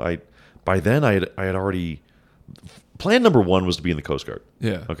 By then I had already, plan number one was to be in the Coast Guard.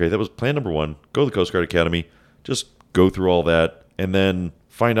 Yeah. Okay. That was plan number one. Go to the Coast Guard Academy, just go through all that, and then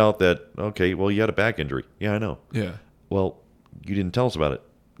find out that, okay, well, you had a back injury. Yeah, I know. Yeah. Well, you didn't tell us about it.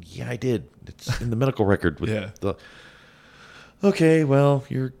 Yeah, I did. It's in the medical record with the. Okay, well,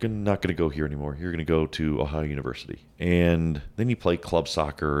 you're not going to go here anymore. You're going to go to Ohio University. And then you play club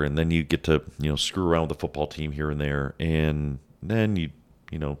soccer, and then you get to, screw around with the football team here and there. And then you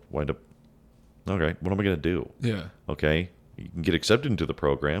wind up, okay, what am I going to do? Yeah. Okay, you can get accepted into the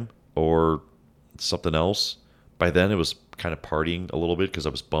program or something else. By then, it was kind of partying a little bit because I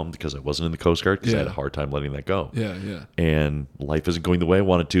was bummed because I wasn't in the Coast Guard because I had a hard time letting that go. Yeah, yeah. And life isn't going the way I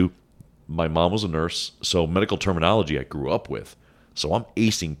wanted to. My mom was a nurse, so medical terminology I grew up with. So I'm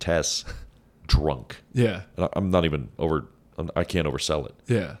acing tests drunk. Yeah. And I'm not even I can't oversell it.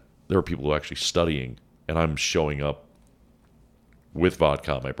 Yeah. There are people who are actually studying, and I'm showing up with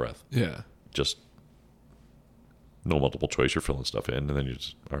vodka on my breath. Yeah. Just no multiple choice. You're filling stuff in, and then you're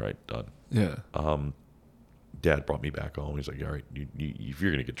just, all right, done. Yeah. Dad brought me back home. He's like, all right, if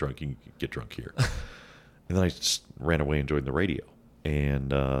you're going to get drunk, you can get drunk here. And then I just ran away and joined the radio.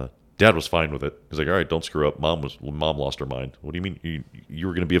 And Dad was fine with it. He's like, all right, don't screw up. Mom lost her mind. What do you mean? You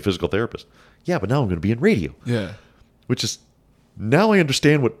were going to be a physical therapist? Yeah, but now I'm going to be in radio. Yeah. Which is, now I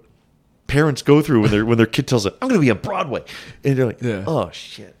understand what parents go through when their kid tells them, I'm going to be on Broadway. And they're like, oh,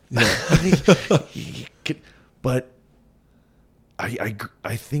 shit. Yeah. But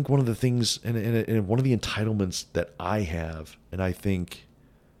I think one of the things, and one of the entitlements that I have, and I think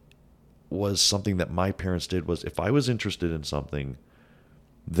was something that my parents did, was if I was interested in something,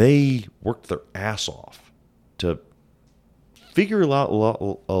 they worked their ass off to figure out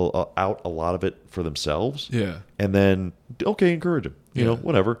a lot of it for themselves. Yeah. And then, okay, encourage them. You know,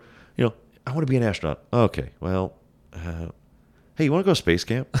 whatever. I want to be an astronaut. Okay, well, hey, you want to go to space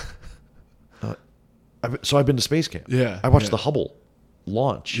camp? So I've been to space camp. Yeah. I watched the Hubble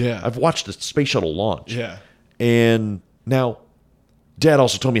launch. Yeah. I've watched the space shuttle launch. Yeah. And now, Dad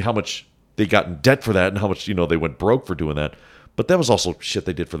also told me how much they got in debt for that and how much, they went broke for doing that. But that was also shit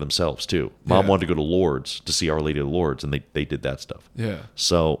they did for themselves, too. Mom wanted to go to Lourdes to see Our Lady of Lourdes, and they did that stuff. Yeah.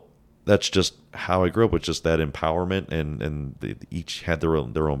 So that's just how I grew up, with just that empowerment, and they each had their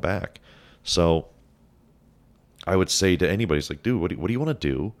own back. So I would say to anybody, it's like, dude, what do you want to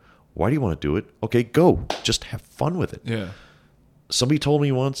do? Why do you want to do it? Okay, go. Just have fun with it. Yeah. Somebody told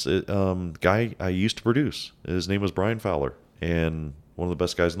me once, guy I used to produce, his name was Brian Fowler, and one of the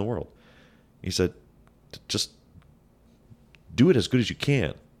best guys in the world. He said, just do it as good as you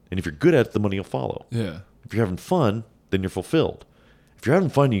can. And if you're good at it, the money will follow. Yeah. If you're having fun, then you're fulfilled. If you're having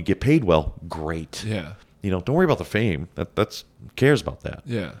fun and you get paid well, great. Yeah. Don't worry about the fame. That's who cares about that.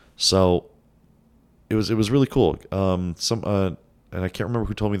 Yeah. So it was really cool. And I can't remember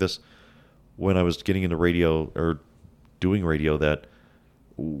who told me this when I was getting into radio or doing radio, that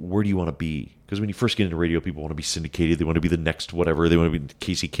where do you want to be? Because when you first get into radio, people want to be syndicated. They want to be the next whatever. They want to be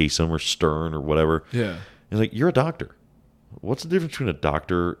Casey Kasem or Stern or whatever. Yeah. And like, you're a doctor. What's the difference between a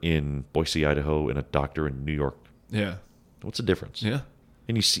doctor in Boise, Idaho, and a doctor in New York? Yeah. What's the difference? Yeah.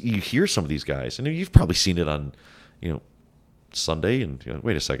 And you hear some of these guys, and you've probably seen it on, Sunday, and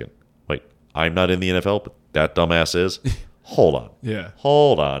wait a second. Wait, I'm not in the NFL, but that dumbass is? Hold on. Yeah.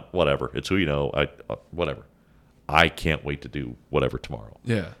 Hold on. Whatever. It's who you know. Whatever. I can't wait to do whatever tomorrow.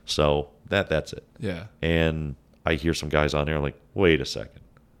 Yeah. So that's it. Yeah. And I hear some guys on there like, wait a second.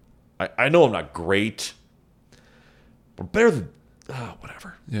 I know I'm not great, but better than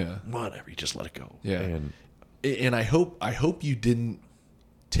whatever. Yeah. Whatever. You just let it go. Yeah. And I hope you didn't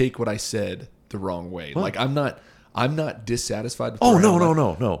take what I said the wrong way. What? Like I'm not dissatisfied with no.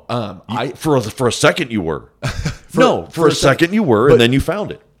 For a second you were. for a second you were, and then you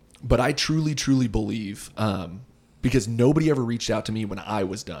found it. But I truly, truly believe, because nobody ever reached out to me when I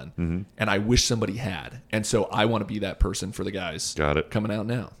was done, and I wish somebody had, and so I want to be that person for the guys. Got it. Coming out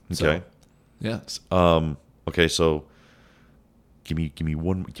now. Okay. So, yeah. Okay. So, give me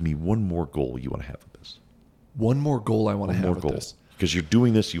one more goal you want to have with this. One more goal I want to have with this. Because you're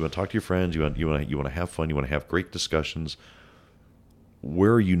doing this, you want to talk to your friends, you want to have fun, you want to have great discussions.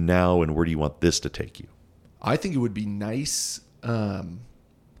 Where are you now, and where do you want this to take you? I think it would be nice.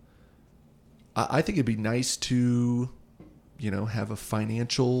 I think it'd be nice to, have a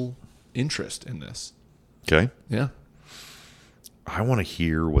financial interest in this. Okay. Yeah. I want to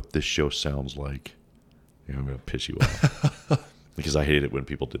hear what this show sounds like. I'm going to piss you off because I hate it when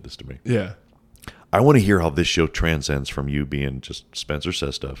people did this to me. Yeah. I want to hear how this show transcends from you being just Spencer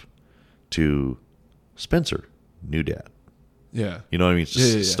says stuff to Spencer, new dad. Yeah. You know what I mean? It's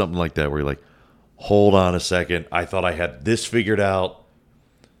just something like that where you're like, hold on a second. I thought I had this figured out,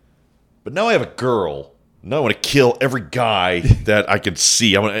 but now I have a girl. Now I want to kill every guy that I can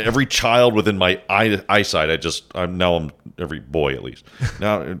see. I want every child within my eyesight. I'm every boy at least.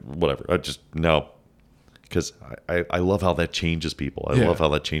 Now, whatever. Because I love how that changes people. I love how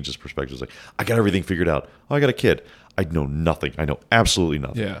that changes perspectives. Like, I got everything figured out. Oh, I got a kid. I know nothing. I know absolutely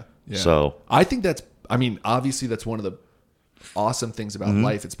nothing. Yeah. So I think obviously that's one of the awesome things about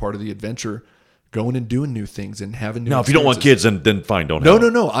life. It's part of the adventure, going and doing new things and having new Now, if you don't want kids, then fine, don't have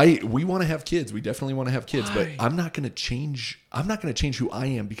them. No. We want to have kids. We definitely want to have kids. Why? But I'm not going to change who I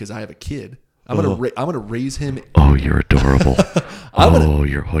am because I have a kid. I'm gonna raise him. Oh, you're adorable.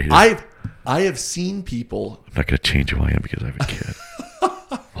 I have seen people. I'm not going to change who I am because I have a kid.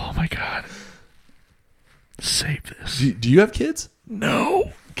 Oh, my God. Save this. Do you have kids?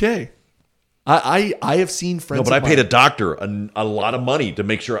 No. Okay. I have seen friends. No, but I paid a doctor a lot of money to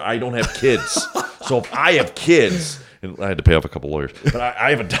make sure I don't have kids. So if I have kids, and I had to pay off a couple lawyers, but I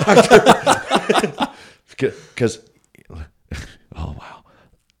have a doctor. Because, oh, wow.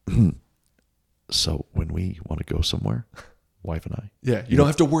 So when we want to go somewhere, wife and I. Yeah, you don't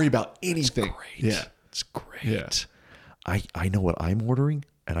have to worry about anything. It's great. Yeah. It's great. Yeah. I know what I'm ordering,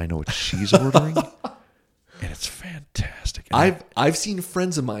 and I know what she's ordering, and it's fantastic. And I've seen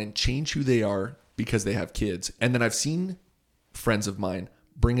friends of mine change who they are because they have kids, and then I've seen friends of mine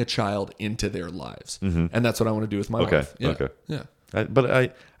bring a child into their lives, and that's what I want to do with my life. Yeah. Okay. Yeah. But I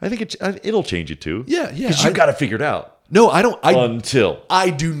think it'll change you too. Yeah. Because you've got it figured out. No, I don't. Until I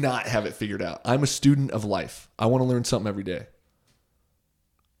do not have it figured out. I'm a student of life. I want to learn something every day.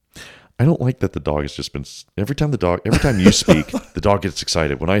 I don't like that the dog has just been every time you speak, the dog gets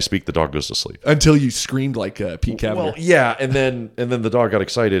excited. When I speak, the dog goes to sleep. Until you screamed like Pete Cavalier. Well, yeah, and then the dog got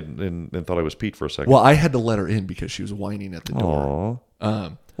excited and thought I was Pete for a second. Well, I had to let her in because she was whining at the door.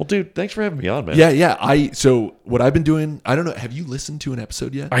 Aww. Well, dude, thanks for having me on, man. Yeah. So what I've been doing, I don't know. Have you listened to an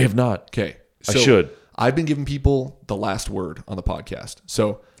episode yet? I have not. Okay. So I should. I've been giving people the last word on the podcast.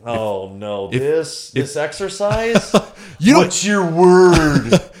 So. This exercise? What's your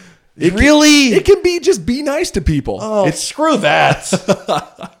word? It can be just be nice to people. Oh, screw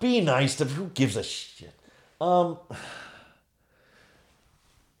that. Be nice to who gives a shit.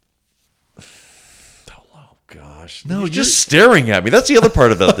 Gosh. No, you're just staring at me. That's the other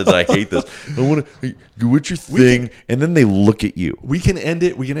part of that I hate this. I want to do what's your thing, and then they look at you. We can end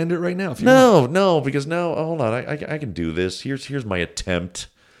it right now if you want. No, because now hold on. I can do this. Here's my attempt.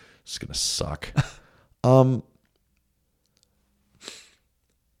 It's gonna suck.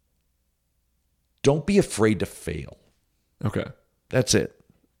 Don't be afraid to fail. Okay. That's it.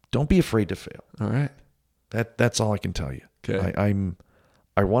 Don't be afraid to fail. All right. That's all I can tell you. Okay.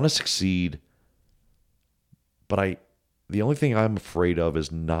 I want to succeed. But the only thing I'm afraid of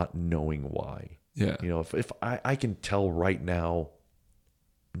is not knowing why. Yeah. If I can tell right now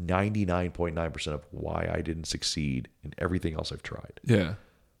 99.9% of why I didn't succeed in everything else I've tried. Yeah.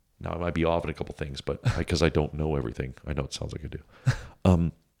 Now I might be off in a couple things, but because I don't know everything. I know it sounds like I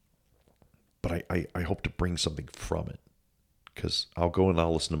do. But I hope to bring something from it. Because I'll go and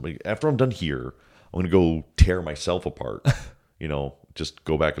I'll listen to after I'm done here, I'm going to go tear myself apart. Just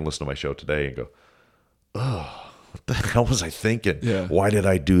go back and listen to my show today and go, oh, what the hell was I thinking? Yeah. Why did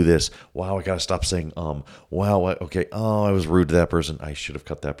I do this? Wow, I got to stop saying, wow, okay. Oh, I was rude to that person. I should have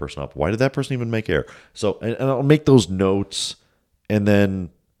cut that person off. Why did that person even make air? So, and I'll make those notes and then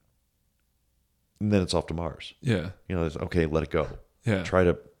it's off to Mars. Yeah. It's okay, let it go. Yeah.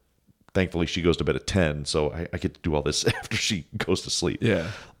 Try thankfully she goes to bed at 10, so I get to do all this after she goes to sleep.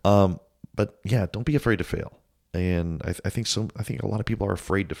 Yeah. But yeah, don't be afraid to fail. And I think a lot of people are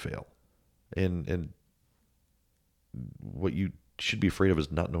afraid to fail. And what you should be afraid of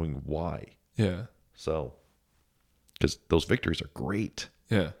is not knowing why. Yeah. So, because those victories are great.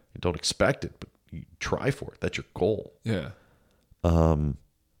 Yeah. You don't expect it, but you try for it. That's your goal. Yeah.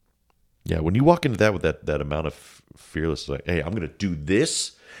 Yeah, when you walk into that with that amount of fearlessness, like, hey, I'm going to do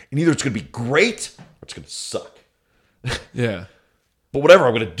this, and either it's going to be great or it's going to suck. Yeah. But whatever,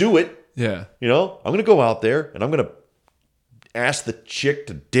 I'm going to do it. Yeah. You know, I'm going to go out there, and I'm going to ask the chick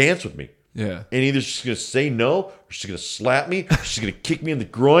to dance with me. Yeah. And either she's going to say no, or she's going to slap me, or she's going to kick me in the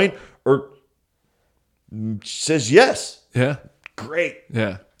groin, or she says yes. Yeah. Great.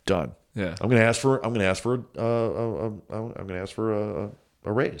 Yeah. Done. Yeah. I'm going to ask for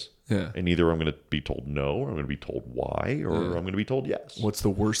a raise. Yeah. And either I'm going to be told no, or I'm going to be told why, or I'm going to be told yes. What's the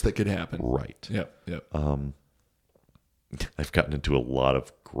worst that could happen? Right. Yep. Yep. I've gotten into a lot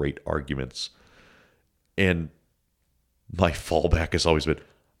of great arguments, and my fallback has always been,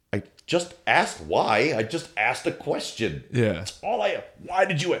 I just asked why. I just asked a question. Yeah. That's all why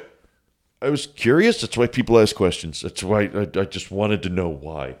did you? I was curious. That's why people ask questions. That's why I just wanted to know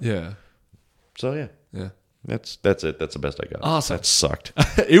why. Yeah. So yeah. Yeah. That's it. That's the best I got. Awesome. That sucked.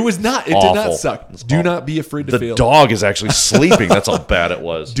 It was not. It Awful. did not suck. Do not be afraid to fail. The dog is actually sleeping. That's how bad it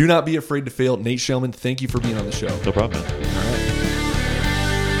was. Do not be afraid to fail. Nate Shelman, thank you for being on the show. No problem, man.